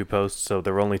just do 2 posts, so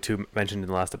there were only 2 mentioned in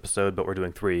the last episode, but we're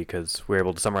doing 3 because we were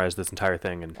able to summarize this entire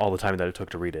thing and all the time that it took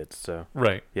to read it, so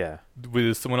Right. yeah.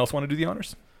 Does someone else want to do the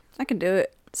honors? I can do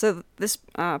it. So this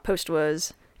post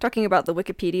was talking about the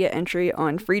Wikipedia entry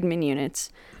on Friedman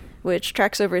units, which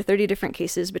tracks over 30 different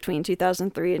cases between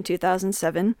 2003 and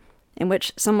 2007, in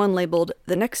which someone labeled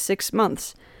the next 6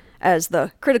 months as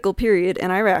the critical period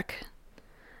in Iraq.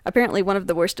 Apparently one of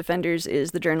the worst offenders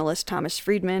is the journalist Thomas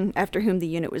Friedman, after whom the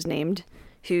unit was named,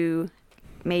 who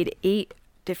made 8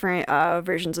 different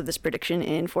versions of this prediction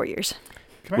in 4 years.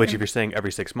 Which, if you're saying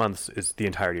every 6 months, is the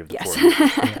entirety of the Yes. 4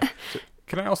 years. Yeah.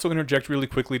 Can I also interject really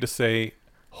quickly to say,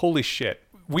 holy shit,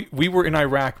 we were in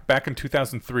Iraq back in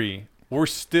 2003. We're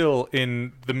still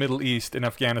in the Middle East, in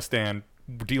Afghanistan,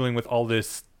 dealing with all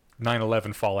this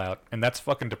 9/11 fallout, and that's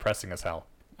fucking depressing as hell.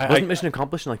 Wasn't Mission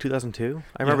Accomplished in like 2002?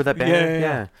 I remember that banner.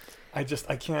 Yeah. I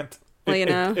can't. Well,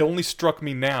 It only struck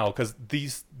me now because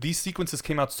these sequences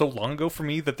came out so long ago for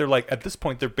me that they're like, at this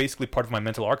point, they're basically part of my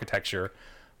mental architecture.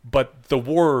 But the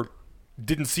war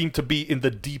didn't seem to be in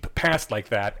the deep past like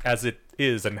that as it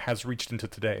is and has reached into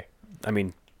today. I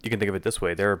mean, you can think of it this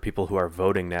way. There are people who are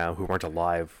voting now who weren't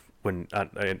alive when, on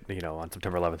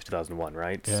September 11th, 2001,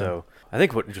 right? Yeah. So I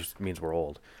think what it just means we're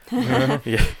old. Yeah.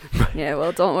 Yeah. Yeah,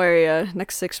 well, don't worry.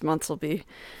 Next 6 months will be...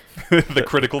 The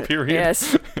critical period.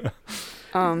 Yes.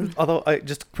 Although,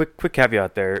 just quick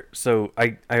caveat there. So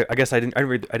I guess I didn't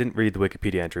read the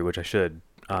Wikipedia entry, which I should.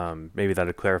 Maybe that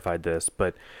had clarified this,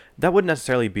 but that wouldn't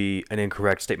necessarily be an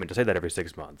incorrect statement to say that every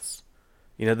 6 months.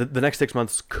 You know, the next 6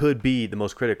 months could be the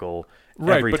most critical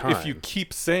every time. But if you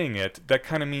keep saying it, that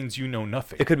kind of means you know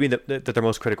nothing. It could be that they're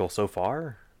most critical so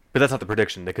far, but that's not the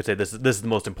prediction. They could say this is the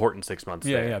most important 6 months.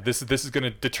 Yeah. This is going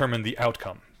to determine the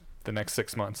outcome, the next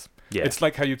 6 months. Yeah. It's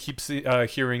like how you keep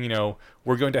hearing,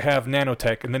 we're going to have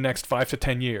nanotech in the next 5 to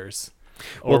 10 years.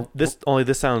 Well, this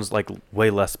sounds like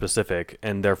way less specific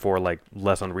and therefore like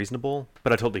less unreasonable.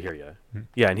 But I totally hear you. Hmm.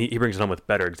 Yeah, and he brings it on with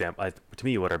better example. To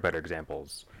me, what are better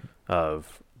examples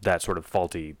of that sort of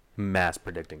faulty mass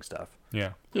predicting stuff?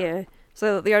 Yeah. Yeah.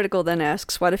 So the article then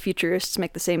asks, why do futurists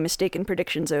make the same mistaken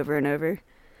predictions over and over?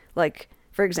 Like,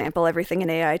 for example, everything in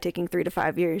AI taking 3 to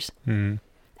 5 years. Mm.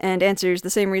 And answers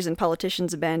the same reason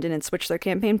politicians abandon and switch their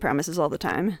campaign promises all the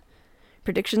time.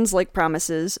 Predictions, like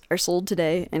promises, are sold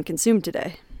today and consumed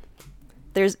today.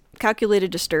 There's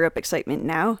calculated to stir up excitement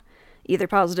now, either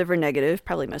positive or negative,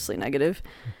 probably mostly negative.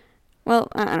 Well,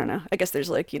 I don't know. I guess there's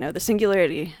the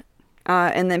singularity.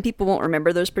 And then people won't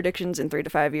remember those predictions in 3 to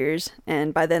 5 years,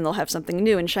 and by then they'll have something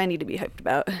new and shiny to be hyped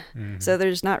about. Mm-hmm. So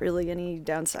there's not really any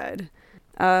downside.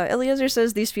 Eliezer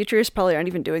says these futurists probably aren't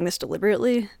even doing this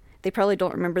deliberately. They probably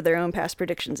don't remember their own past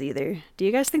predictions either. Do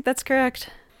you guys think that's correct?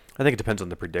 I think it depends on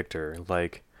the predictor.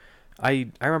 Like, I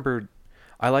remember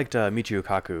I liked Michio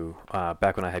Kaku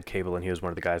back when I had cable, and he was one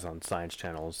of the guys on science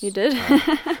channels. You did?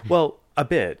 Well, a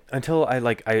bit until I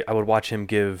would watch him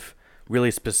give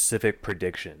really specific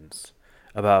predictions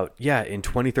about, in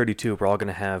 2032 we're all going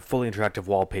to have fully interactive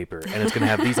wallpaper and it's going to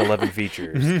have these 11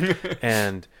 features.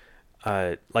 And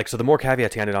so the more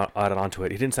caveats he added onto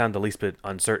it, he didn't sound the least bit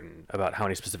uncertain about how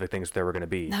many specific things there were going to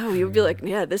be. No, you would be like,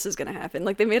 yeah, this is gonna happen.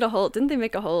 Like didn't they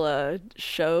make a whole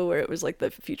show where it was like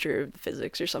the future of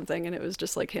physics or something, and it was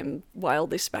just like him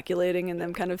wildly speculating and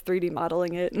them kind of 3D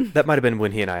modeling it. That might have been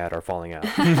when he and I had our falling out.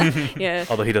 Yeah.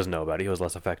 Although he doesn't know about it, he was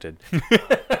less affected.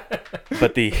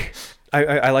 But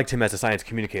I liked him as a science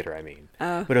communicator. I mean,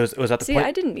 but it was at the See, point.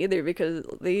 I didn't either, because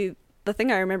the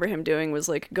thing I remember him doing was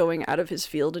like going out of his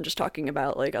field and just talking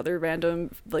about like other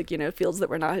random fields that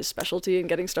were not his specialty and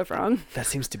getting stuff wrong. That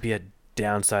seems to be a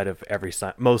downside of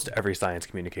most every science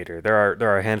communicator. There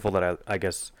are a handful that I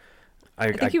guess.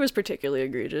 I think he was particularly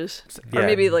egregious, Yeah. or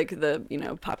maybe like the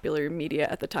popular media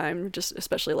at the time just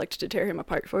especially liked to tear him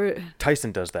apart for it.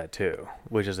 Tyson does that too,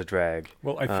 which is a drag.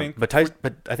 Well, I think, but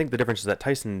I think the difference is that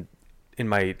Tyson, in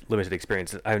my limited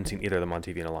experience, I haven't seen either of them on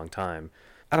TV in a long time.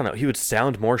 I don't know. He would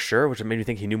sound more sure, which made me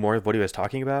think he knew more of what he was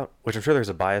talking about. Which I'm sure there's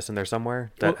a bias in there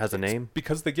somewhere that has a name.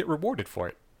 Because they get rewarded for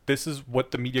it. This is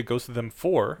what the media goes to them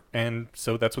for, and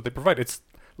so that's what they provide. It's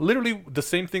literally the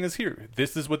same thing as here.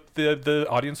 This is what the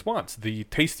audience wants. The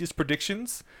tastiest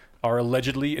predictions are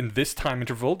allegedly in this time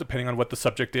interval, depending on what the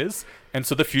subject is. And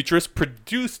so the futurists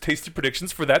produce tasty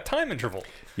predictions for that time interval.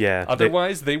 Yeah.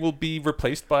 Otherwise, they will be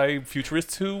replaced by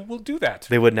futurists who will do that.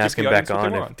 They wouldn't ask Give him the back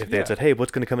audience what on they if they had want. said, hey,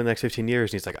 what's going to come in the next 15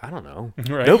 years? And he's like, I don't know.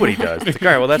 Right. Nobody does. It's like,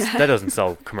 all right, well, that doesn't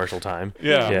sell commercial time.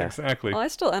 Yeah, Yeah. exactly. Well,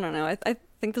 I don't know. I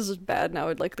think this is bad, and I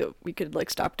would like that we could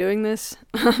like stop doing this.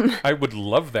 I would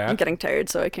love that. I'm getting tired,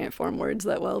 so I can't form words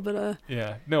that well. But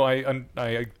Yeah. No,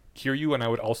 I hear you, and I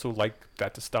would also like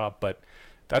that to stop, but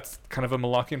that's kind of a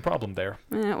Malachian problem there.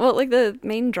 yeah, well, like the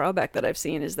main drawback that I've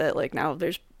seen is that like now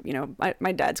there's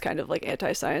my dad's kind of like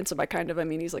anti-science, and by kind of I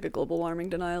mean he's like a global warming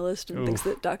denialist and thinks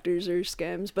that doctors are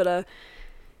scams. But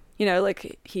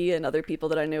like he and other people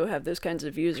that I know have those kinds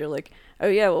of views are like, oh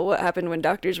yeah, well what happened when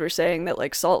doctors were saying that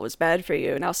like salt was bad for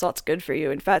you, now salt's good for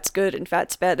you, and fat's good and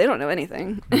fat's bad. They don't know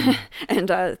anything. And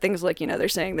things like, they're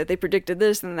saying that they predicted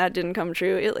this and that didn't come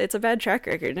true. It's a bad track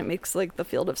record, and it makes like the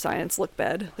field of science look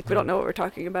bad. Like we don't know what we're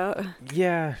talking about.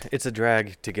 Yeah, it's a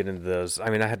drag to get into those. I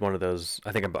mean, I had one of those.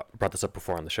 I think I brought this up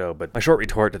before on the show, but my short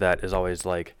retort to that is always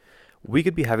like, we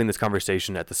could be having this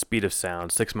conversation at the speed of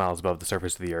sound 6 miles above the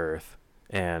surface of the earth.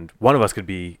 And one of us could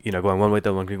be, going one way, the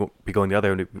other one could be going the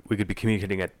other, and we could be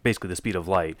communicating at basically the speed of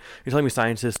light. You're telling me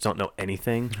scientists don't know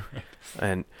anything?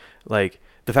 And, like,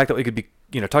 the fact that we could be,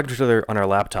 talking to each other on our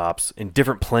laptops in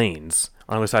different planes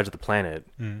on other sides of the planet,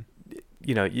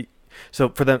 so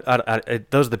for them,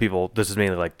 those are the people, this is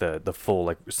mainly, like, the full,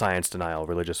 like, science denial,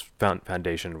 religious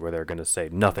foundation, where they're going to say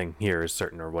nothing here is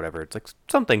certain or whatever. It's like,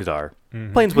 some things are.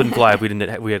 Mm-hmm. Planes wouldn't fly if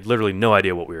we had literally no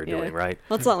idea what we were doing, right?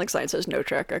 Well, it's not like science has no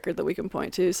track record that we can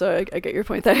point to, so I get your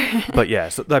point there. But yeah,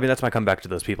 so I mean, that's my comeback to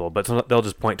those people. But they'll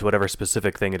just point to whatever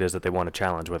specific thing it is that they want to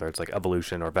challenge, whether it's like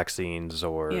evolution or vaccines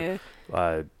or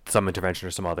some intervention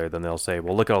or some other. Then they'll say,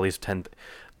 well, look at all these 10...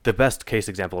 The best case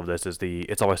example of this is the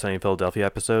It's Always Sunny in Philadelphia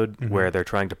episode, where they're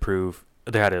trying to prove...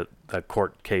 They had a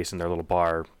court case in their little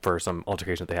bar for some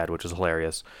altercation that they had, which was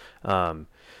hilarious.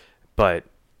 But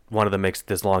one of them makes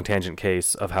this long tangent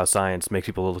case of how science makes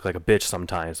people look like a bitch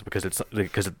sometimes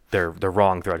because they're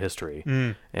wrong throughout history.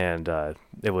 And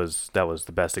that was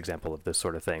the best example of this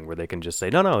sort of thing, where they can just say,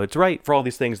 no, it's right for all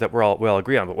these things that we all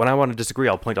agree on. But when I want to disagree,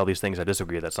 I'll point all these things I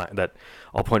disagree that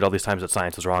I'll point all these times that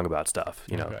science was wrong about stuff.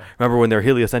 Okay. Remember when they're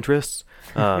heliocentrists?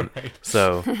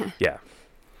 So yeah.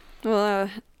 Well,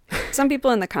 some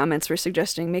people in the comments were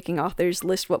suggesting making authors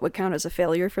list what would count as a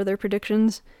failure for their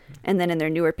predictions, and then in their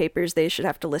newer papers they should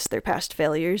have to list their past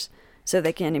failures so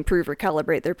they can improve or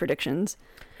calibrate their predictions.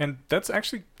 And that's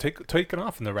actually taken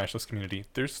off in the rationalist community.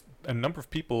 There's a number of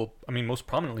people, I mean, most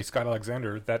prominently Scott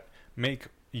Alexander, that make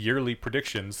yearly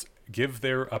predictions, give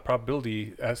their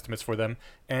probability estimates for them,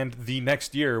 and the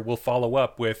next year will follow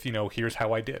up with, here's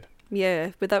how I did.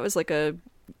 Yeah, but that was like a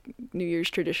New Year's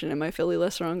tradition in my Philly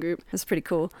Less Wrong group. It's pretty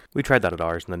cool. We tried that at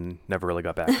ours and then never really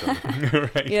got back to them.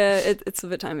 Right. Yeah, it's a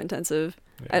bit time intensive.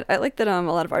 Yeah. I like that a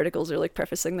lot of articles are like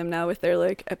prefacing them now with their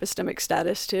like epistemic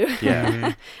status too.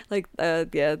 Yeah. Like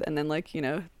yeah, and then like,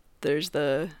 there's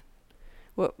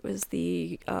what was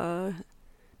the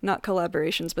not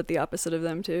collaborations, but the opposite of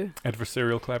them too.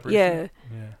 Adversarial collaboration.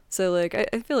 Yeah. So like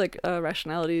I feel like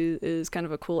rationality is kind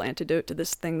of a cool antidote to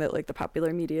this thing that like the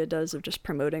popular media does of just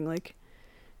promoting like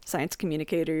science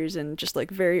communicators and just like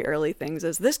very early things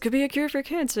as this could be a cure for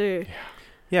cancer.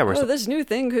 Yeah, Oh, this new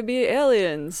thing could be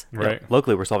aliens. Right.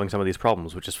 locally we're solving some of these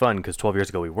problems, which is fun because 12 years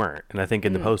ago we weren't. And I think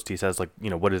in the post he says, like,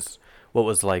 what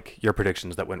was like your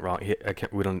predictions that went wrong?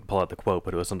 We don't pull out the quote,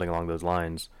 but it was something along those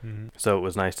lines. Mm-hmm. So it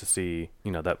was nice to see,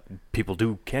 that people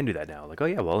can do that now. Like, oh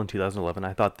yeah, well in 2011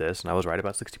 I thought this, and I was right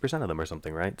about 60% of them or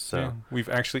something, right? So Yeah, we've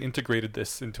actually integrated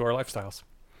this into our lifestyles.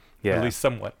 yeah. At least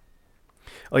somewhat.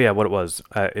 Oh yeah, what it was.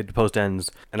 The post ends,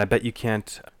 and I bet you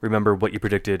can't remember what you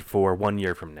predicted for 1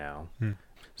 year from now.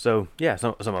 So yeah,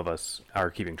 some of us are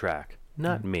keeping track.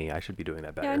 Not me. I should be doing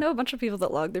that better. Yeah, I know a bunch of people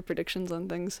that log their predictions on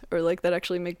things, or like that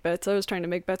actually make bets. I was trying to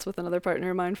make bets with another partner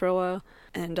of mine for a while,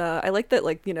 and I like that,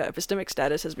 like, epistemic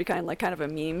status has become like kind of a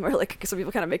meme, or like some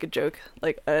people kind of make a joke,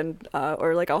 like, and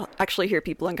or like I'll actually hear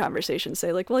people in conversation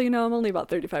say like, well, I'm only about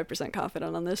 35%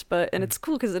 confident on this, and it's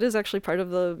cool because it is actually part of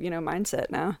the mindset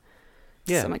now,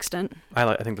 to some extent.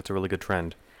 I think that's a really good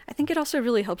trend. I think it also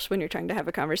really helps when you're trying to have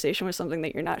a conversation with something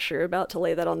that you're not sure about to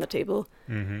lay that on the table.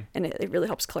 Mm-hmm. And it really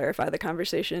helps clarify the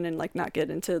conversation and like not get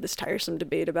into this tiresome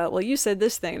debate about, well, you said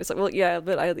this thing. And it's like, well, yeah,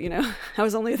 but I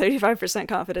was only 35%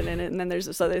 confident in it. And then there's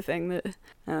this other thing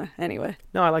that, anyway.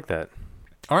 No, I like that.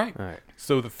 All right. All right.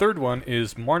 So the third one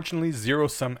is marginally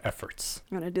zero-sum efforts.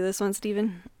 You want to do this one,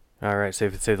 Steven? All right,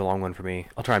 save the long one for me.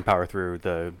 I'll try and power through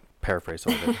the paraphrase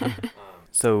of it.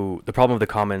 So the problem of the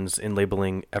commons in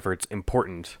labeling efforts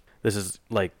important. This is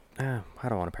like, how do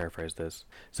I want to paraphrase this?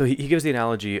 So he gives the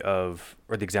analogy of,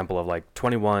 or the example of like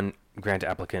 21 grant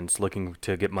applicants looking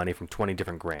to get money from 20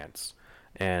 different grants.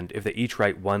 And if they each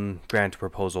write one grant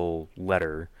proposal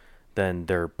letter, then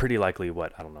they're pretty likely,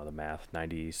 I don't know the math,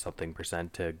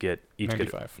 90-something% to get each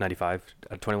 95. 95,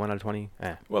 21 out of 20?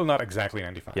 Well, not exactly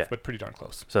 95, Yeah. but pretty darn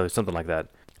close. So something like that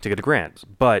to get a grant.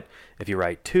 But if you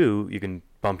write two, you can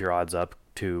bump your odds up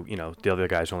to, the other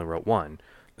guys who only wrote one.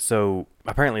 So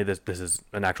apparently this is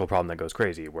an actual problem that goes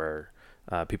crazy where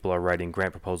people are writing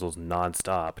grant proposals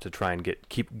nonstop to try and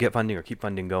get funding or keep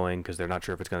funding going because they're not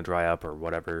sure if it's going to dry up or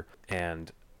whatever.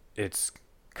 And it's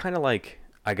kind of like,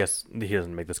 I guess he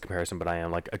doesn't make this comparison, but I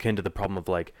am like akin to the problem of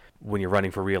like when you're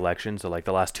running for re-election. So like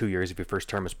the last 2 years of your first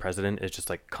term as president is just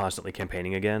like constantly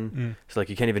campaigning again. So like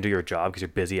you can't even do your job because you're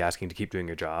busy asking to keep doing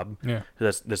your job. Yeah.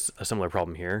 So that's a similar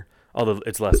problem here. Although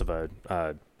it's less of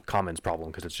a commons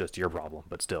problem because it's just your problem,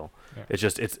 but still,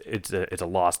 it's a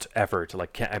lost effort to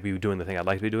like, can't I be doing the thing I'd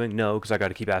like to be doing? No, because I got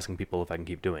to keep asking people if I can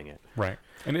keep doing it. Right.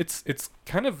 And it's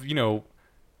kind of,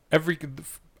 every,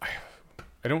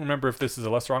 I don't remember if this is a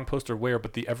Less Wrong post or where,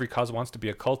 but the every cause wants to be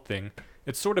a cult thing.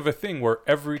 It's sort of a thing where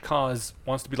every cause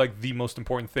wants to be like the most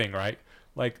important thing, right?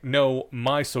 Like, no,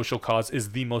 my social cause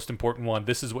is the most important one.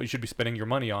 This is what you should be spending your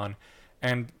money on.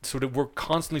 And sort of we're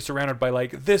constantly surrounded by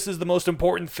like, this is the most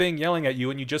important thing yelling at you,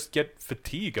 and you just get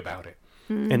fatigue about it.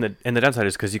 And the downside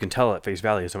is because you can tell at face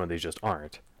value some of these just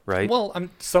aren't, right? Well,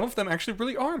 some of them actually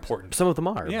really are important. Some of them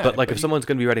are. Yeah, but like but if someone's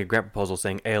going to be writing a grant proposal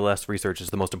saying ALS research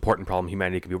is the most important problem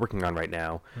humanity could be working on right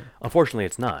now, unfortunately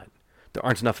it's not. There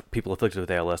aren't enough people afflicted with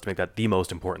ALS to make that the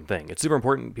most important thing. It's super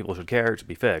important. People should care. It should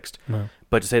be fixed. No.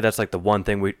 But to say that's like the one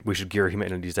thing we should gear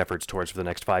humanity's efforts towards for the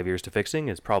next 5 years to fixing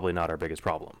is probably not our biggest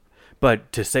problem.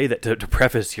 But to say that, to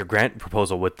preface your grant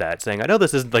proposal with that, saying, I know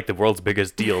this isn't like the world's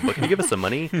biggest deal, but can you give us some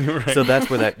money? Right. So that's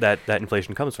where that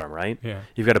inflation comes from, right? Yeah.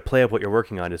 You've got to play up what you're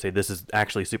working on to say this is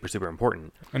actually super, super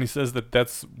important. And he says that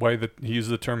that's why he uses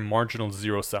the term marginal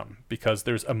zero sum, because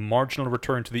there's a marginal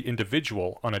return to the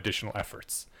individual on additional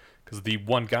efforts. Because the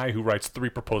one guy who writes 3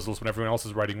 proposals when everyone else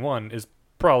is writing 1 is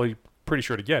probably pretty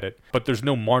sure to get it, but there's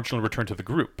no marginal return to the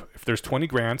group. If there's 20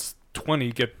 grants,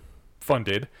 20 get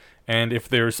funded, and if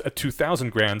there's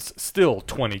 2,000 grants, still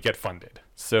 20 get funded.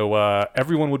 So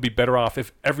everyone would be better off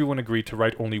if everyone agreed to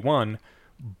write only 1,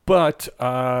 but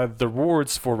the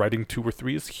rewards for writing 2 or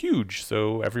 3 is huge,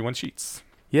 so everyone cheats.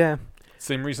 Yeah.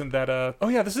 Same reason that,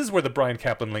 this is where the Brian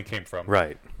Kaplan link came from.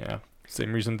 Right. Yeah.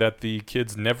 Same reason that the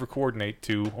kids never coordinate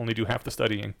to only do half the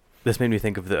studying. This made me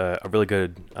think of a really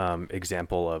good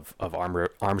example of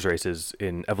arms races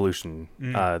in evolution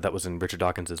that was in Richard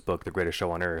Dawkins' book, The Greatest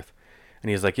Show on Earth. And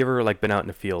he's like, you ever like been out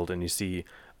in a field and you see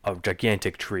a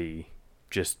gigantic tree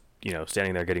just,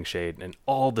 standing there getting shade, and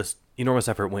all this enormous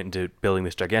effort went into building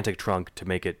this gigantic trunk to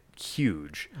make it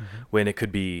huge when it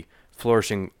could be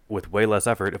flourishing with way less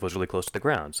effort if it was really close to the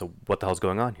ground. So what the hell's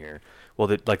going on here? Well,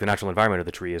 the natural environment of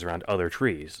the tree is around other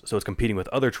trees. So it's competing with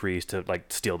other trees to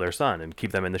like steal their sun and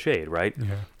keep them in the shade, right?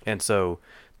 Yeah. And so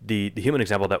the human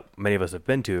example that many of us have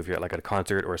been to, if you're at like at a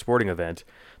concert or a sporting event,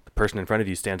 the person in front of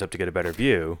you stands up to get a better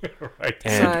view. Right.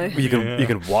 And Sigh. you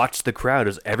can watch the crowd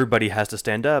as everybody has to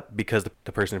stand up because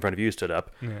the person in front of you stood up,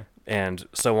 Yeah. and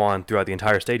so on throughout the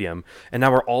entire stadium. And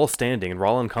now we're all standing and we're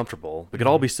all uncomfortable. We could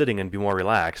all be sitting and be more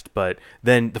relaxed, but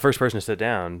then the first person to sit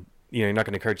down, you know, you're not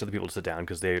going to encourage other people to sit down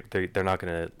because they're not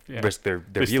going to Yeah. risk their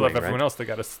They still viewing, have everyone right? else they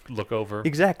got to look over.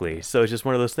 Exactly. So it's just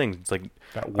one of those things. It's like,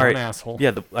 That all one right, asshole.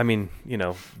 yeah, I mean, you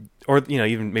know, or, you know,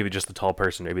 even maybe just the tall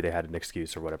person, maybe they had an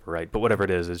excuse or whatever, right? But whatever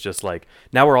it is, it's just like,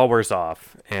 now we're all worse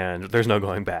off and there's no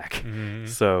going back. Mhm.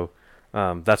 So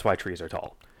that's why trees are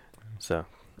tall. So,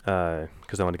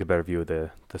 because I want to get a better view of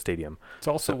the stadium. It's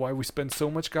also why we spend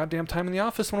so much goddamn time in the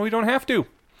office when we don't have to.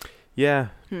 Yeah.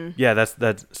 Yeah,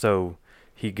 that's so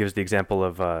he gives the example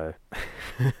of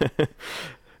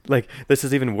like, this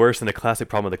is even worse than a classic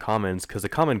problem of the commons, because the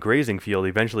common grazing field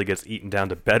eventually gets eaten down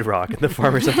to bedrock, and the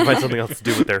farmers have to find something else to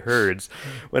do with their herds.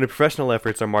 When the professional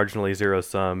efforts are marginally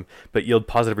zero-sum, but yield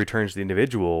positive returns to the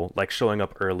individual, like showing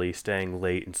up early, staying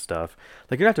late, and stuff,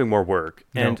 like, you're not doing more work.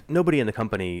 No. And nobody in the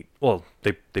company, well,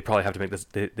 they probably have to make this,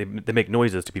 they make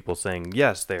noises to people saying,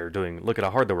 yes, they're doing, look at how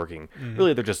hard they're working.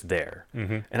 Really, they're just there.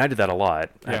 Mhm. And I did that a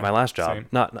lot Yeah, at my last job. same.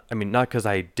 Not because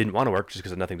I didn't want to work, just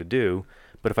because I had nothing to do.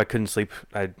 But if I couldn't sleep,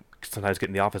 I'd sometimes get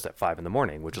in the office at 5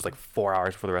 a.m, which is like 4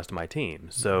 hours for the rest of my team.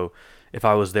 So if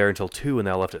I was there until 2 and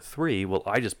they all left at 3, well,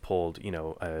 I just pulled, you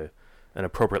know, an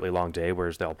appropriately long day,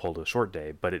 whereas they all pulled a short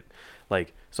day. But it,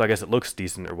 like, so I guess it looks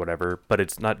decent or whatever, but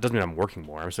it's not, doesn't mean I'm working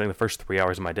more. I'm spending the first 3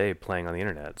 hours of my day playing on the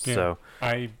internet. Yeah. So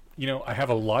I have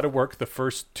a lot of work the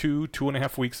first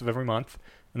 2.5 weeks of every month,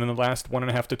 and then the last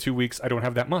 1.5 to 2 weeks I don't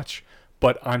have that much.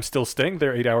 But I'm still staying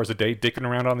there 8 hours a day, dicking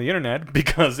around on the internet,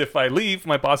 because if I leave,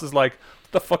 my boss is like,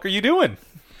 "What the fuck are you doing?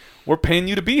 We're paying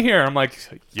you to be here." I'm like,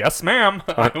 "Yes, ma'am.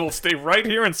 I will stay right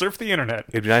here and surf the internet."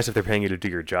 it'd be nice if they're paying you to do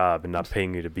your job and not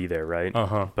paying you to be there, right?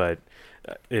 Uh-huh. But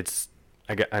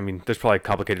I mean, there's probably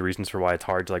complicated reasons for why it's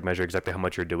hard to like measure exactly how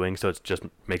much you're doing. So it just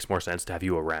makes more sense to have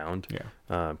you around.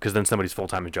 Yeah. Because then somebody's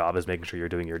full-time job is making sure you're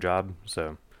doing your job.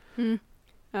 So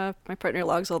My partner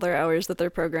logs all their hours that they're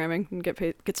programming and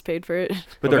gets paid for it.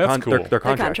 but Oh, they're that's cool. they're They're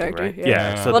contracting, contractor, right?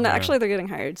 yeah. So Well, no, Yeah. actually, they're getting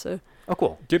hired, so. oh,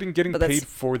 cool. Getting But that's- paid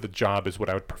for the job is what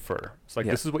I would prefer. It's like,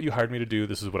 Yeah. this is what you hired me to do.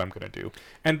 This is what I'm going to do.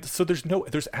 And so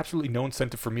there's absolutely no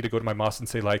incentive for me to go to my boss and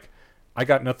say, like, I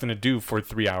got nothing to do for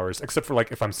 3 hours, except for,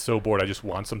 like, if I'm so bored, I just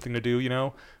want something to do, you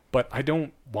know? But I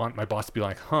don't want my boss to be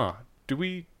like, huh, do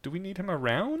we need him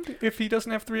around if he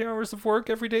doesn't have 3 hours of work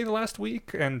every day the last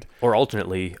week? And Or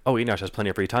alternately, oh, Enosh has plenty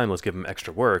of free time. Let's give him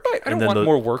extra work. I don't and then want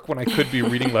more work when I could be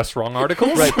reading less wrong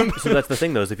articles. Right. So that's the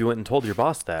thing, though, is if you went and told your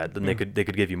boss that, then they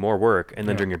could give you more work, and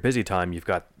then Yeah. during your busy time, you've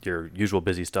got your usual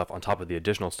busy stuff on top of the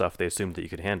additional stuff they assumed that you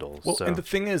could handle. Well, so. and the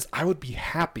thing is, I would be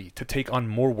happy to take on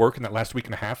more work in that last week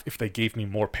and a half if they gave me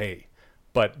more pay.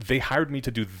 But they hired me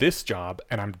to do this job,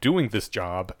 and I'm doing this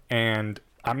job, and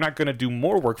I'm not going to do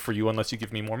more work for you unless you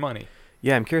give me more money.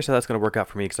 Yeah, I'm curious how that's going to work out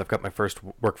for me because I've got my first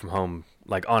work from home,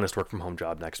 like honest work from home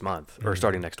job next month or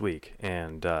starting next week.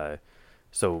 And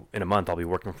so in a month, I'll be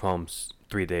working from home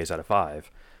 3 days out of 5.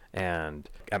 And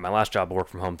at my last job, the work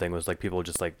from home thing was like people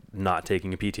just like not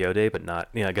taking a PTO day, but not,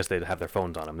 you know, I guess they'd have their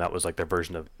phones on them. That was like their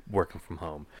version of working from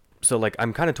home. So like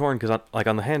I'm kind of torn because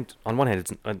on one hand,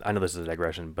 it's, I know this is a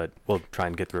digression, but we'll try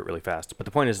and get through it really fast. But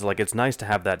the point is like it's nice to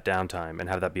have that downtime and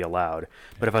have that be allowed.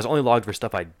 But if I was only logged for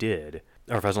stuff I did,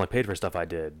 or if I was only paid for stuff I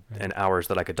did, and hours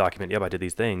that I could document, yep, I did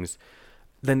these things,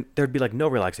 then there'd be like no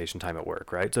relaxation time at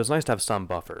work, right? So it's nice to have some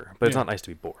buffer, but it's Yeah. not nice to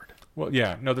be bored. Well,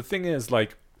 yeah. No, the thing is,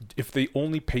 like, if they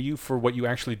only pay you for what you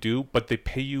actually do, but they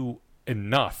pay you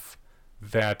enough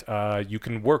that you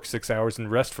can work 6 hours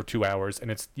and rest for 2 hours, and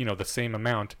it's, you know, the same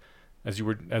amount as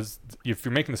if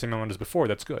you're making the same amount as before,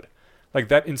 that's good. Like,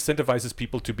 that incentivizes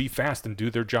people to be fast and do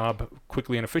their job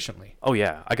quickly and efficiently. Oh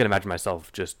yeah, I can imagine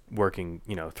myself just working,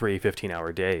 3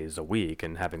 15-hour days a week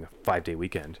and having a 5-day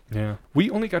weekend. Yeah. We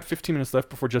only got 15 minutes left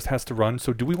before Just has to run,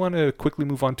 so do we want to quickly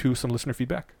move on to some listener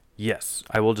feedback? Yes,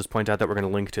 I will just point out that we're going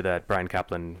to link to that Brian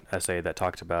Kaplan essay that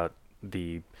talked about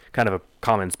the kind of a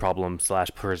commons problem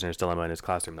 / prisoner's dilemma in his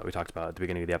classroom that we talked about at the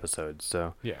beginning of the episode.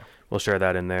 So Yeah. we'll share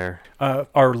that in there.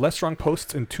 Our less strong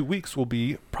posts in 2 weeks will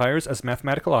be priors as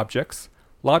mathematical objects,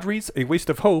 lotteries, a waste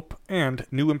of hope, and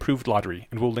new improved lottery.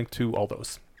 And we'll link to all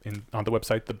those on the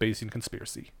website, The Bayesian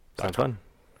Conspiracy. Sounds fun.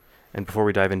 And before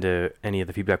we dive into any of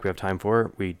the feedback we have time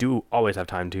for, we do always have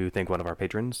time to thank one of our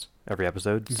patrons every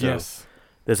episode. So Yes.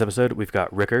 this episode, we've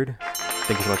got Rickard.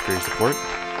 Thank you so much for your support.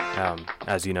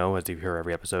 As you know, as you hear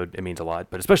every episode, it means a lot,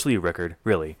 but especially you, Rickard,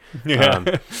 really. Yeah.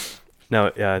 This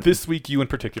This week, you in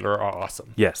particular are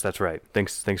awesome. yes, that's right.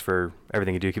 Thanks for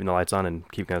everything you do, keeping the lights on and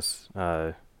keeping us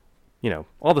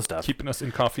all the stuff. Keeping us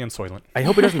in coffee and Soylent. I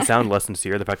hope it doesn't sound less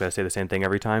sincere, the fact that I say the same thing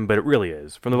every time, but it really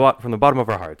is. From the bottom of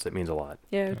our hearts, it means a lot.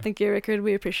 Yeah, thank you, Rickard.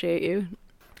 We appreciate you.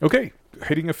 Okay,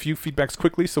 hitting a few feedbacks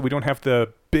quickly so we don't have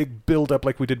the big build-up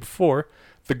like we did before.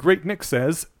 The Great Nick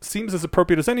says, seems as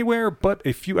appropriate as anywhere, but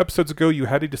a few episodes ago you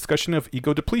had a discussion of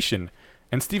ego depletion.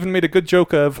 And Stephen made a good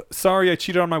joke of, sorry I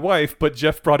cheated on my wife, but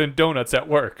Jeff brought in donuts at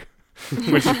work.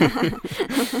 Which,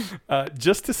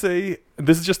 just to say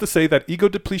that ego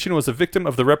depletion was a victim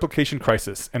of the replication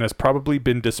crisis and has probably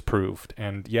been disproved.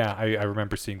 And yeah, I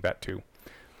remember seeing that too,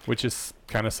 which is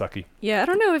kind of sucky. Yeah, I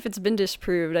don't know if it's been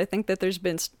disproved. I think that there's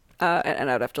been, and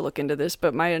I'd have to look into this,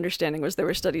 but my understanding was there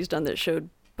were studies done that showed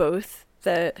both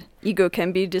that ego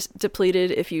can be depleted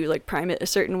if you like prime it a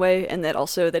certain way, and that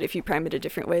also that if you prime it a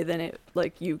different way, then it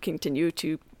like you continue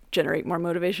to generate more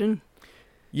motivation.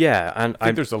 Yeah, and I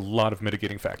think there's a lot of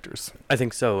mitigating factors. I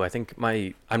think so. I think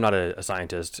I'm not a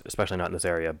scientist, especially not in this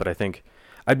area, but I think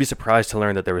I'd be surprised to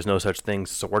learn that there was no such thing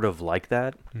sort of like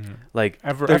that. Mm. Like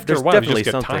After there's a while, you definitely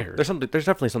just get something. tired. There's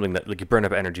definitely something that like you burn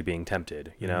up energy being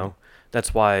tempted. You know,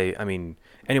 that's why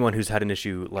anyone who's had an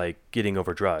issue like getting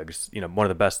over drugs, one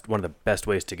of the best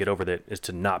ways to get over it is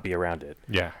to not be around it.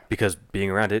 Yeah, because being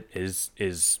around it is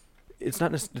it's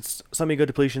not it's some ego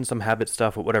depletion, some habit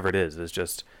stuff, whatever it is. It's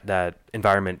just that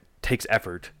environment takes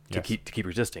effort to keep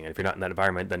resisting. And if you're not in that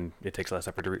environment, then it takes less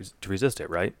effort to resist it,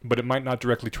 right? But it might not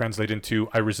directly translate into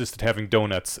I resisted having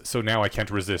donuts, so now I can't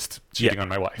resist cheating on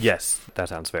my wife. Yes, that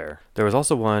sounds fair. There was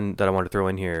also one that I wanted to throw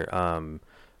in here.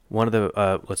 One of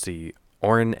the let's see,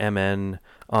 Oren MN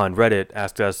on Reddit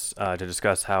asked us to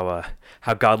discuss how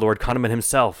Godlord Kahneman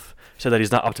himself said that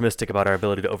he's not optimistic about our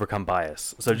ability to overcome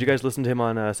bias. So did you guys listen to him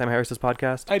on Sam Harris's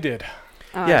podcast? I did.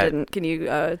 I didn't. Can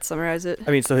you summarize it?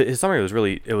 So his summary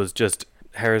was just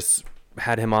Harris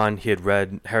had him on.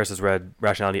 Harris has read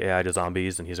Rationality AI to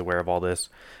Zombies, and he's aware of all this.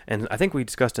 And I think we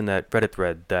discussed in that Reddit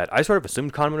thread that I sort of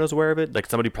assumed Kahneman was aware of it. Like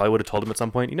somebody probably would have told him at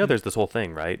some point, there's this whole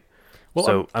thing, right? Well,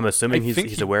 so I'm assuming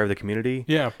he's aware of the community.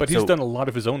 Yeah, but he's done a lot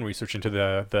of his own research into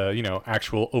the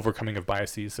actual overcoming of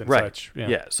biases and such.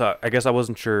 Yeah, so I guess I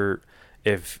wasn't sure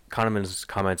if Kahneman's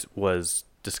comment was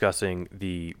discussing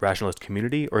the rationalist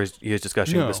community or he was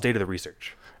discussing the state of the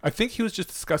research. I think he was just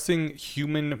discussing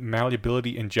human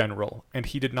malleability in general, and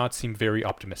he did not seem very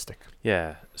optimistic.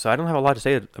 Yeah, so I don't have a lot to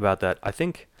say about that. I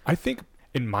think,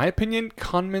 in my opinion,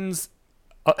 Kahneman's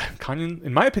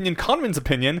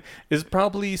opinion is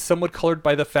probably somewhat colored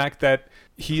by the fact that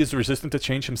he is resistant to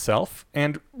change himself,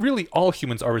 and really all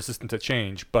humans are resistant to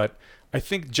change, but I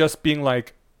think just being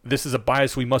like, this is a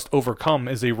bias we must overcome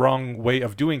is a wrong way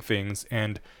of doing things,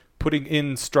 and putting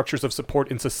in structures of support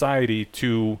in society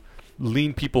to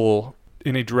lean people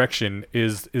in a direction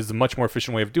is a much more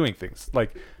efficient way of doing things.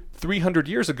 Like 300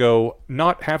 years ago,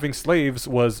 not having slaves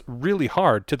was really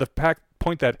hard, to the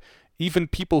point that even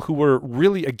people who were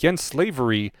really against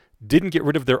slavery didn't get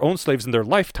rid of their own slaves in their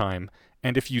lifetime.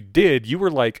 And if you did, you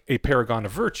were like a paragon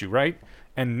of virtue, right?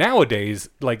 And nowadays,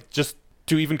 like just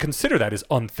to even consider that is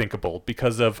unthinkable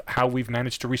because of how we've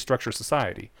managed to restructure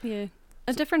society. Yeah.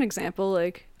 A different example,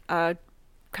 like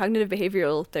cognitive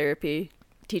behavioral therapy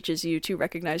teaches you to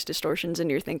recognize distortions in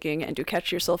your thinking and to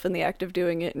catch yourself in the act of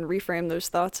doing it and reframe those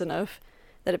thoughts enough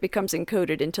that it becomes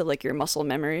encoded into like your muscle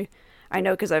memory. I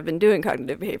know because I've been doing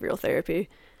cognitive behavioral therapy.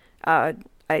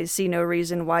 I see no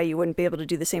reason why you wouldn't be able to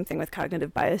do the same thing with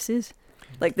cognitive biases.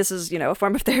 Like this is, a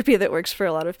form of therapy that works for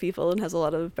a lot of people and has a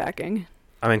lot of backing.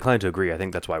 I'm inclined to agree. I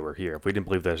think that's why we're here. If we didn't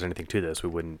believe there's anything to this, we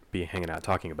wouldn't be hanging out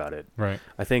talking about it. Right.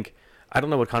 I don't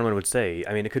know what Kahneman would say.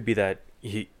 It could be that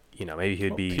maybe he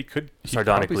would be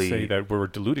sardonically say that we're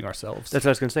deluding ourselves. That's what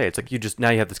I was going to say. It's like now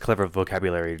you have this clever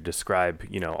vocabulary to describe,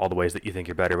 all the ways that you think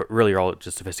you're better, but really you're all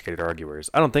just sophisticated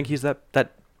arguers. I don't think he's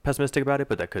that pessimistic about it,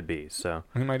 but that could be. So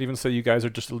he might even say you guys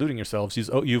are just deluding yourselves.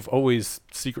 You've always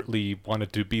secretly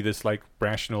wanted to be this like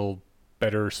rational,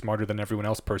 better, smarter than everyone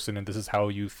else person, and this is how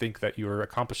you think that you're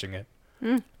accomplishing it.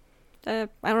 I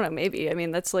don't know, maybe.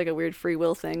 That's like a weird free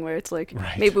will thing where it's like,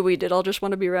 right. Maybe we did all just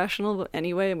want to be rational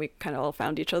anyway, and we kind of all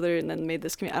found each other and then made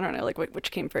this community. I don't know, like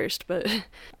which came first, but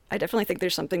I definitely think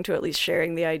there's something to at least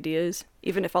sharing the ideas,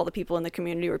 even if all the people in the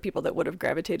community were people that would have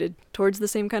gravitated towards the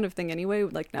same kind of thing anyway.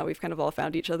 Like now we've kind of all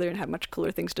found each other and have much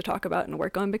cooler things to talk about and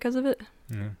work on because of it.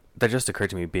 That just occurred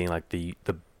to me being like the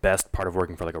best part of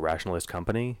working for like a rationalist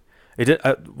company. It did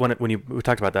when we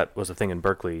talked about that was a thing in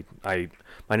Berkeley. My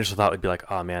initial thought would be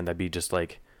like, oh man, that'd be just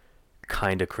like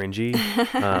kind of cringy,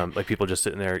 like people just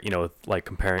sitting there, with like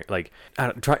comparing, like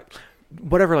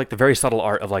whatever, like the very subtle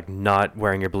art of like not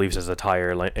wearing your beliefs as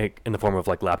attire, like in the form of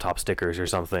like laptop stickers or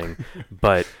something.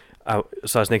 But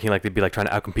So I was thinking like they'd be like trying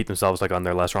to outcompete themselves like on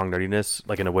their less wrong nerdiness,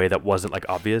 like in a way that wasn't like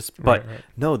obvious. But Right.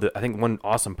 no, I think one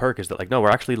awesome perk is that like, no, we're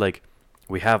actually like,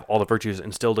 we have all the virtues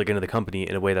instilled like into the company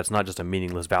in a way that's not just a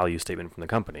meaningless value statement from the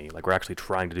company. Like we're actually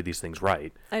trying to do these things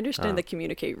right. I understand they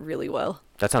communicate really well.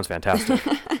 That sounds fantastic.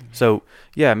 So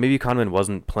yeah, maybe Kahneman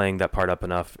wasn't playing that part up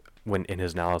enough when in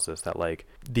his analysis that like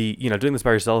doing this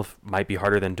by yourself might be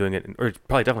harder than doing it, or it's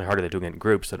probably definitely harder than doing it in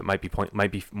groups. So it might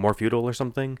be more futile or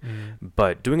something.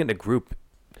 But doing it in a group,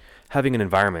 having an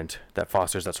environment that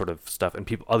fosters that sort of stuff and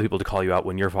other people to call you out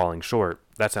when you're falling short,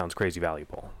 that sounds crazy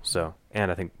valuable. So,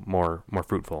 and I think more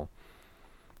fruitful.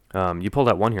 You pulled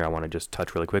out one here I want to just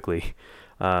touch really quickly.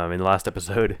 In the last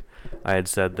episode, I had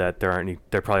said that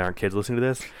there probably aren't kids listening to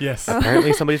this. Yes.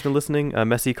 Apparently somebody's been listening.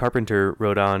 Messy Carpenter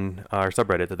wrote on our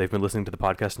subreddit that they've been listening to the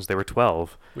podcast since they were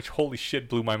 12. Which, holy shit,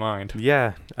 blew my mind.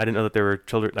 Yeah, I didn't know that there were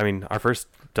children. I mean, our first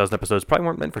dozen episodes probably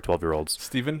weren't meant for 12-year-olds.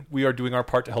 Stephen, we are doing our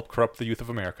part to help corrupt the youth of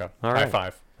America. All High right.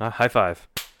 five. High five.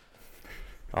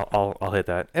 I'll hit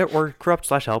that. Or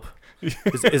corrupt/help.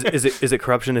 Is it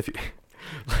corruption if you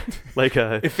like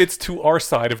If it's to our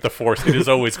side of the force, it is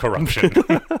always corruption.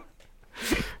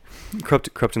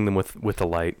 corrupting them with the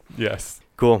light? Yes.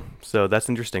 Cool. So that's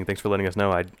interesting. Thanks for letting us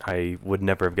know. I would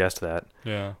never have guessed that.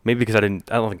 Yeah. Maybe because I don't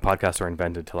think podcasts were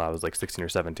invented till I was like 16 or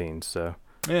 17. So,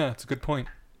 Yeah, it's a good point.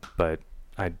 but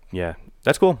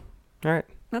that's cool. All right.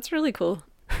 That's really cool.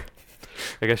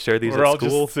 I guess share these We're at all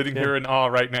school. just sitting Yeah. here in awe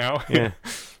right now. Yeah.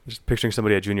 Just picturing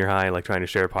somebody at junior high like trying to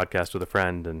share a podcast with a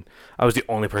friend, and I was the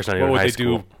only person I knew What in would high they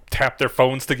school. do? Tap their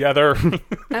phones together?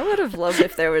 I would have loved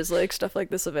if there was like stuff like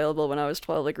this available when I was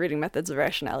 12. Like reading Methods of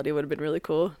Rationality would have been really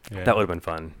cool. Yeah. That would have been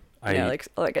fun. Yeah,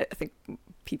 like I think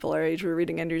people our age were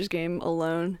reading Ender's Game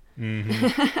alone.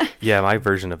 Mhm. Yeah, my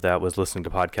version of that was listening to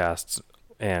podcasts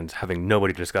and having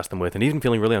nobody to discuss them with, and even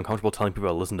feeling really uncomfortable telling people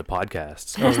to listen to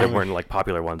podcasts because there weren't like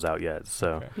popular ones out yet. So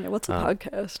Okay. Yeah, what's a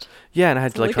podcast? yeah, and I had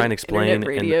Is to it like try and an explain. internet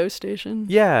and- radio station.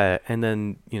 yeah, and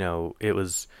then it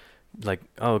was like,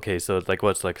 oh, okay, so it's like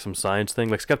what's like some science thing,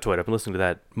 like Skeptoid. I've been listening to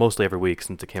that mostly every week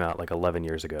since it came out like 11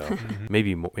 years ago,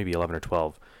 maybe 11 or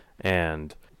 12,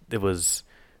 and it was.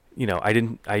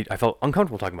 I felt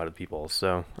uncomfortable talking about it to people,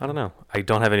 so I don't know. I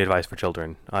don't have any advice for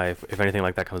children. If anything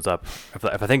like that comes up, if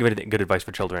I think of anything good advice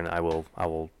for children, I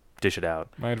will dish it out.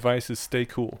 My advice is stay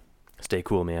cool. Stay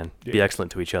cool, man. Be Yeah.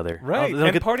 excellent to each other. Right. Oh, they,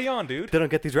 don't get, party on, dude. they don't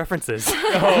get these references.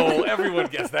 Oh, everyone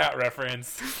gets that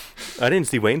reference. I didn't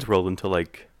see Wayne's World until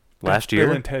like last Bill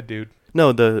year. and Ted, dude.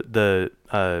 No, the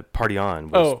party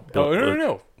on. Was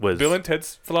No. Was Bill and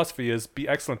Ted's philosophy is be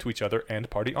excellent to each other and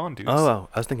party on, dudes. I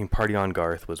was thinking Party on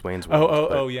Garth was Wayne's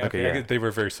World. Yeah. Okay, Okay, they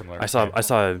were very similar. I saw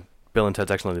Yeah. Bill and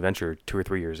Ted's Excellent Adventure 2 or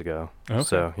 3 years ago. Okay.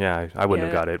 So yeah, I wouldn't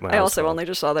have got it. When I was also 12. only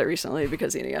just saw that recently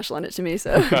because Inuyasha lent it to me.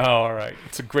 So Oh, all right.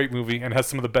 It's a great movie and has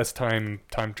some of the best time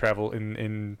travel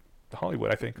in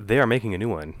Hollywood, I think. They are making a new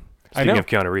one. I Speaking know. of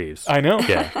Keanu Reeves. I know.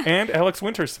 Yeah. And Alex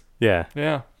Winters. Yeah,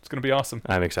 Yeah, it's gonna be awesome.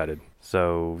 I'm excited.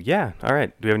 So yeah, all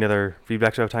right. Do we have any other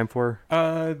feedback to have time for?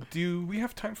 Do we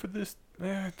have time for this?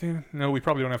 No, we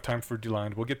probably don't have time for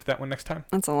Deland. We'll get to that one next time.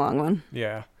 that's a long one.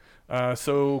 Yeah.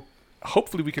 So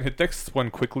hopefully we can hit this one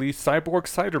quickly. Cyborg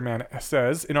Ciderman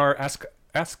says in our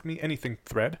Ask Me Anything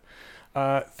thread,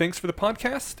 thanks for the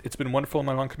podcast. It's been wonderful on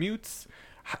my long commutes.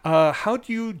 How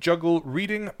do you juggle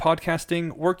reading,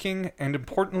 podcasting, working, and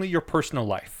importantly, your personal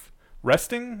life?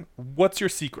 Resting? What's your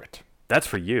secret? That's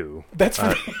for you. That's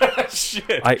for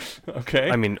shit. Okay.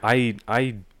 I mean,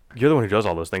 you're the one who does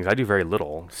all those things. I do very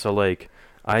little. So like,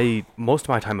 most of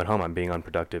my time at home, I'm being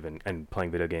unproductive and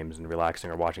playing video games and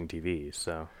relaxing or watching TV.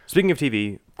 So speaking of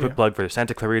TV, quick Yeah. plug for the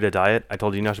Santa Clarita Diet. I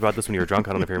told you Nash about this when you were drunk.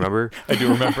 I don't know if you remember. I do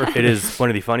remember. It is one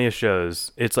of the funniest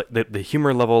shows. It's like the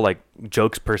humor level, like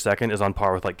jokes per second, is on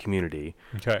par with like Community.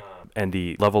 Okay. And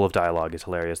the level of dialogue is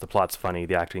hilarious. The plot's funny.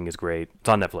 The acting is great. It's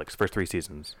on Netflix. First 3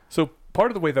 seasons. So part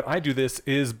of the way that I do this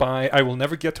is by I will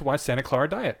never get to watch Santa Clara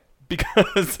Diet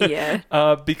because Yeah.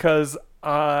 because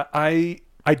I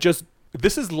just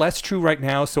this is less true right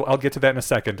now, so I'll get to that in a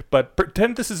second. But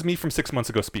pretend this is me from 6 months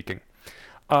ago speaking.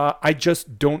 I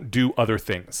just don't do other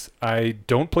things. I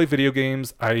don't play video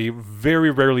games. I very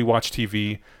rarely watch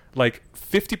TV. Like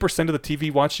 50% of the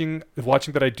TV watching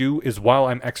that I do is while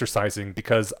I'm exercising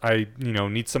because I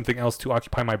need something else to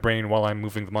occupy my brain while I'm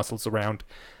moving the muscles around.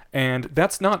 And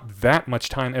that's not that much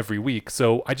time every week,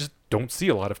 so I just don't see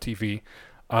a lot of TV.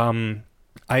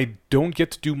 I don't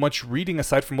get to do much reading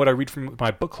aside from what I read from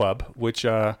my book club, which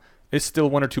is still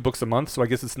 1 or 2 books a month, so I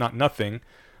guess it's not nothing.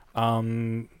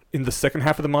 In the second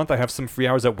half of the month, I have some free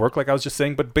hours at work, like I was just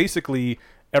saying, but basically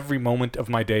every moment of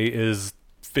my day is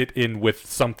fit in with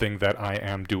something that I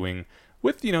am doing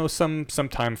with, some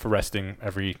time for resting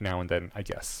every now and then, I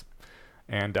guess.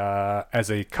 And as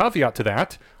a caveat to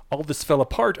that, all this fell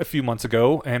apart a few months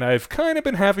ago, and I've kind of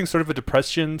been having sort of a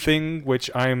depression thing, which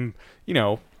I'm,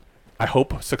 I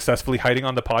hope successfully hiding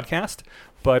on the podcast.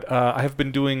 But I have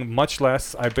been doing much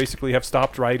less. I basically have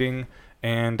stopped writing,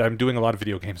 and I'm doing a lot of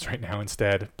video games right now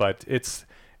instead. But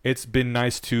it's been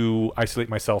nice to isolate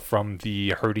myself from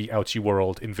the herdy, ouchy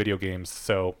world in video games.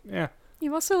 So, yeah.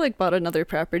 You've also bought another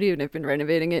property and have been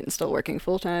renovating it and still working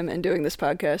full time and doing this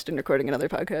podcast and recording another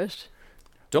podcast.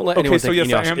 Don't let anyone think yes,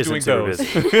 Eneasz I am isn't doing super those.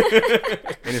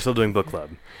 busy. And you're still doing book club.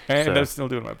 And So- I'm still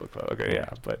doing my book club. Okay, yeah,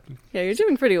 but Yeah, you're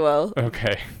doing pretty well,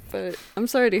 okay. but I'm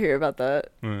sorry to hear about that.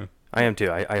 Mm. I am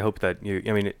too. I hope that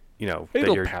that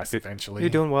It'll you're pass eventually. you're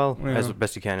doing well as Yeah.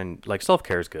 best you can, and self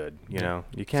care is good. You can't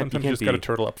Sometimes you just be gotta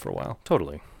turtle up for a while.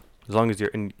 totally, as long as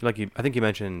you're and I think you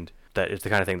mentioned that it's the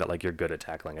kind of thing that you're good at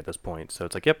tackling at this point. So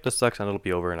it's yep, this sucks and it'll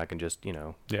be over, and I can just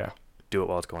Yeah. do it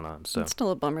while it's going on. So It's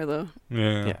still a bummer though.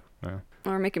 Yeah. Yeah.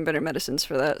 We're making better medicines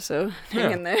for that, so hang Yeah.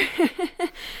 in there.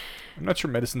 I'm not sure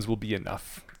medicines will be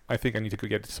enough. I think I need to go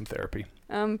get some therapy.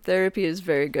 Therapy is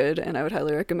very good, and I would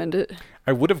highly recommend it.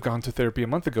 I would have gone to therapy a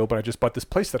month ago, but I just bought this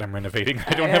place that I'm renovating.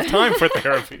 I don't have time for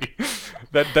therapy.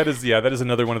 That is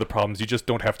another one of the problems. You just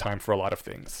don't have time for a lot of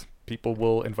things. People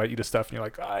will invite you to stuff, and you're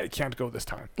like, I can't go this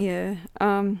time. Yeah.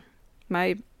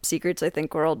 My secrets, I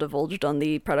think, were all divulged on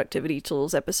the Productivity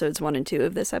Tools episodes 1 and 2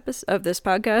 of this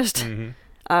podcast.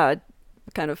 Mm-hmm.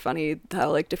 Kind of funny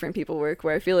how different people work,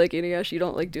 where I feel like Eneasz, you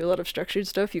don't do a lot of structured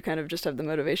stuff. You kind of just have the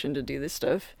motivation to do this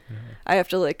stuff. Mm-hmm. I have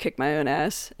to kick my own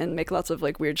ass and make lots of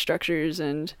weird structures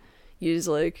and use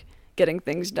getting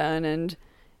things done. And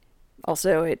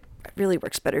also it really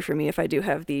works better for me if I do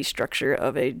have the structure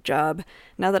of a job.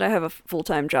 Now that I have a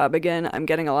full-time job again, I'm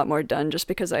getting a lot more done just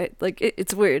because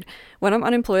it's weird. When I'm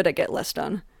unemployed, I get less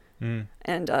done.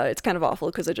 And it's kind of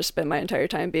awful because I just spend my entire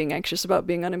time being anxious about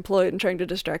being unemployed and trying to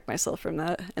distract myself from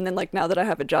that. And then now that I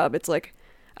have a job, it's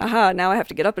aha, now I have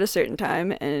to get up at a certain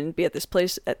time and be at this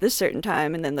place at this certain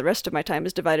time, and then the rest of my time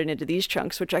is divided into these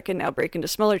chunks, which I can now break into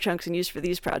smaller chunks and use for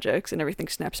these projects, and everything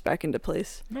snaps back into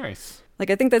place. Nice.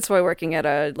 I think that's why working at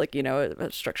a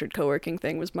structured co-working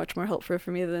thing was much more helpful for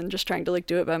me than just trying to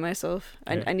do it by myself.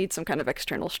 Yeah. I need some kind of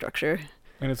external structure.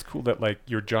 And it's cool that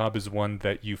your job is one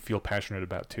that you feel passionate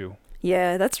about too.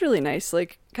 Yeah, that's really nice.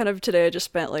 Kind of today I just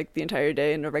spent the entire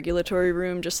day in a regulatory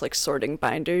room just sorting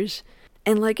binders.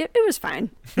 And it was fine.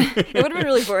 It would have been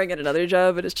really boring at another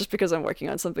job, but it's just because I'm working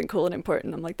on something cool and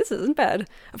important. I'm this isn't bad.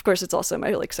 Of course, it's also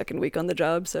my second week on the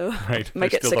job, so Right. I might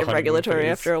get There's still sick the of honeymoon regulatory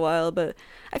phase. after a while, but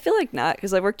I feel not,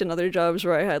 because I worked in other jobs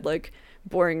where I had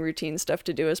boring routine stuff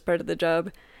to do as part of the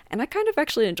job. And I kind of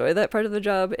actually enjoy that part of the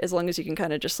job, as long as you can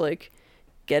kind of just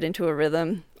get into a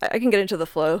rhythm. I can get into the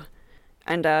flow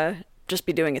and just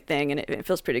be doing a thing, and it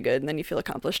feels pretty good, and then you feel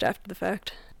accomplished after the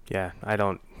fact. yeah, I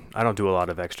don't do a lot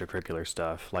of extracurricular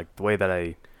stuff the way that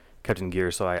I kept in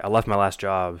gear. So I left my last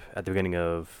job at the beginning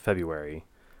of February,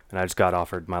 and I just got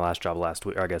offered my last job last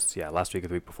week, or I guess last week or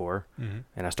the week before,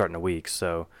 and I start in a week.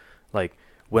 So when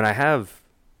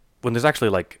there's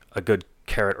actually a good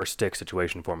carrot or stick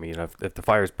situation for me, if the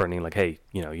fire's burning, hey,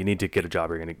 you need to get a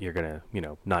job, or you're gonna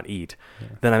not eat,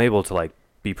 then I'm able to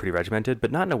be pretty regimented,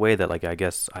 but not in a way that I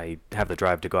guess I have the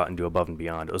drive to go out and do above and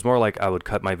beyond. It was more I would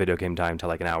cut my video game time to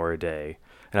an hour a day,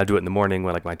 and I'd do it in the morning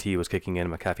when my tea was kicking in,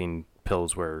 my caffeine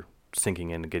pills were sinking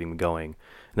in and getting me going,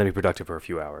 and then be productive for a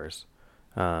few hours.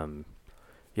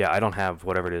 I don't have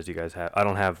whatever it is you guys have. I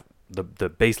don't have the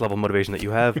base level motivation that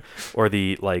you have, or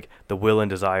the will and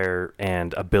desire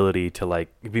and ability to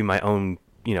be my own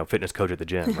fitness coach at the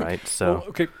gym, right? So Well,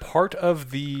 okay, part of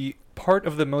the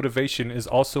motivation is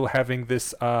also having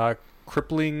this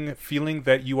crippling feeling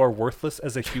that you are worthless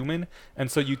as a human,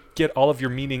 and so you get all of your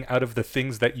meaning out of the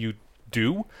things that you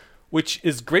do, which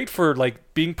is great for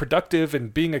being productive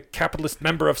and being a capitalist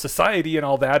member of society and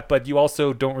all that, but you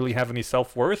also don't really have any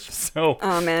self-worth. So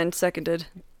Oh man, seconded.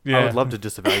 yeah. I would love to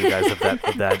disavow you guys of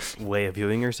that way of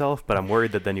viewing yourself, but I'm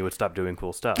worried that then you would stop doing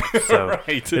cool stuff. So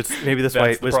Right. it's maybe this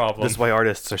That's the why problem. this is why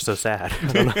artists are so sad.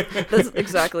 I don't know. That's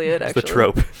exactly it, It's actually. the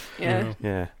trope. Yeah.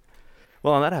 Yeah.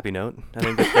 Well, on that happy note, I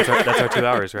think that's our 2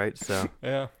 hours, right? So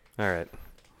Yeah. all right.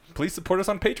 Please support us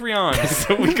on Patreon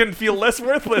so we can feel less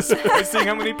worthless by seeing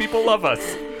how many people love us.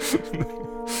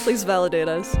 Please validate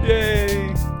us.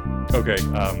 Yay! Okay,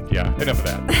 enough of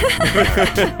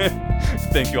that.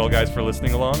 Thank you all guys for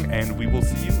listening along, and we will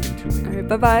see you in 2 weeks. All right,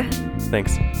 bye-bye.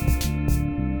 Thanks.